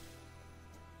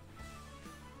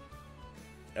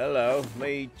 Hello,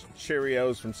 me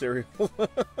Cheerios from cereal.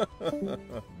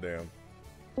 Damn.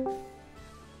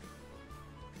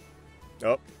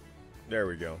 Oh, there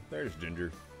we go. There's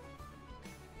Ginger.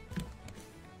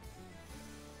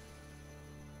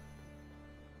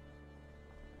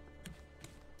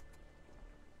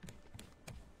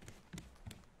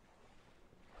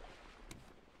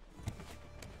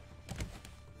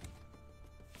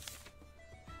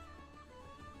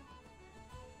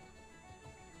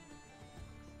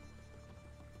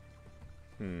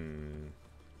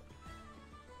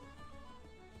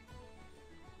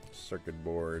 Circuit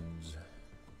boards.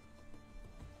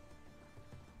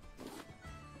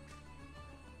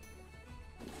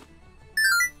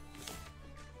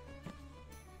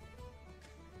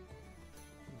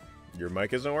 Your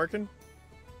mic isn't working?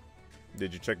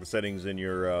 Did you check the settings in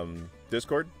your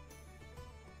Discord?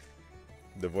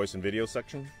 The voice and video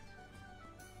section?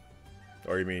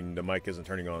 Or you mean the mic isn't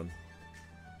turning on?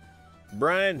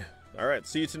 Brian! Alright,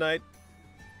 see you tonight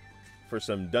for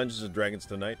some Dungeons and Dragons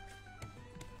tonight.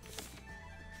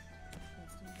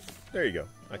 There you go.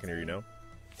 I can hear you now.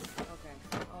 Okay.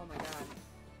 Oh my god.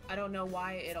 I don't know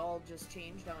why it all just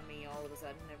changed on me all of a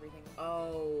sudden. Everything.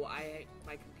 Oh,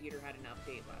 my computer had an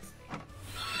update last night.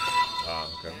 Ah,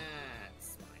 okay.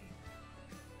 That's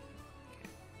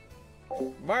why.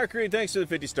 Okay. Markery, thanks to the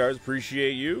 50 stars.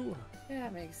 Appreciate you. Yeah,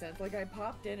 that makes sense. Like I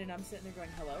popped in and I'm sitting there going,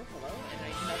 hello, hello, and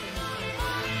nothing.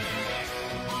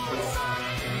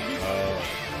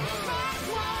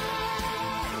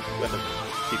 Let them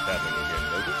keep happening again,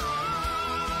 notice.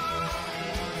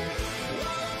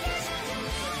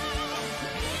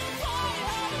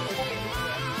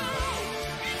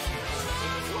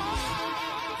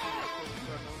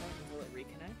 Until it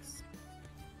reconnects.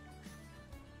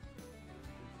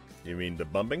 You mean the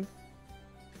bumping?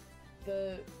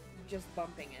 Just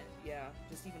bumping it, yeah.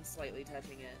 Just even slightly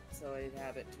touching it, so I'd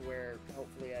have it to where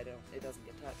hopefully it doesn't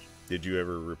get touched. Did you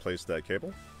ever replace that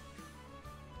cable?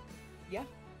 Yeah.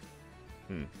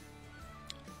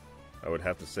 I would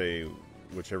have to say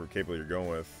whichever cable you're going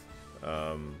with.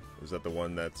 Is that the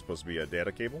one that's supposed to be a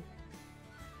data cable?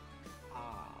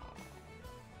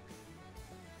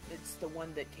 It's the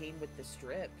one that came with the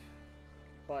strip,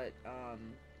 but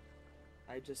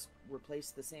I just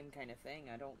replaced the same kind of thing.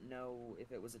 I don't know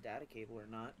if it was a data cable or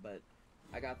not, but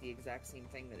I got the exact same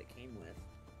thing that it came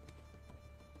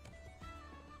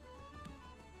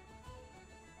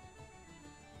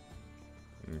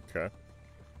with. Okay.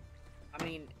 I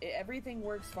mean, everything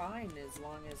works fine as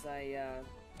long as I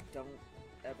don't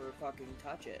ever fucking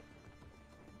touch it.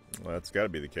 Well, that's got to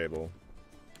be the cable.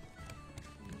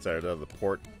 It's either the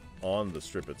port on the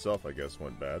strip itself, I guess,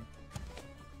 went bad.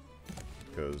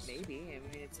 Because maybe. I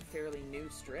mean, it's a fairly new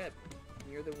strip.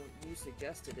 You're the one, you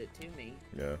suggested it to me.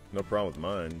 Yeah, no problem with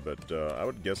mine, but I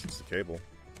would guess it's the cable.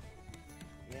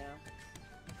 Yeah.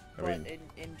 I But mean,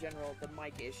 in general, the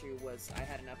mic issue was I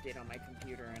had an update on my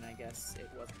computer, and I guess it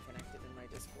wasn't connected in my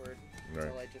Discord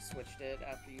until I just switched it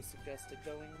after you suggested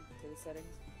going to the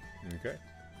settings. okay.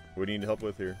 What do you need help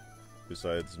with here?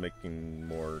 Besides making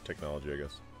more technology, I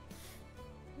guess.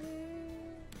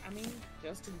 I mean,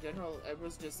 just in general, I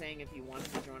was just saying if you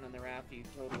wanted to join on the raft, you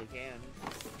totally can.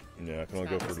 Yeah, I can It's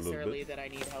only not go for a little necessarily bit. that I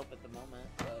need help at the moment,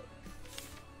 but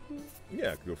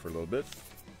Yeah, I can go for a little bit.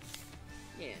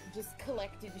 yeah, just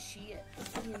collecting shit,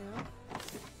 you know?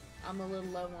 I'm a little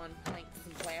low on planks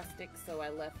and plastic, so I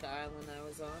left the island I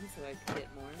was on so I could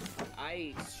get more.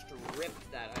 I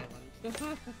stripped that island.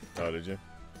 Oh, did you?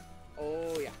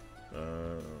 Oh, yeah.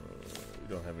 You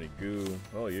don't have any goo.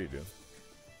 Oh, yeah, you do.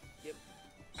 Yep.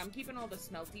 I'm keeping all the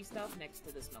smelty stuff next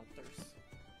to the smelters.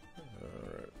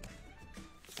 Alright.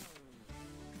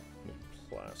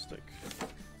 Plastic.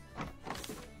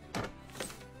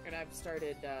 And I've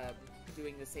started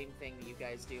doing the same thing that you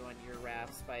guys do on your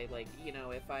rafts by, like, you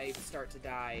know, if I start to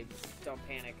die, don't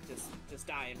panic, just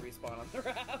die and respawn on the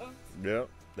raft. Yep,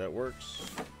 that works.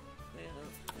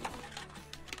 Yeah.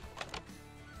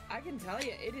 I can tell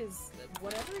you, it is,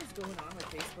 whatever is going on with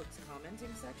Facebook's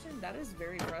commenting section, that is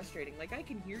very frustrating. Like, I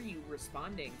can hear you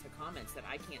responding to comments that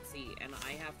I can't see, and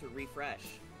I have to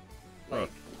refresh.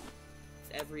 Like,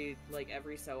 every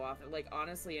so often. Like,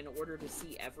 honestly, in order to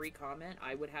see every comment,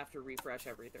 I would have to refresh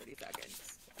every 30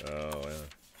 seconds. Oh, yeah.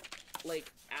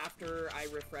 Like, after I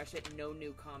refresh it, no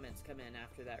new comments come in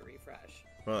after that refresh.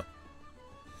 Huh.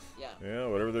 Yeah. Yeah,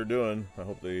 whatever they're doing,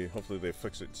 hopefully they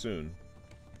fix it soon.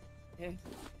 It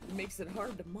makes it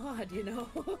hard to mod, you know?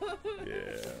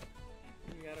 Yeah.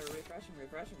 You gotta refresh and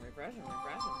refresh and refresh and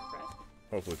refresh and refresh.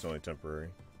 Hopefully it's only temporary.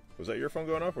 Was that your phone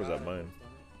going off, or was that mine?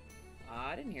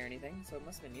 I didn't hear anything, so it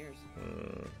must have been yours.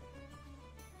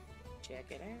 Check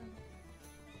it out.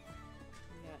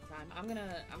 We got time. I'm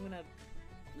gonna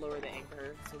lower the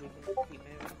anchor so we can keep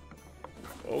moving.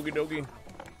 Okie dokie.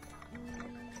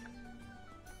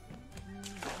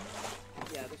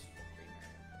 Yeah, this should be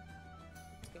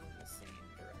Let's go in the same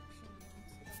direction.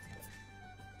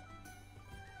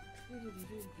 So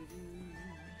that's good.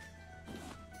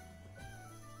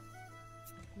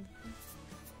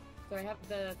 So I have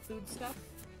the food stuff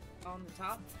on the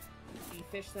top, the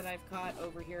fish that I've caught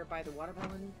over here by the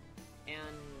watermelon,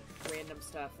 and random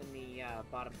stuff in the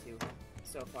bottom two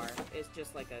so far. It's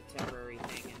just like a temporary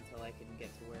thing until I can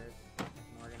get to where I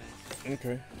can organize.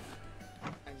 Okay.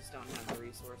 I just don't have the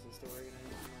resources to organize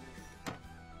at the moment.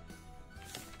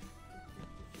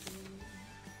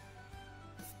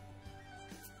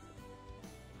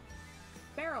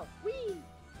 Barrel! Whee!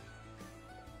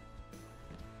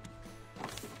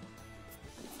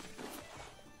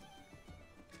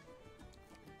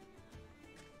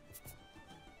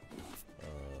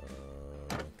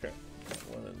 Okay. That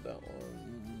one and that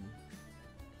one.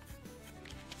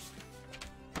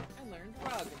 I learned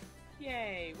rug.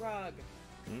 Yay, rug.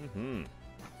 Mm-hmm.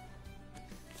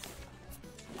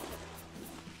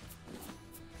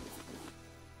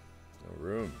 No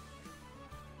room.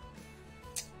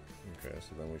 Okay,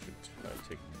 so then we should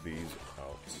take these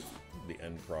out. The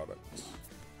end product.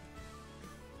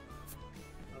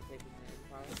 I'll take the end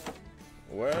product.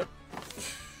 What?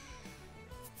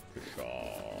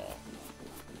 Pshaw.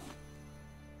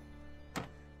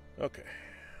 Okay.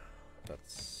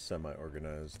 That's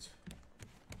semi-organized.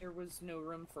 There was no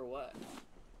room for what?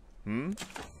 Hmm?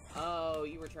 Oh,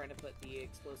 you were trying to put the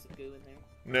explosive goo in there?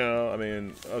 No, I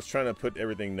mean, I was trying to put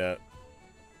everything that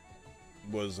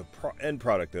was a end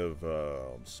product of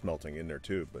smelting in there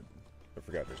too, but I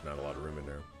forgot there's not a lot of room in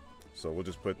there. So we'll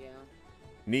just put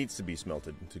needs to be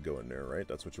smelted to go in there, right?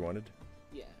 That's what you wanted?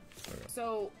 Yeah. Okay.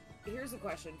 So, here's a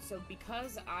question. So,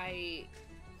 because I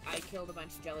killed a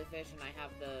bunch of jellyfish and I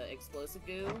have the explosive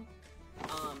goo,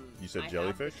 you said I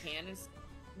jellyfish? Have the canis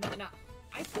no,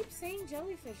 I keep saying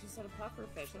jellyfish instead of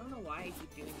pufferfish. I don't know why I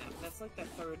keep doing that. That's like the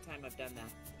third time I've done that.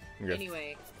 Okay.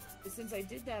 Anyway, since I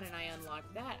did that and I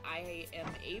unlocked that, I am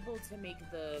able to make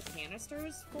the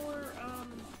canisters for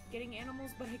getting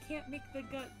animals, but I can't make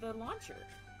the launcher.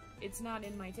 It's not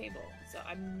in my table, so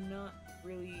I'm not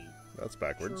really That's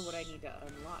backwards. sure what I need to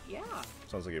unlock. Yeah.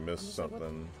 Sounds like you missed something.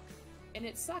 Like, and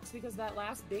it sucks because that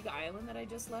last big island that I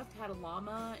just left had a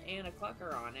llama and a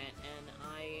clucker on it, and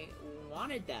I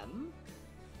wanted them,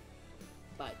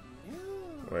 but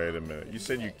no. Wait a minute. You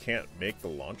said you can't make the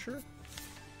launcher?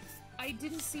 I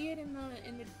didn't see it in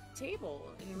the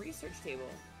table, in the research table.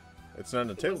 It's not in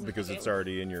the table wasn't because it's available.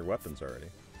 already in your weapons already.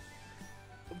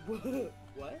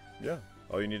 What? Yeah.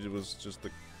 All you needed was just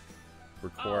the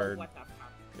required. Oh, what the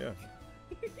fuck? Yeah.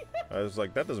 I was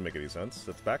like, that doesn't make any sense.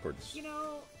 That's backwards. You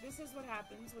know, this is what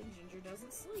happens when Ginger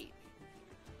doesn't sleep.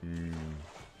 Hmm.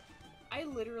 I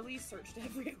literally searched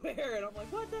everywhere, and I'm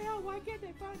like, what the hell? Why can't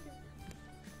they find it?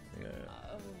 Yeah.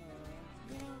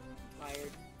 Yeah, I'm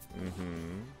tired.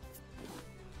 Mm-hmm.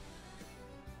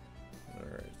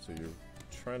 Alright, so you're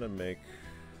trying to make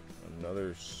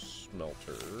Another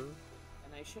smelter.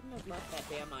 And I shouldn't have left that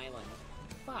damn island.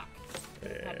 Fuck. I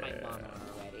had my mom on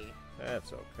already.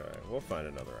 That's okay. We'll find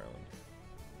another island.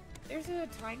 There's a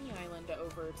tiny island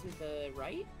over to the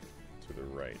right. To the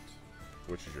right.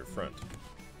 Which is your front?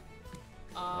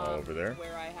 Over there?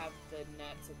 Where I have the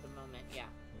nets at the moment, yeah.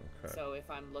 Okay. So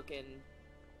if I'm looking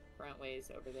front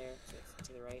ways over there, so it's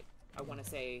to the right. I want to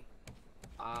say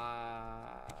 3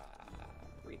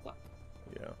 o'clock.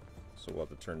 Yeah. So we'll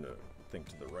have to turn the thing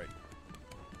to the right.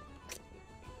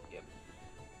 Yep.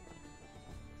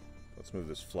 Let's move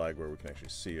this flag where we can actually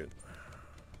see it.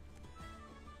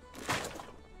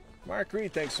 Mark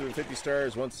Reed, thanks for 50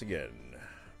 stars once again.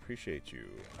 Appreciate you.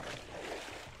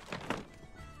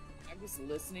 I was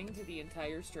listening to the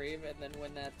entire stream, and then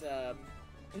when that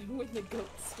when the goat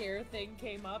scare thing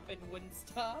came up and wouldn't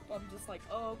stop, I'm just like,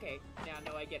 oh, okay, now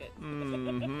no, I get it. I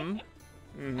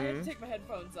have to take my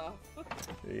headphones off.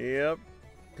 Yep,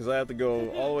 because I have to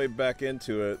go all the way back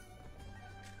into it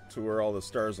to where all the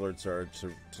stars alerts are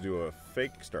to do a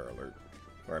fake star alert.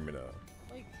 Or I mean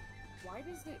like, why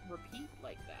does it repeat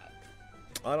like that?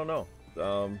 I don't know.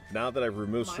 Now that I've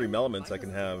removed Stream Elements, I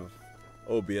can have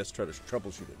OBS try to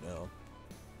troubleshoot it now.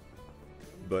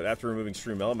 But after removing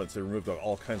Stream Elements, it removed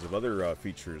all kinds of other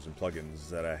features and plugins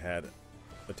that I had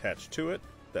attached to it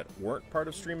that weren't part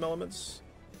of Stream Elements.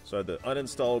 So I had to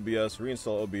uninstall OBS,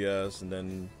 reinstall OBS, and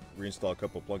then reinstall a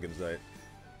couple plugins that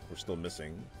were still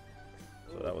missing.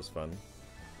 So that was fun.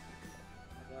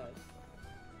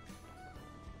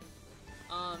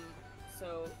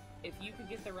 So if you could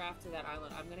get the raft to that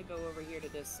island, I'm gonna go over here to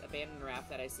this abandoned raft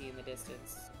that I see in the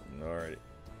distance. Alrighty.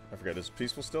 I forgot, is it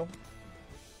peaceful still?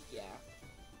 Yeah.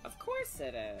 Of course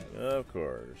it is. Of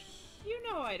course. You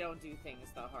know I don't do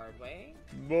things the hard way.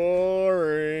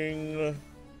 Boring.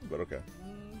 But okay.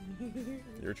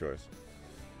 Your choice.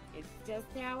 It's just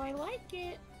how I like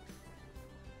it.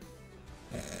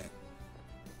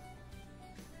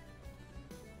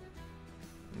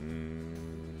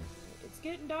 It's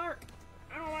getting dark.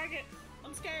 I don't like it.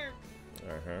 I'm scared.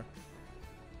 Uh-huh.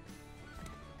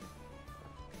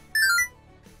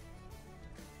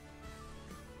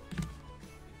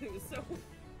 So,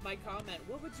 my comment,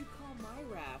 what would you call my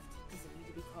raft? Does it need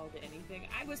to be called anything?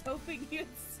 I was hoping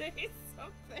you'd say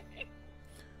something.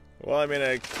 Well, I mean,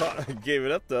 I gave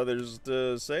it up to others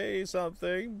to say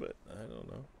something, but I don't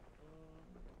know.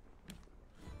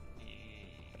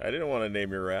 I didn't want to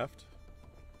name your raft.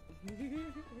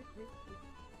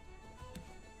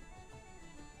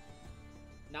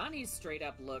 Nani's straight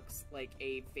up looks like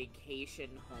a vacation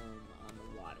home on the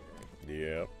water.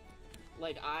 Yep.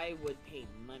 Like, I would pay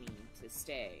money to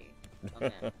stay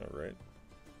on that. Right.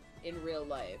 In real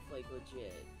life, like,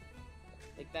 legit.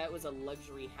 Like, that was a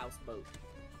luxury houseboat.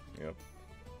 Yep.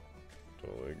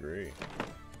 Totally agree.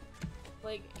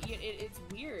 Like, it's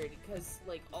weird, because,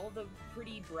 like, all the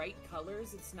pretty bright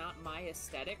colors, it's not my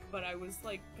aesthetic, but I was,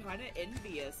 like, kind of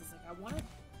envious. It's like, I want to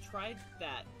try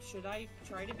that. Should I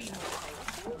try to be more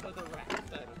colorful for the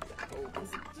raft? I don't know,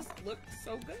 because it just looked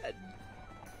so good.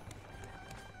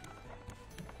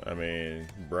 I mean,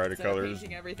 brighter Instead of colors.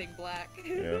 painting everything black.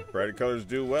 Yeah, brighter colors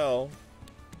do well.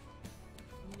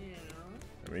 Yeah.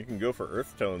 I mean, you can go for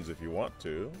earth tones if you want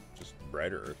to. Just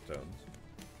brighter earth tones.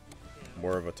 Yeah.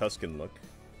 More of a Tuscan look.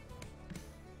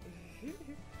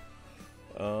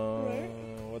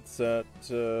 What's that?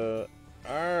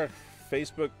 Our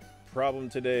Facebook problem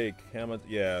today. Comment.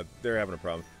 Yeah, they're having a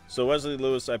problem. So Wesley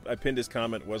Lewis, I pinned his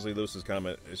comment. Wesley Lewis's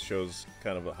comment. It shows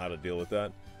kind of how to deal with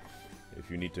that.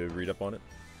 If you need to read up on it.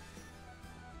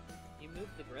 You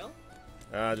moved the grill?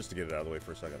 Just to get it out of the way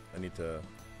for a second. I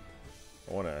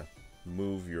want to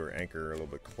move your anchor a little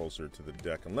bit closer to the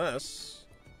deck, unless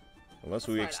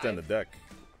we extend the deck.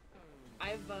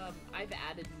 I've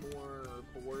added more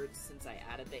boards since I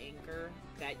added the anchor.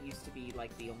 That used to be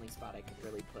like the only spot I could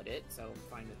really put it, so I'm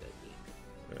fine with it being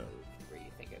moved where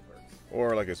you think it works.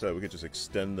 Or like I said, we could just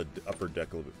extend the upper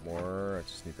deck a little bit more. I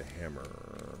just need the hammer.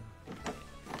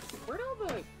 Where'd all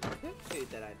the cooked food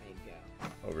that I made go?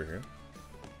 Over here.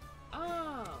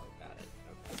 Oh, got it.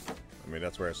 Okay. I mean,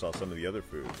 that's where I saw some of the other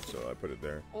food, so I put it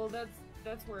there. Well,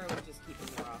 that's where I was just keeping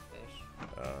the raw fish.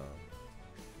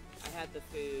 I had the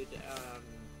food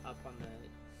up on the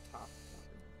top one.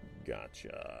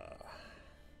 Gotcha.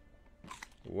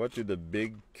 What do the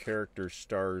big character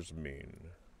stars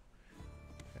mean?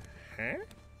 Huh?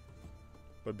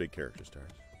 What big character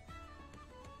stars?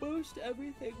 Most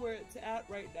everything where it's at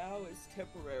right now is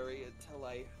temporary until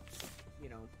I,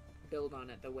 build on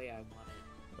it the way I want it.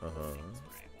 Things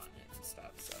where I want it and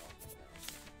stuff, so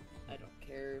I don't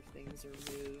care if things are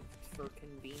moved for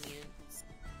convenience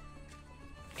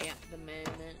at the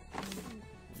moment.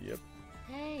 Yep.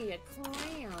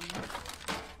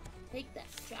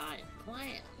 giant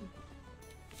clam.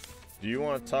 Do you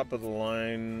want top of the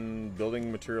line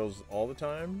building materials all the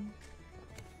time?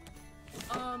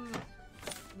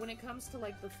 When it comes to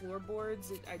like the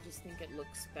floorboards, I just think it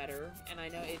looks better, and I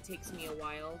know it takes me a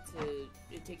while to.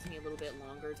 It takes me a little bit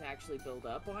longer to actually build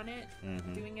up on it,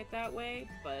 doing it that way.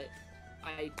 But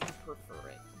I do prefer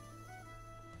it.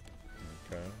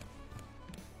 Okay.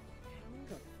 How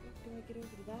the fuck do I get over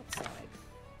to that side?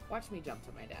 Watch me jump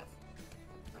to my death.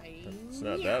 It's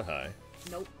not that high.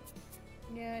 Nope.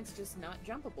 Yeah, it's just not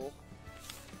jumpable.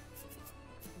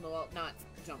 Well, not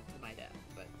jump to my death,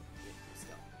 but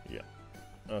still. Yeah.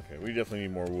 Okay, we definitely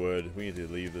need more wood. We need to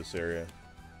leave this area.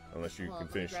 Unless you can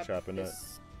finish chopping it.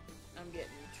 I'm getting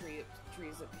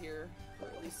trees up here, or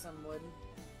at least some wood.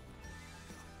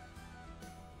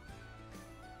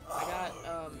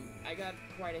 I got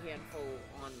quite a handful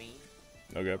on me.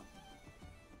 Okay.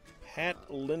 Pat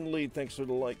Lindley, thanks for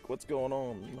the like. What's going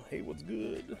on? Hey, what's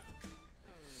good?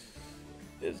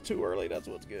 It's too early, that's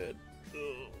what's good.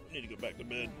 Ugh, need to go back to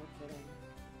bed.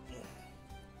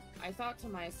 I thought to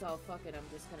myself, fuck it, I'm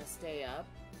just gonna stay up,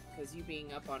 because you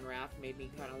being up on Raft made me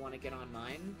kind of want to get on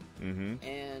mine.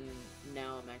 And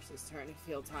now I'm actually starting to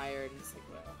feel tired, and it's like,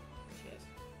 well, shit.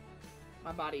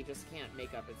 My body just can't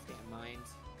make up its damn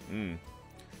mind.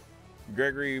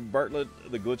 Gregory Bartlett,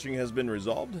 the glitching has been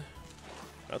resolved?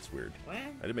 That's weird. What?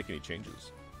 I didn't make any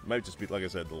changes. It might just be, like I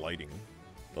said, the lighting.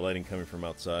 The lighting coming from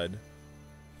outside.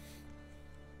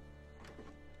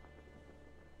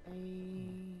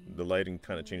 The lighting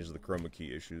kind of changes the chroma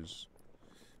key issues.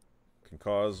 Can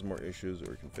cause more issues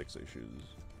or it can fix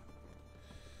issues.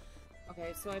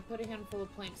 Okay, so I put a handful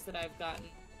of planks that I've gotten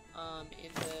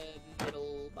in the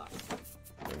middle box.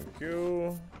 Thank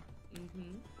you.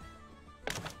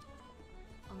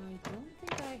 I don't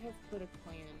think I have put a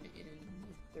plan in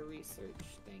the research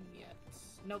thing yet.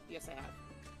 Nope, yes I have.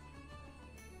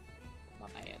 My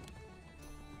bad.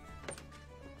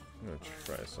 I'm gonna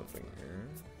try something here.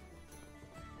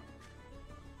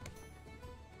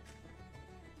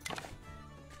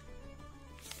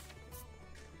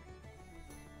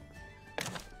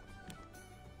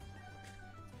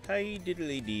 Hi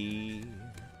diddly dee.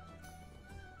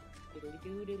 Diddly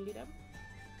doo, diddly dum.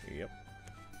 Yep.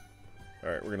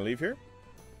 Alright, we're gonna leave here?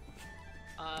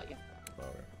 Yeah. Okay.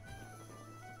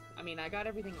 I mean, I got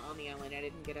everything on the island. I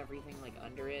didn't get everything, like,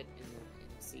 under it in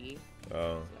the sea.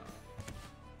 Oh.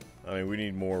 So. I mean, we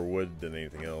need more wood than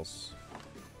anything else.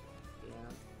 Yeah.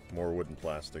 More wood and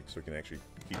plastic so we can actually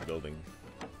keep building.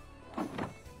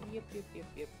 Yep.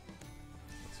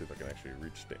 Let's see if I can actually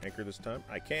reach the anchor this time.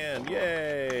 I can!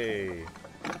 Yay!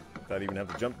 Without even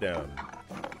having to jump down.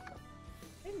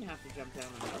 I didn't have to jump down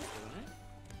on the other one.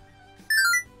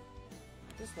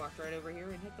 Just walked right over here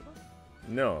and hit the button.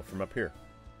 No, from up here.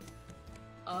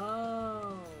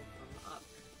 Oh, from up.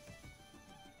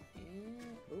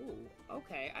 Yeah. Ooh,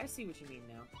 okay. I see what you mean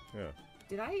now. Yeah.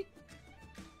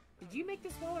 Did you make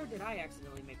this wall or did I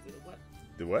accidentally make it? What?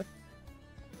 The what?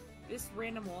 This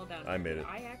random wall down here. I made did it.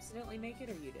 I accidentally make it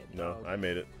or you did? No, Oh, I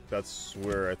made it. That's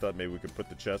where I thought maybe we could put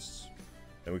the chests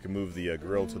and we can move the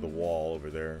grill to the wall over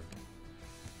there.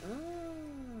 Oh,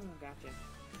 gotcha.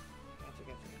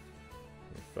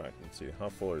 In fact, let's see. How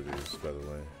full are these, by the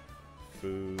way?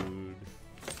 Food.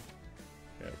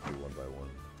 Yeah, do one by one.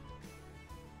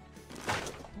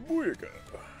 Booyaka!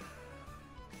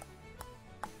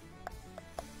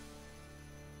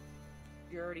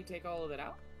 You already take all of it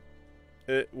out?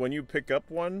 When you pick up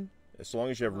one, as long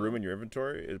as you have room in your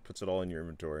inventory, it puts it all in your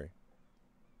inventory.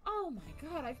 Oh my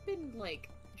god, I've been, like,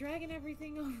 dragging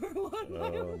everything over one by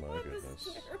Oh one my this goodness.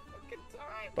 entire fucking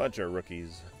time. Bunch of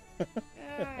rookies.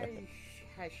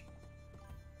 Hush.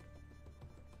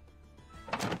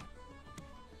 I'm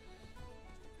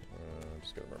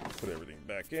just gonna remember to put everything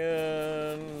back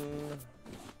in.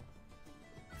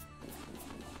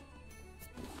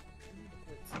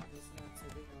 Put some of this not so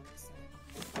big on this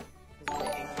side. 'Cause the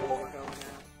anchors are going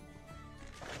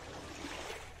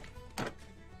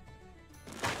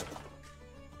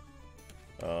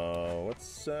out.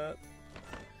 What's that?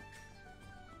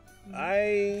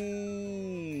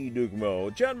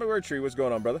 Dukmo. John McMurtry, what's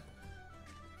going on, brother?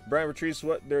 Brian Patrice,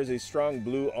 what? There's a strong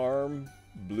blue arm,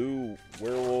 blue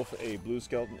werewolf, a blue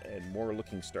skeleton, and more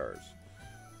looking stars.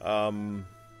 I'm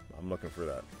looking for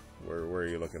that. Where are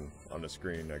you looking? On the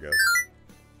screen, I guess.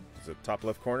 Is it top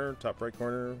left corner, top right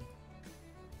corner?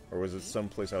 Or was it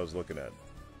someplace I was looking at?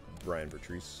 Brian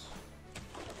Patrice.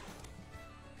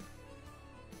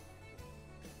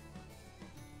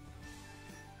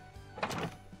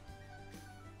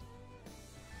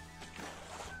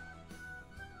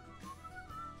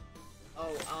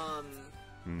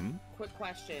 Quick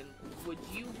question. Would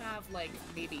you have, like,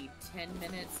 maybe 10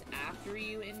 minutes after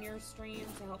you in your stream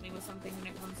to help me with something when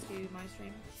it comes to my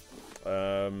stream?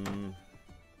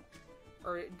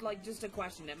 Or, like, just a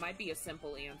question. It might be a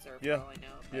simple answer for all I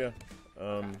know. But... Yeah.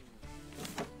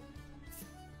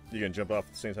 You gonna jump off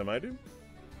at the same time I do?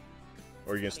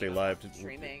 Or are you gonna stay live to...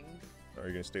 Streaming. Are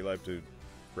you gonna stay live to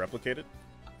replicate it?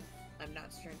 I'm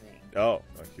not streaming. Oh,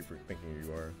 I keep thinking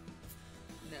you are.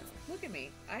 No. Look at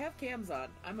me. I have cams on.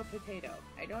 I'm a potato.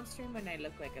 I don't stream when I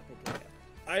look like a potato.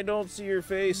 I don't see your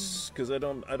face because I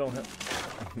don't have.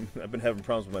 I've been having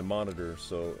problems with my monitor,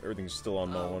 so everything's still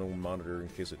on my one monitor in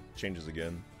case it changes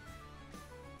again.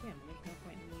 Yeah, there's no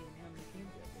point in me even having the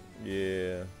cams open.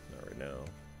 Yeah, not right now.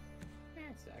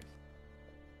 That sucks.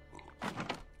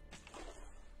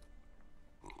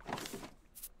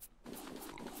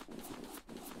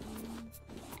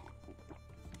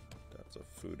 That's a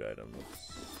food item.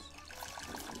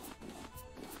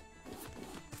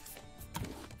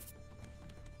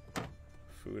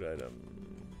 Food item.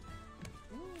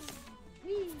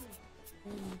 Wee!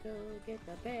 Gonna go get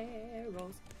the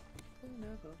barrels.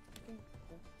 Gonna go get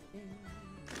the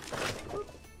barrels.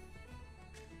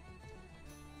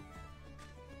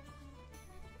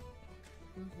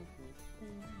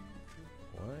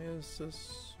 Why is this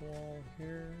wall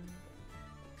here?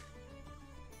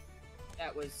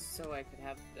 That was so I could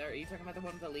have. Are you talking about the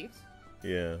one with the leaves?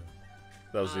 Yeah,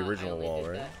 that was the original wall,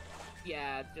 right? That.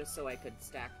 Yeah, just so I could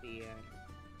stack the.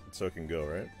 So it can go,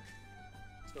 right?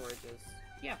 Storages.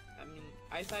 Yeah, I mean,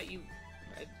 I thought you.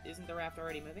 Isn't the raft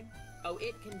already moving? Oh,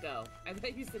 it can go. I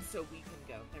thought you said so we can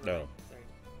go. Never mind. Sorry.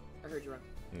 I heard you wrong.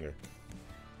 Okay.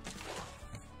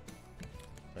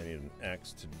 I need an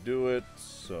axe to do it,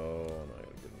 so I'm not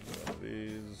gonna get one of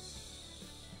these.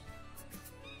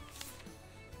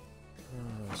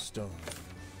 Stone.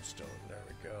 There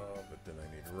we go. But then I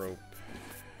need rope.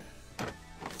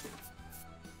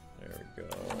 There we go.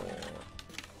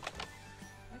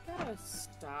 I gotta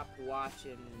stop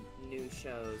watching new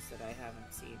shows that I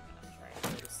haven't seen when I'm trying to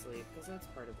go to sleep, because that's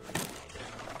part of the reason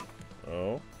I do.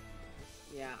 Oh?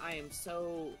 Yeah, I am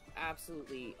so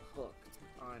absolutely hooked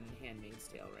on Handmaid's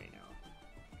Tale right now.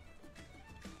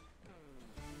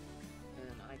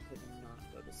 And I could not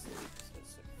go to sleep, so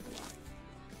it's like,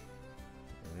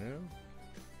 Yeah?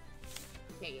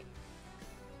 okay.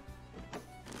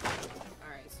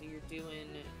 Alright, so you're doing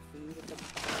food at the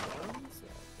bottom, so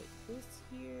I'll put this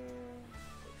here,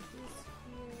 put this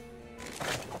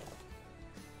here.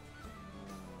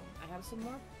 I have some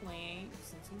more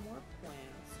planks and some more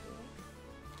plants. So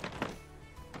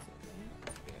that's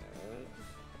good.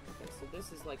 Okay, so this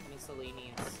is like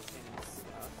miscellaneous kind of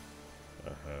stuff.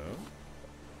 Uh-huh.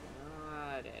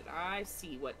 Got it. I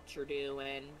see what you're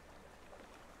doing.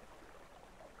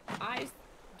 I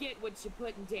get what you're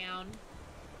putting down.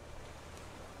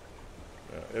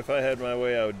 If I had my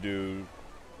way, I would do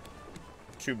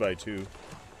 2x2.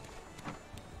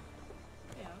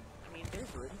 Yeah, I mean,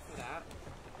 there's room for that.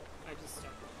 I just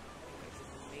don't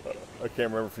think I can make it. I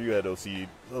can't remember if you had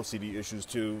OCD issues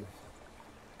too.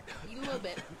 A little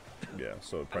bit. Yeah,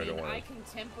 so probably don't want I can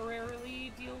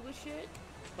temporarily deal with shit,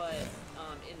 but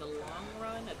in the long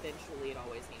run, eventually it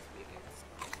always needs to be fixed.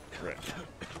 Right.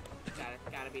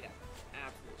 Gotta be done.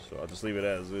 Absolutely. So I'll just leave it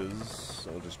as is.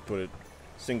 So I'll just put it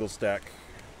single stack.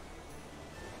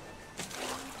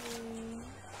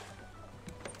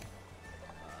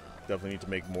 Definitely need to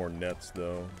make more nets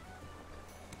though,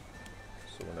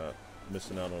 so we're not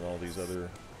missing out on all these other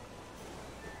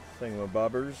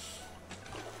thingamabobbers.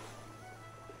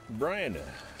 Brian,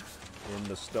 in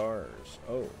the stars.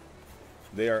 Oh,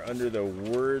 they are under the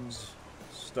Words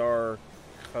Star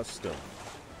Custom.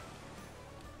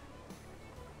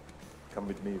 Come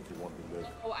with me if you want to live.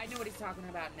 Oh, I know what he's talking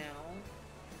about now.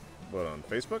 What, on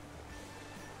Facebook?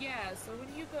 Yeah, so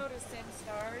when you go to send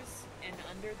stars, and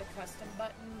under the custom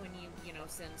button, when you know,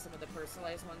 send some of the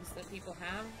personalized ones that people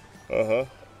have,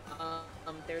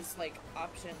 there's like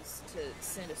options to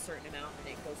send a certain amount, and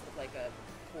it goes with like a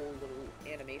cool little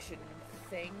animation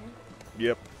thing.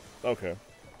 Yep. Okay.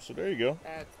 So there you go.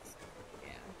 That's,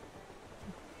 yeah.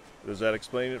 Does that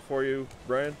explain it for you,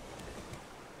 Brian?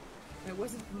 It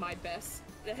wasn't my best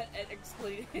at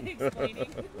explaining,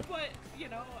 but you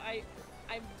know,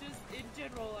 I'm just, in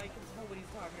general, I can tell what he's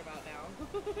talking about now.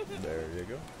 There you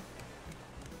go.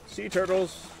 Sea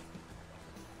turtles.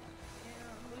 Yeah,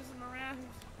 I'm losing my raft.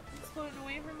 It's floating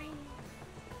away from me.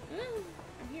 Ooh,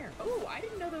 I'm here. Oh, I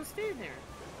didn't know those fit in there.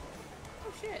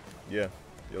 Oh, shit. Yeah.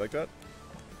 You like that?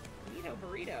 Neato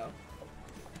burrito.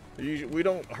 We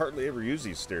don't hardly ever use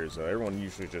these stairs, though. Everyone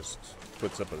usually just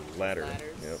puts up a ladder.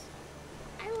 Ladders. Yep.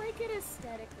 I like it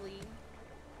aesthetically.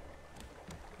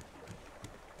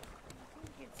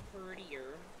 prettier.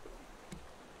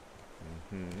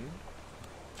 Mm-hmm.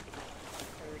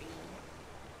 30.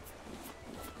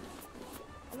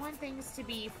 I want things to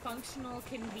be functional,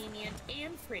 convenient,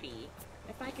 and pretty.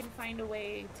 If I can find a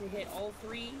way to hit all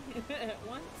three at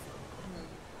once,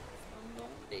 I'm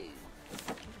gonna do.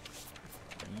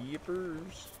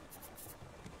 Yippers.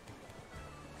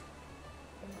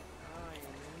 I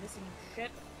am missing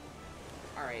shit.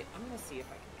 Alright, I'm gonna see if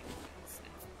I can make this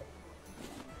now.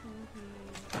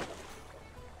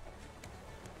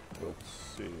 Let's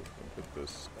see. I'll put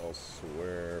this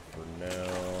elsewhere for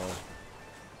now.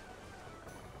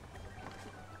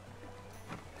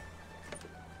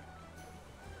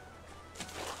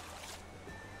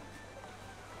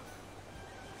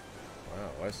 Wow,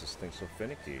 why is this thing so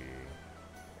finicky?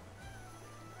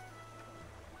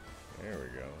 There we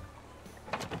go.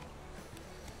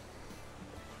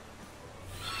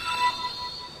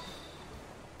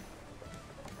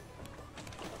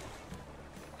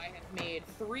 I have made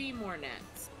 3 more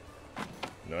nets.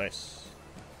 Nice.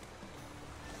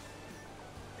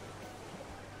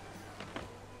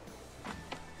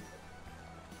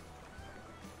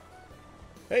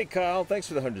 Hey Kyle, thanks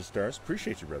for the 100 stars.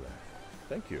 Appreciate you, brother.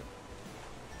 Thank you.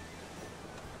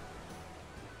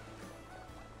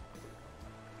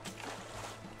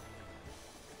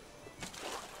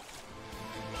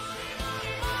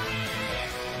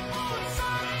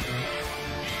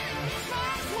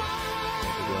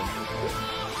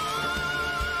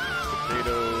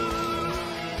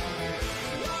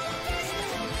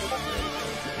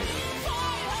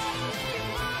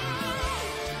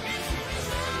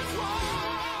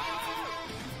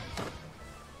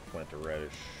 Plant a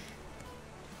radish.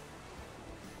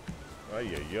 Ay,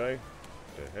 ay, ay.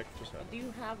 The heck just I happened?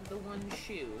 do have the one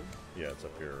shoe. Yeah, it's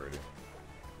up here already.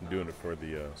 I'm doing it for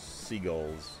the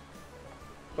seagulls.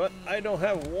 But I don't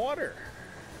have water.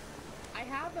 I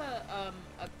have a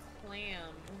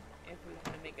clam if we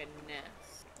want to make a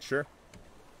nest. Sure.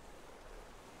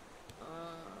 Let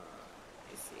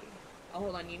me see. Oh,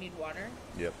 hold on. You need water?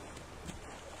 Yep.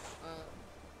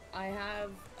 I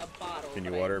have a bottle. Can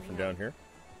you but I water only from have- down here?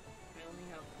 I only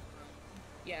have.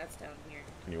 Yeah, it's down here.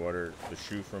 Can you water the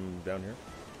shoe from down here?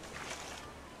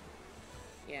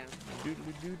 Yeah.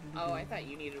 Doodly-doodly-doo. Oh, I thought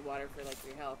you needed water for like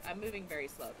your health. I'm moving very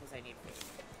slow because I need food.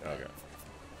 Okay.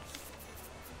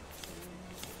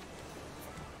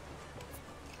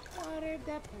 Watered the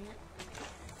plant.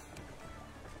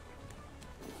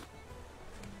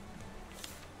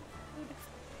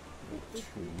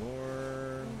 Two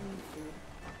more.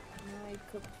 My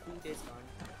cooked food is gone.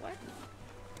 What?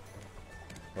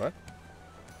 What?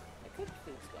 My cooked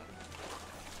food's gone.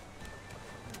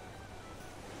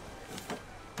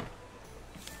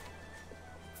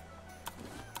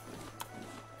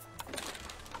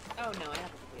 Oh no, I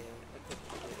have a potato. A cooked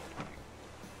potato.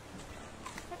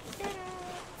 Potato!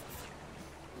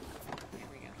 There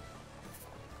we go.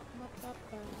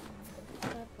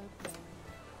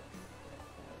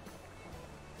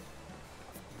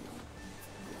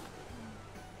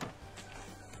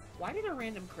 Why did a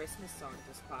random Christmas song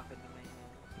just pop into my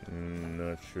head?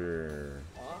 Not sure.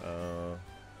 What?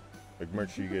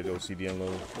 McMurtry, you get OCD on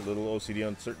little OCD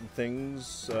on certain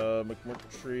things.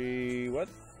 McMurtry, what?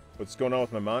 What's going on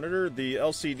with my monitor? The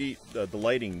LCD, the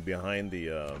lighting behind the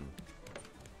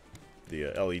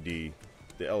LED,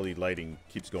 the LED lighting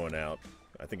keeps going out.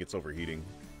 I think it's overheating,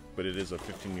 but it is a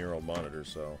 15-year-old monitor,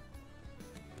 so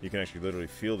you can actually literally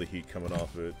feel the heat coming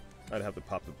off of it. I'd have to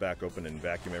pop it back open and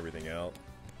vacuum everything out.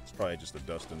 It's probably just the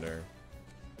dust in there.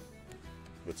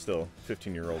 But still,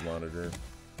 15-year-old monitor.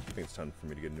 I think it's time for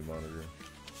me to get a new monitor.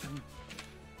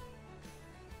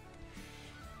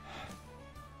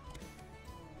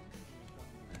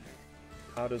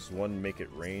 How does one make it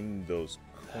rain those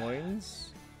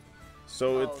coins?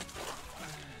 So it's...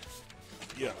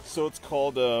 Yeah, so it's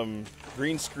called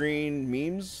green screen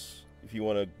memes, if you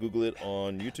want to Google it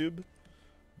on YouTube.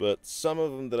 But some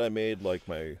of them that I made, like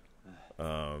my...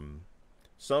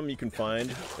 some you can find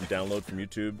and download from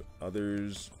YouTube.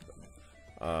 Others,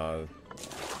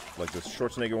 like this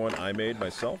Schwarzenegger one I made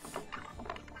myself.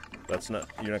 That's not...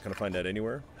 You're not going to find that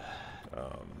anywhere.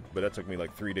 But that took me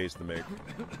like 3 days to make.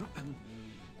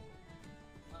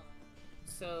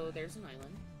 So there's an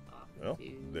island off Oh,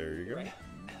 to there you go. right.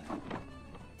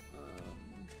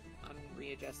 I'm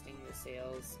readjusting the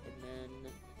sails and then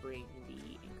bring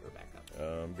the anchor back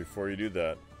up. Before you do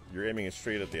that, you're aiming it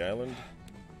straight at the island.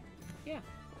 Yeah.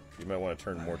 You might want to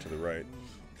turn more to the right,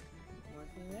 More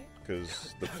to there?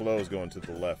 because the flow is going to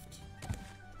the left.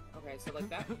 Okay, so like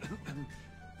that?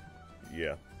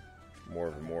 Yeah, more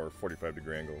of a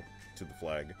 45-degree angle to the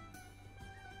flag,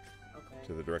 Okay.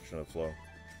 to the direction of flow.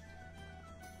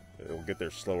 It'll get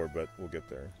there slower, but we'll get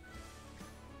there.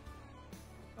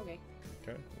 Okay.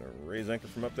 Okay. Gonna raise anchor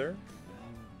from up there.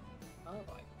 Oh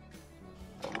boy.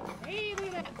 Hey,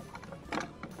 look at that!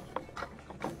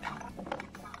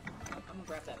 I'm gonna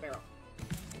grab that barrel.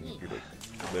 You're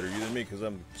better you than me because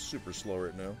I'm super slow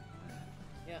right now.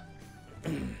 Yeah.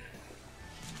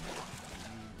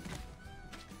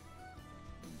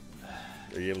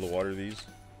 Are you able to water these?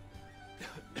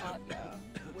 Yeah.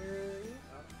 Where are you?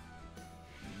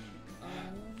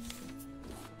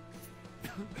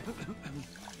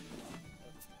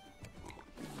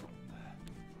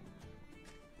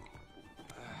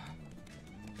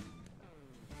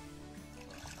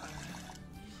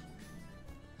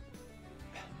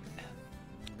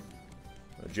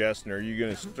 Justin, are you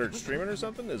going to start streaming or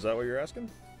something? Is that what you're asking?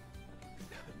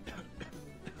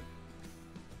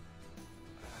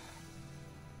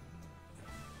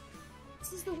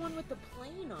 This is the one with the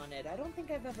plane on it. I don't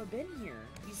think I've ever been here.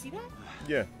 You see that?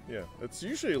 Yeah, yeah. It's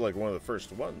usually like one of the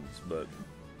first ones, but...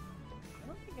 I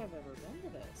don't think I've ever been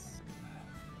to this.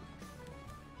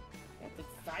 That's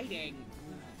exciting.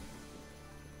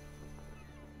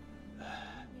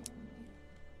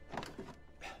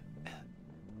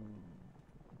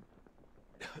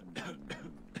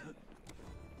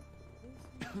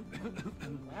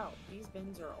 Wow, these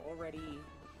bins are already,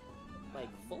 like,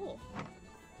 full.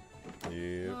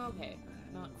 Yeah. Okay,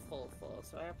 not full,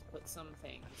 so I have to put some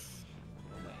things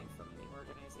away from the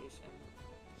organization.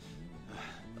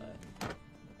 But, there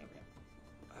we go.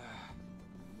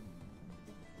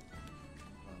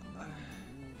 I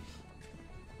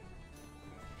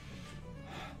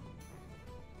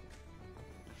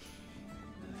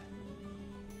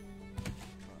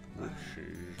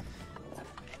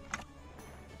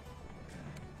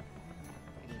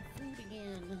need food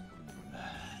again.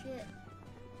 Shit.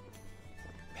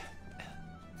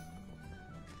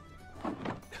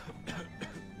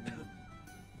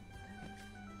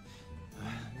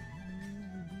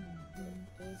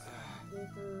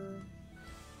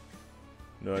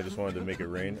 No, I just wanted to make it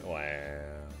rain. Wow.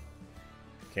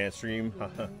 Can't stream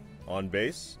on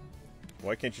base?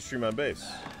 Why can't you stream on base?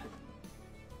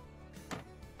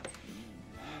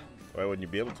 Why wouldn't you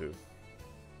be able to?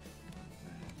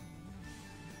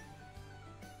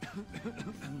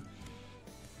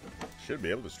 Should be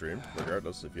able to stream,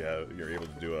 regardless if you're able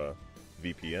to do a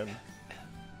VPN.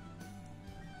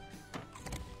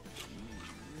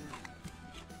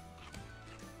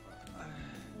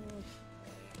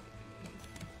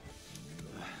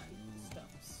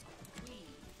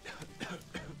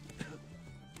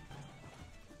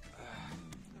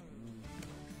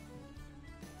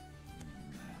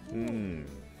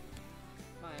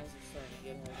 My eyes are starting to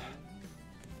get heavy.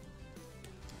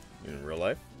 In real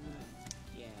life?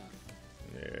 Yeah.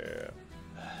 Yeah.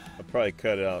 I'll probably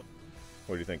cut out.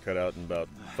 What do you think? Cut out in about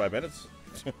 5 minutes?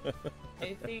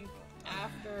 I think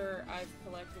after I've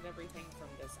collected everything from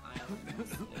this island,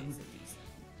 it's a decent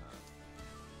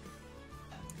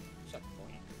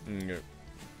checkpoint. Okay.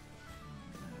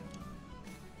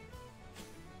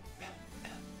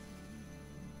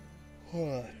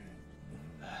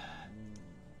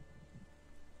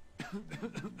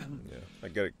 Yeah, I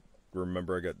gotta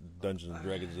remember I got Dungeons and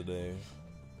Dragons today.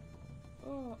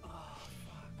 Oh,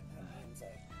 fuck. That means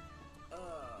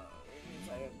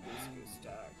I have Goose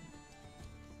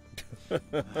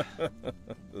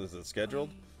Is it scheduled?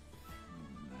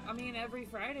 I mean, every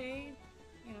Friday,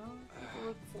 you know, people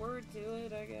look forward to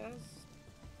it, I guess.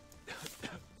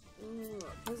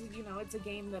 Because, you know, it's a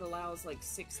game that allows, like,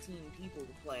 16 people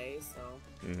to play, so,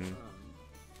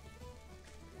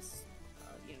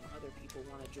 you know, other people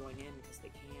want to join in because they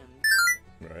can.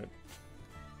 Right.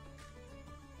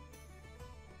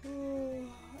 Oh,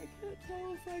 I can't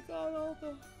tell if I got all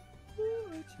the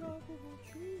tropical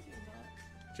trees or not.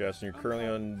 Justin, you're currently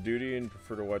on duty and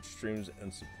prefer to watch streams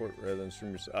and support rather than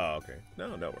stream yourself. Oh, okay. No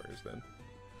worries then.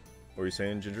 What were you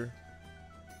saying, Ginger?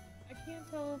 I can't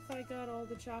tell if I got all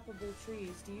the choppable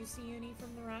trees. Do you see any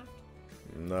from the raft?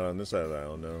 Not on this side of the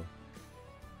island, no.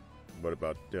 What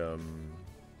about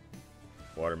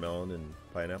watermelon and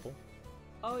pineapple?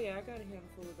 Oh yeah, I got a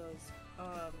handful of those.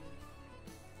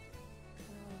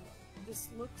 This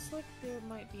looks like there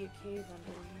might be a cave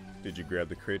under here. Did you grab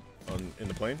the crate in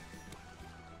the plane?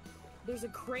 There's a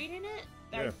crate in it?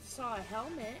 Yeah. I saw a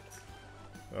helmet.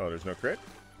 Oh, there's no crate?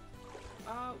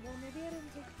 Well, maybe I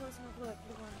didn't take a close enough look.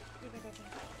 Hold on. Here, I got you.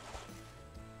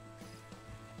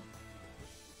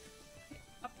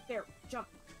 Up there. Jump.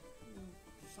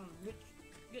 Son of a bitch.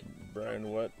 Good.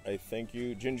 Brian, what? I thank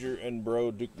you. Ginger and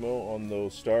Bro Dukmo on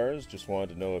those stars. Just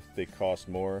wanted to know if they cost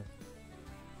more.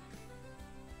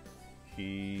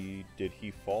 Did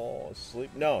he fall asleep?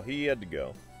 No, he had to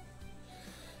go.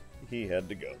 He had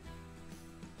to go.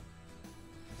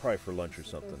 Probably for lunch or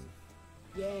something.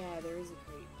 Yeah, there is a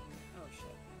crate. Oh shit! I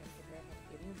have to figure out how to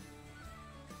get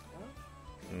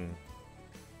in. Oh.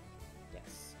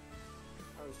 Yes.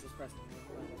 I was just pressing the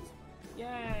buttons.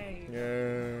 Yay!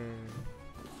 Yay!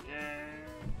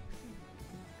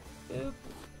 Boop.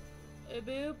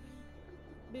 Boop.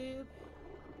 Boop.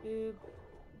 Boop. Boop.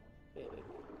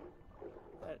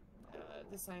 But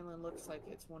this island looks like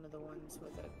it's one of the ones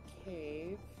with a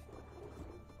cave.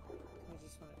 I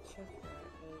just want to check that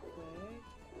real quick.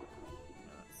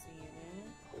 Not seeing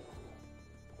it.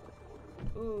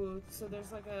 Ooh, so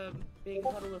there's like a big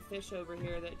huddle of fish over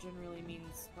here that generally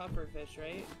means puffer fish,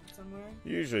 right? Somewhere?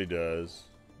 Usually does.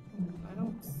 I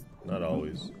don't... Not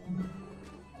always.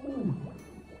 That's unfortunate.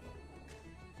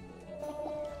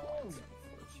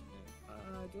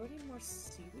 Do I need more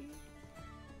seaweed?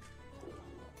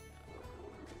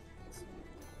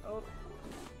 Oh.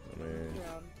 I mean,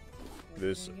 Ground.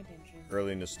 this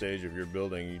early in the stage of your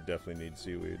building, you definitely need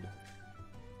seaweed.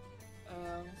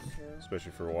 That's true.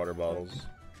 Especially for water bottles. It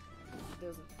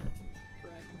doesn't hurt to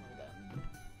brag on them.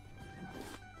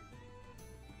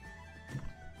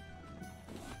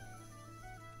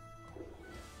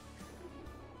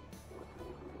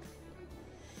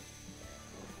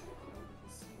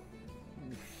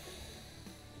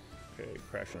 Okay,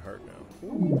 crashing heart now.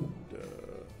 Ooh,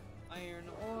 Iron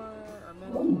ore or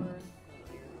metal ore.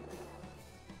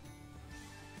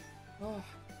 Oh.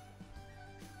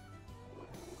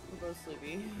 We're both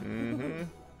sleepy. Mm-hmm.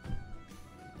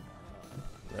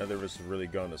 Neither of us have really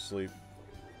gone to sleep.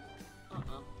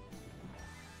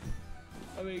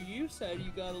 I mean, you said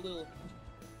you got a little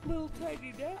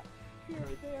tiny nap here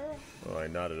or there. Well, I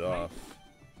nodded off.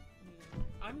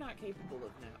 I'm not capable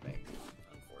of napping,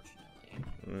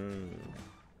 unfortunately.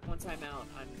 Once I'm out,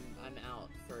 I'm out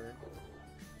for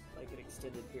like an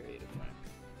extended period of time.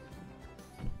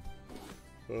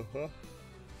 Uh-huh.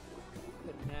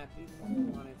 Couldn't nap even if I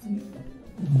wanted to.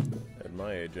 At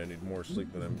my age, I need more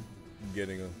sleep than I'm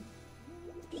getting.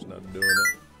 Just not doing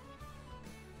it.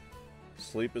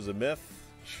 Sleep is a myth.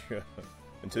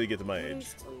 Until you get to my age. What is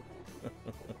sleep?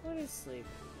 What is sleep?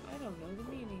 I don't know the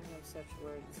meaning of such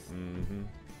words. Mm-hmm.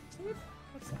 Sleep?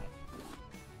 What's that?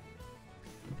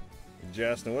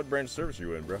 Justin, what branch service are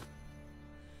you in, bro?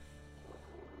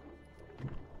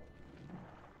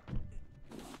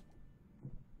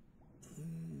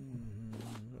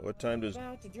 What time does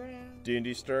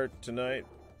D&D start tonight?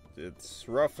 It's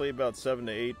roughly about 7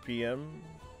 to 8 p.m.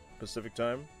 Pacific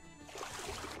time.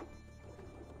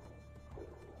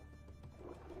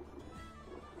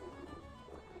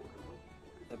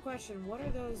 The question, what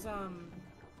are those,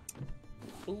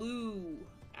 blue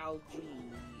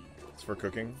algae It's for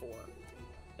cooking? for?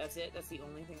 That's it? That's the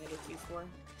only thing that it's used for?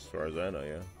 As far as I know,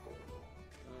 yeah.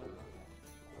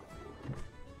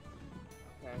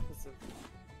 Okay, because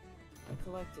I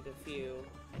collected a few,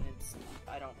 and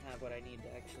I don't have what I need to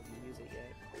actually use it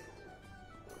yet.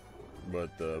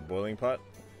 But the boiling pot?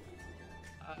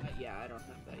 Yeah, I don't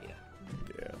have that yet.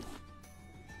 Yeah.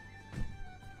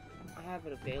 I have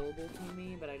it available to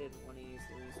me, but I didn't want to use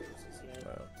the resources yet.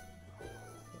 Wow.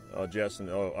 Oh, Justin.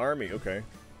 Oh, Army. Okay.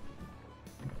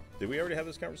 Did we already have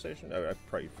this conversation? I've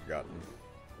probably forgotten.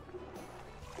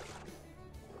 I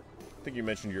think you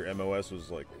mentioned your MOS was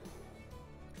like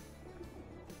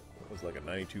a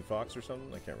 92 Fox or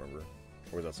something. I can't remember.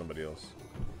 Or was that somebody else?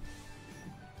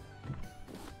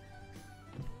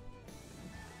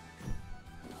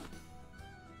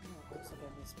 Oh, looks like I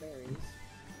missed berries.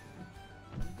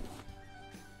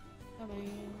 I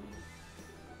mean,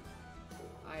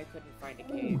 I couldn't find a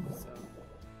cave, so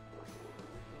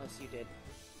unless you did.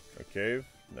 A cave?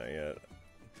 Not yet.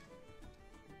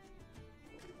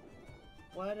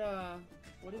 What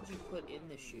did you put in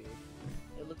the shoe?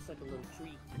 It looks like a little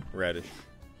tree. Radish.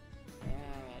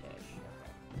 Radish.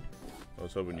 Okay. I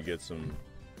was hoping you get some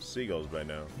seagulls by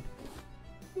now.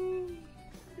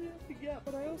 Yeah,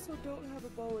 but I also don't have a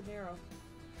bow and arrow.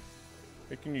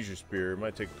 You can use your spear. It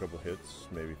might take a couple hits,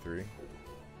 maybe 3.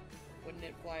 Wouldn't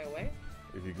it fly away?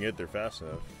 If you can get there fast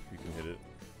enough, you can hit it.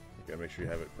 You gotta make sure you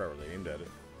have it properly aimed at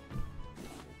it. I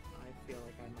feel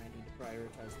like I might need to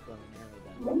prioritize the bow and arrow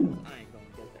then. I ain't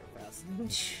gonna get there fast enough.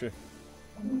 That's just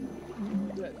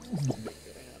not gonna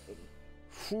happen.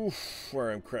 Whew,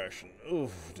 where I'm crashing.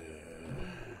 Oof.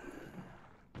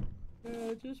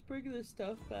 Just bring this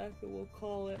stuff back and we'll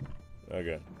call it.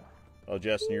 Okay. Oh,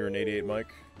 Justin, you're an 88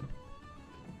 Mike.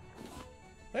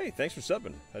 Hey, thanks for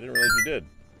subbing. I didn't realize you did.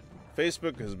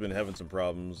 Facebook has been having some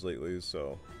problems lately,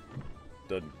 so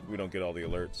we don't get all the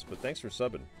alerts. But thanks for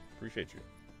subbing. Appreciate you.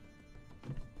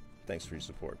 Thanks for your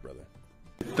support, brother.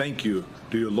 Thank you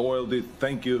to your loyalty.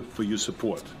 Thank you for your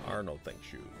support. Arnold,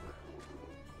 thanks you.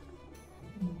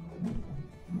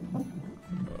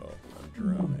 Oh, I'm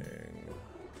drowning.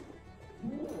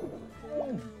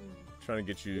 Trying to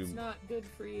get you. It's not good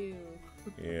for you.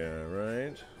 Yeah,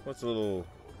 right? What's a little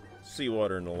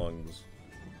seawater in the lungs?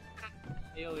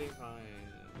 You'll be fine.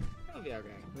 It'll be okay.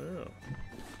 Oh.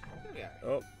 It'll be okay.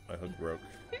 Oh, my hook broke.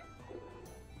 Yeah,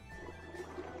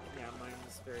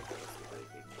 mine's very close to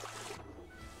breaking.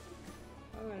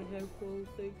 I have cool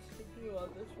things to do on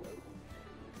this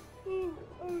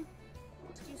one.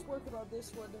 Just working on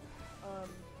this one,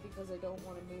 because I don't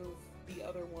want to move the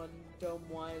other one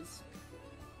dome-wise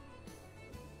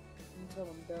until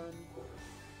I'm done.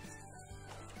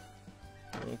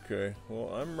 Okay, well,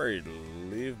 I'm ready to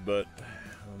leave, but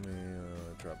let me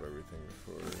drop everything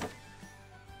before.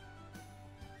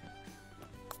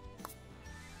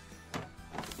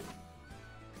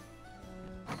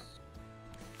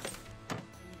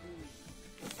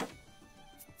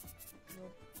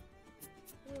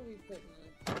 Where are we putting it?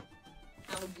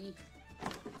 Algae.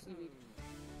 Seaweed.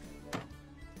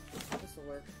 This'll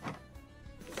work. I'll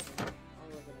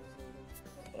look at this later.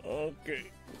 Okay.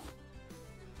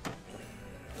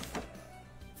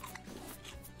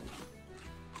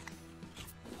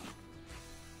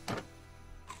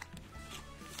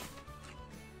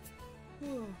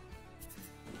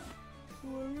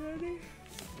 We're ready?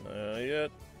 Not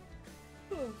yet.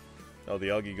 Oh, the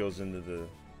algae goes into the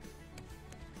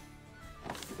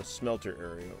smelter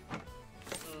area.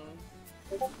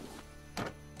 I'll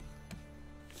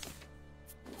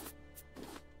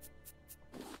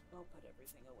put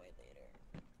everything away later.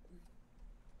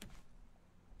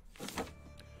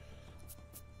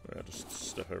 I'll just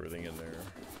stuff everything in there.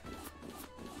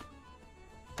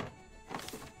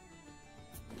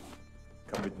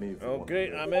 Come with me if you want to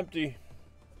Okay, live. I'm empty.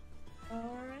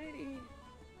 Alrighty.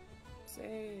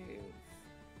 Save.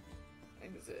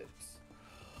 Exit.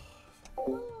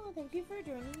 Oh, thank you for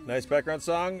joining me. Nice background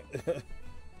song.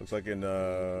 Looks like in Need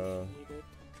it.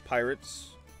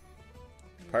 Pirates.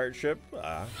 Pirate ship.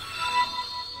 Ah.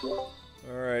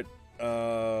 Alright.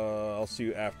 I'll see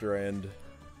you after I end.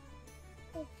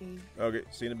 Okay. Okay,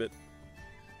 see you in a bit.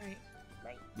 Alright.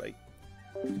 Bye.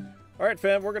 Alright,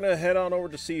 fam, we're gonna head on over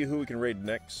to see who we can raid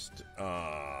next.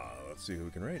 Let's see who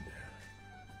we can raid.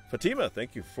 Fatima,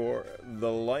 thank you for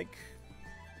the like.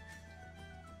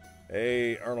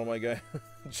 Hey, Arnold, my guy.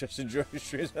 Just enjoy your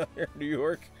streams out here in New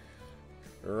York.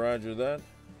 Roger that.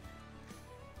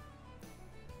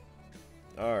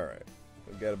 Alright.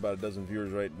 We've got about a dozen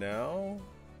viewers right now.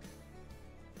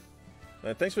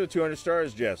 And thanks for the 200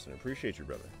 stars, Justin. Appreciate you,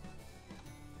 brother.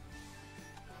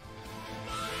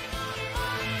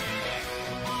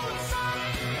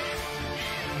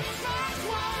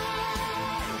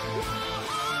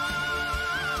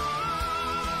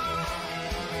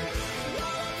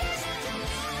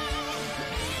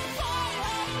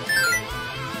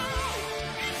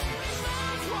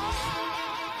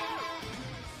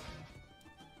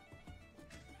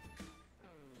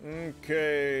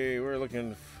 Okay, we're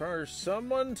looking for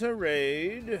someone to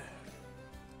raid.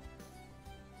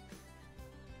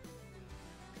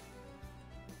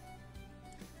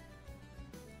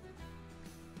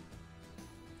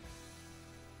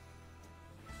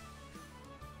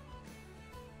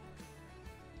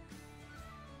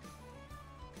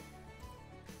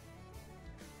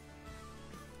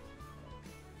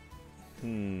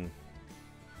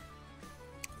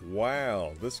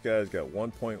 Wow, this guy's got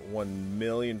 1.1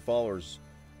 million followers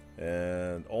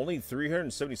and only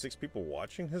 376 people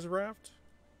watching his raft?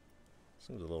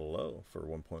 Seems a little low for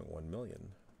 1.1 million.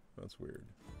 That's weird.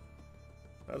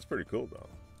 That's pretty cool, though.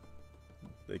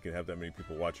 They can have that many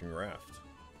people watching raft.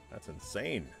 That's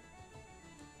insane.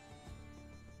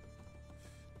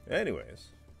 Anyways,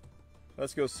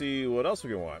 let's go see what else we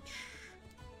can watch.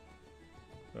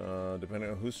 Depending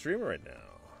on who's streaming right now.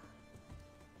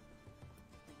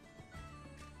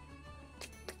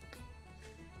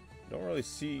 Don't really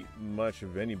see much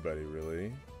of anybody,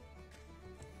 really.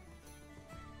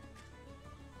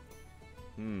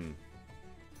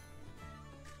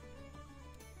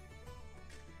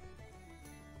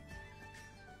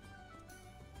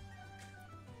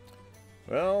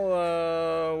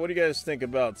 Well, what do you guys think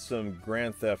about some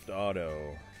Grand Theft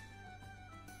Auto?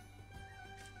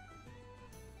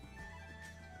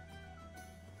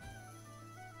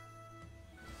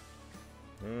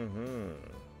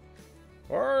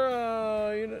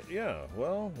 Or, you know, yeah,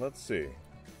 well, let's see.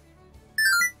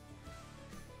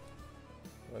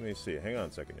 Let me see. Hang on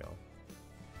a second, y'all.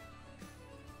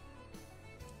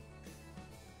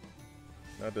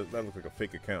 That looks like a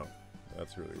fake account.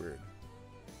 That's really weird.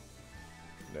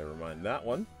 Never mind that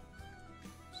one.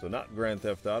 So not Grand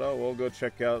Theft Auto. We'll go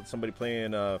check out somebody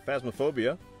playing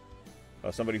Phasmophobia.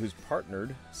 Somebody who's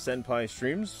partnered Senpai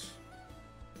Streams.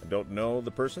 I don't know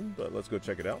the person, but let's go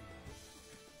check it out.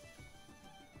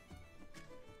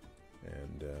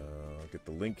 And I'll get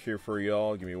the link here for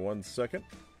y'all. Give me 1 second.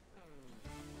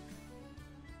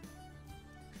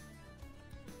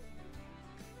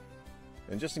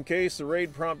 And just in case the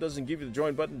raid prompt doesn't give you the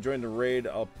join button, join the raid,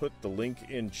 I'll put the link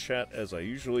in chat as I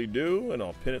usually do, and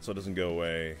I'll pin it so it doesn't go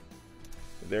away.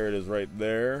 There it is right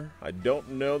there. I don't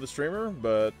know the streamer,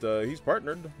 but he's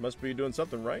partnered. Must be doing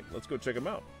something right. Let's go check him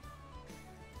out.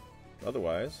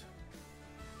 Otherwise,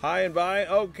 hi and bye.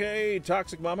 Okay,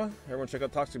 Toxic Mama. Everyone check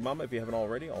out Toxic Mama if you haven't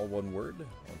already. All one word.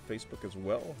 On Facebook as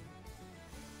well.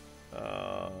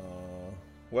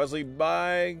 Wesley,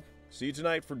 bye. See you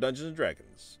tonight for Dungeons and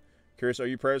Dragons. Curious, are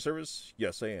you prayer service?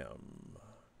 Yes, I am.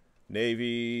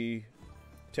 Navy,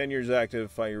 10 years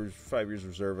active, 5 years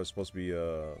reserve. I was supposed to be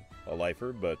a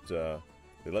lifer, but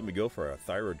they let me go for a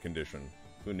thyroid condition.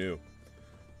 Who knew?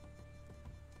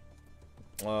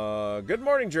 Good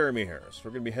morning, Jeremy Harris.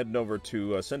 We're going to be heading over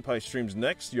to Senpai Streams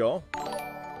next, y'all.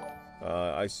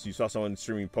 You saw someone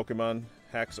streaming Pokemon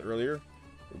hacks earlier.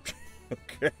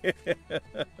 Okay.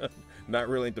 Not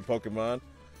really into Pokemon.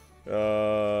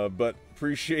 But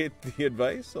appreciate the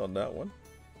advice on that one.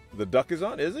 The duck is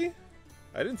on, is he?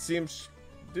 I didn't see him,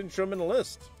 didn't show him in the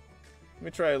list. Let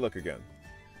me try a look again.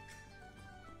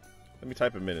 Let me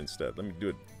type him in instead. Let me do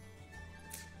it.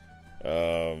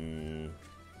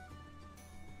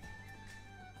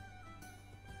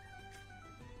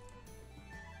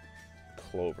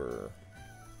 Clover.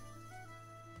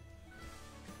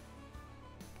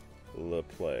 Le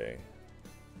play.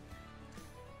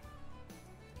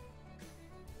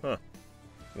 Huh.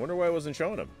 Wonder why I wasn't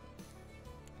showing him.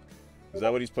 Is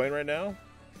that what he's playing right now?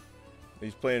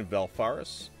 He's playing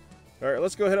Valfaris. Alright,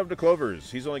 let's go head up to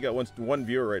Clover's. He's only got one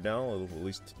viewer right now. I'll at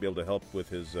least be able to help with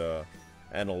his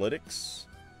analytics.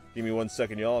 Give me 1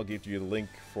 second, y'all. I'll give you the link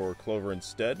for Clover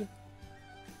instead.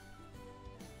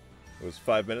 It was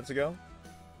 5 minutes ago.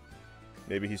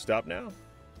 Maybe he stopped now?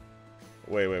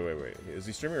 Wait. Is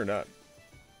he streaming or not?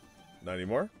 Not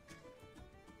anymore?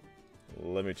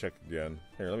 Let me check again.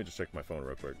 Here, let me just check my phone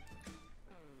real quick.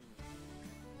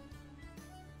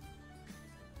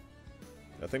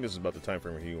 I think this is about the time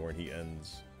frame when he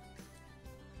ends.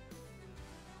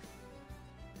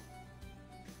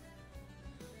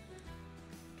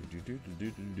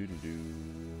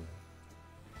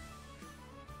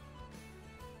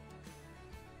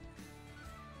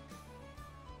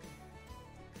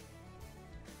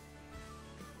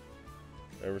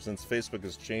 Ever since Facebook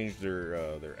has changed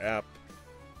their app,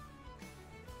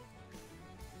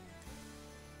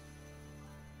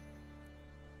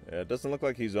 yeah, it doesn't look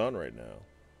like he's on right now.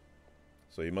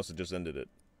 So he must have just ended it.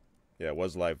 Yeah, it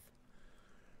was live.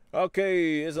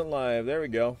 Okay, isn't live. There we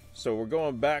go. So we're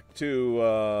going back to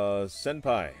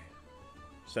Senpai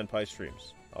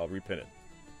Streams. I'll repin it.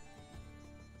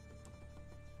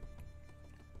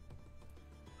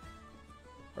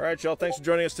 Alright, y'all. Thanks for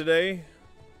joining us today.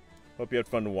 Hope you had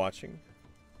fun watching.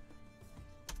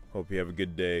 Hope you have a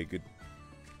good day,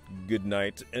 good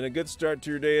night, and a good start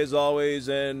to your day as always.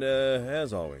 And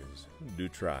as always, do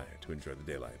try to enjoy the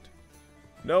daylight.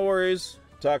 No worries.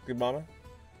 Talk to Mama.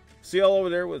 See y'all over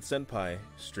there with Senpai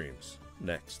Streams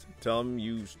next. Tell them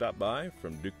you stopped by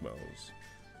from Duke Mo's.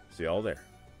 See y'all there.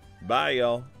 Bye,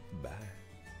 y'all. Bye.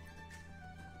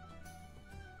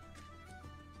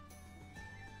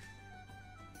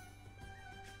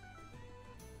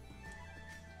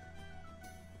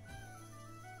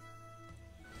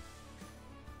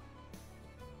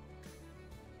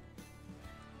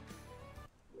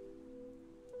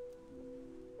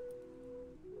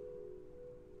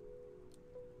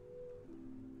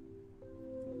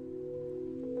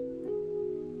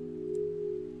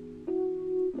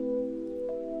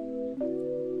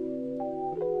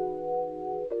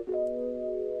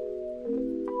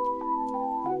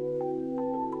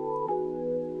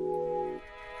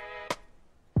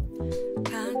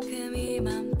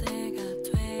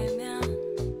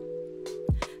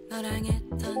 너랑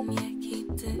했던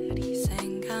얘기들이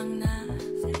생각나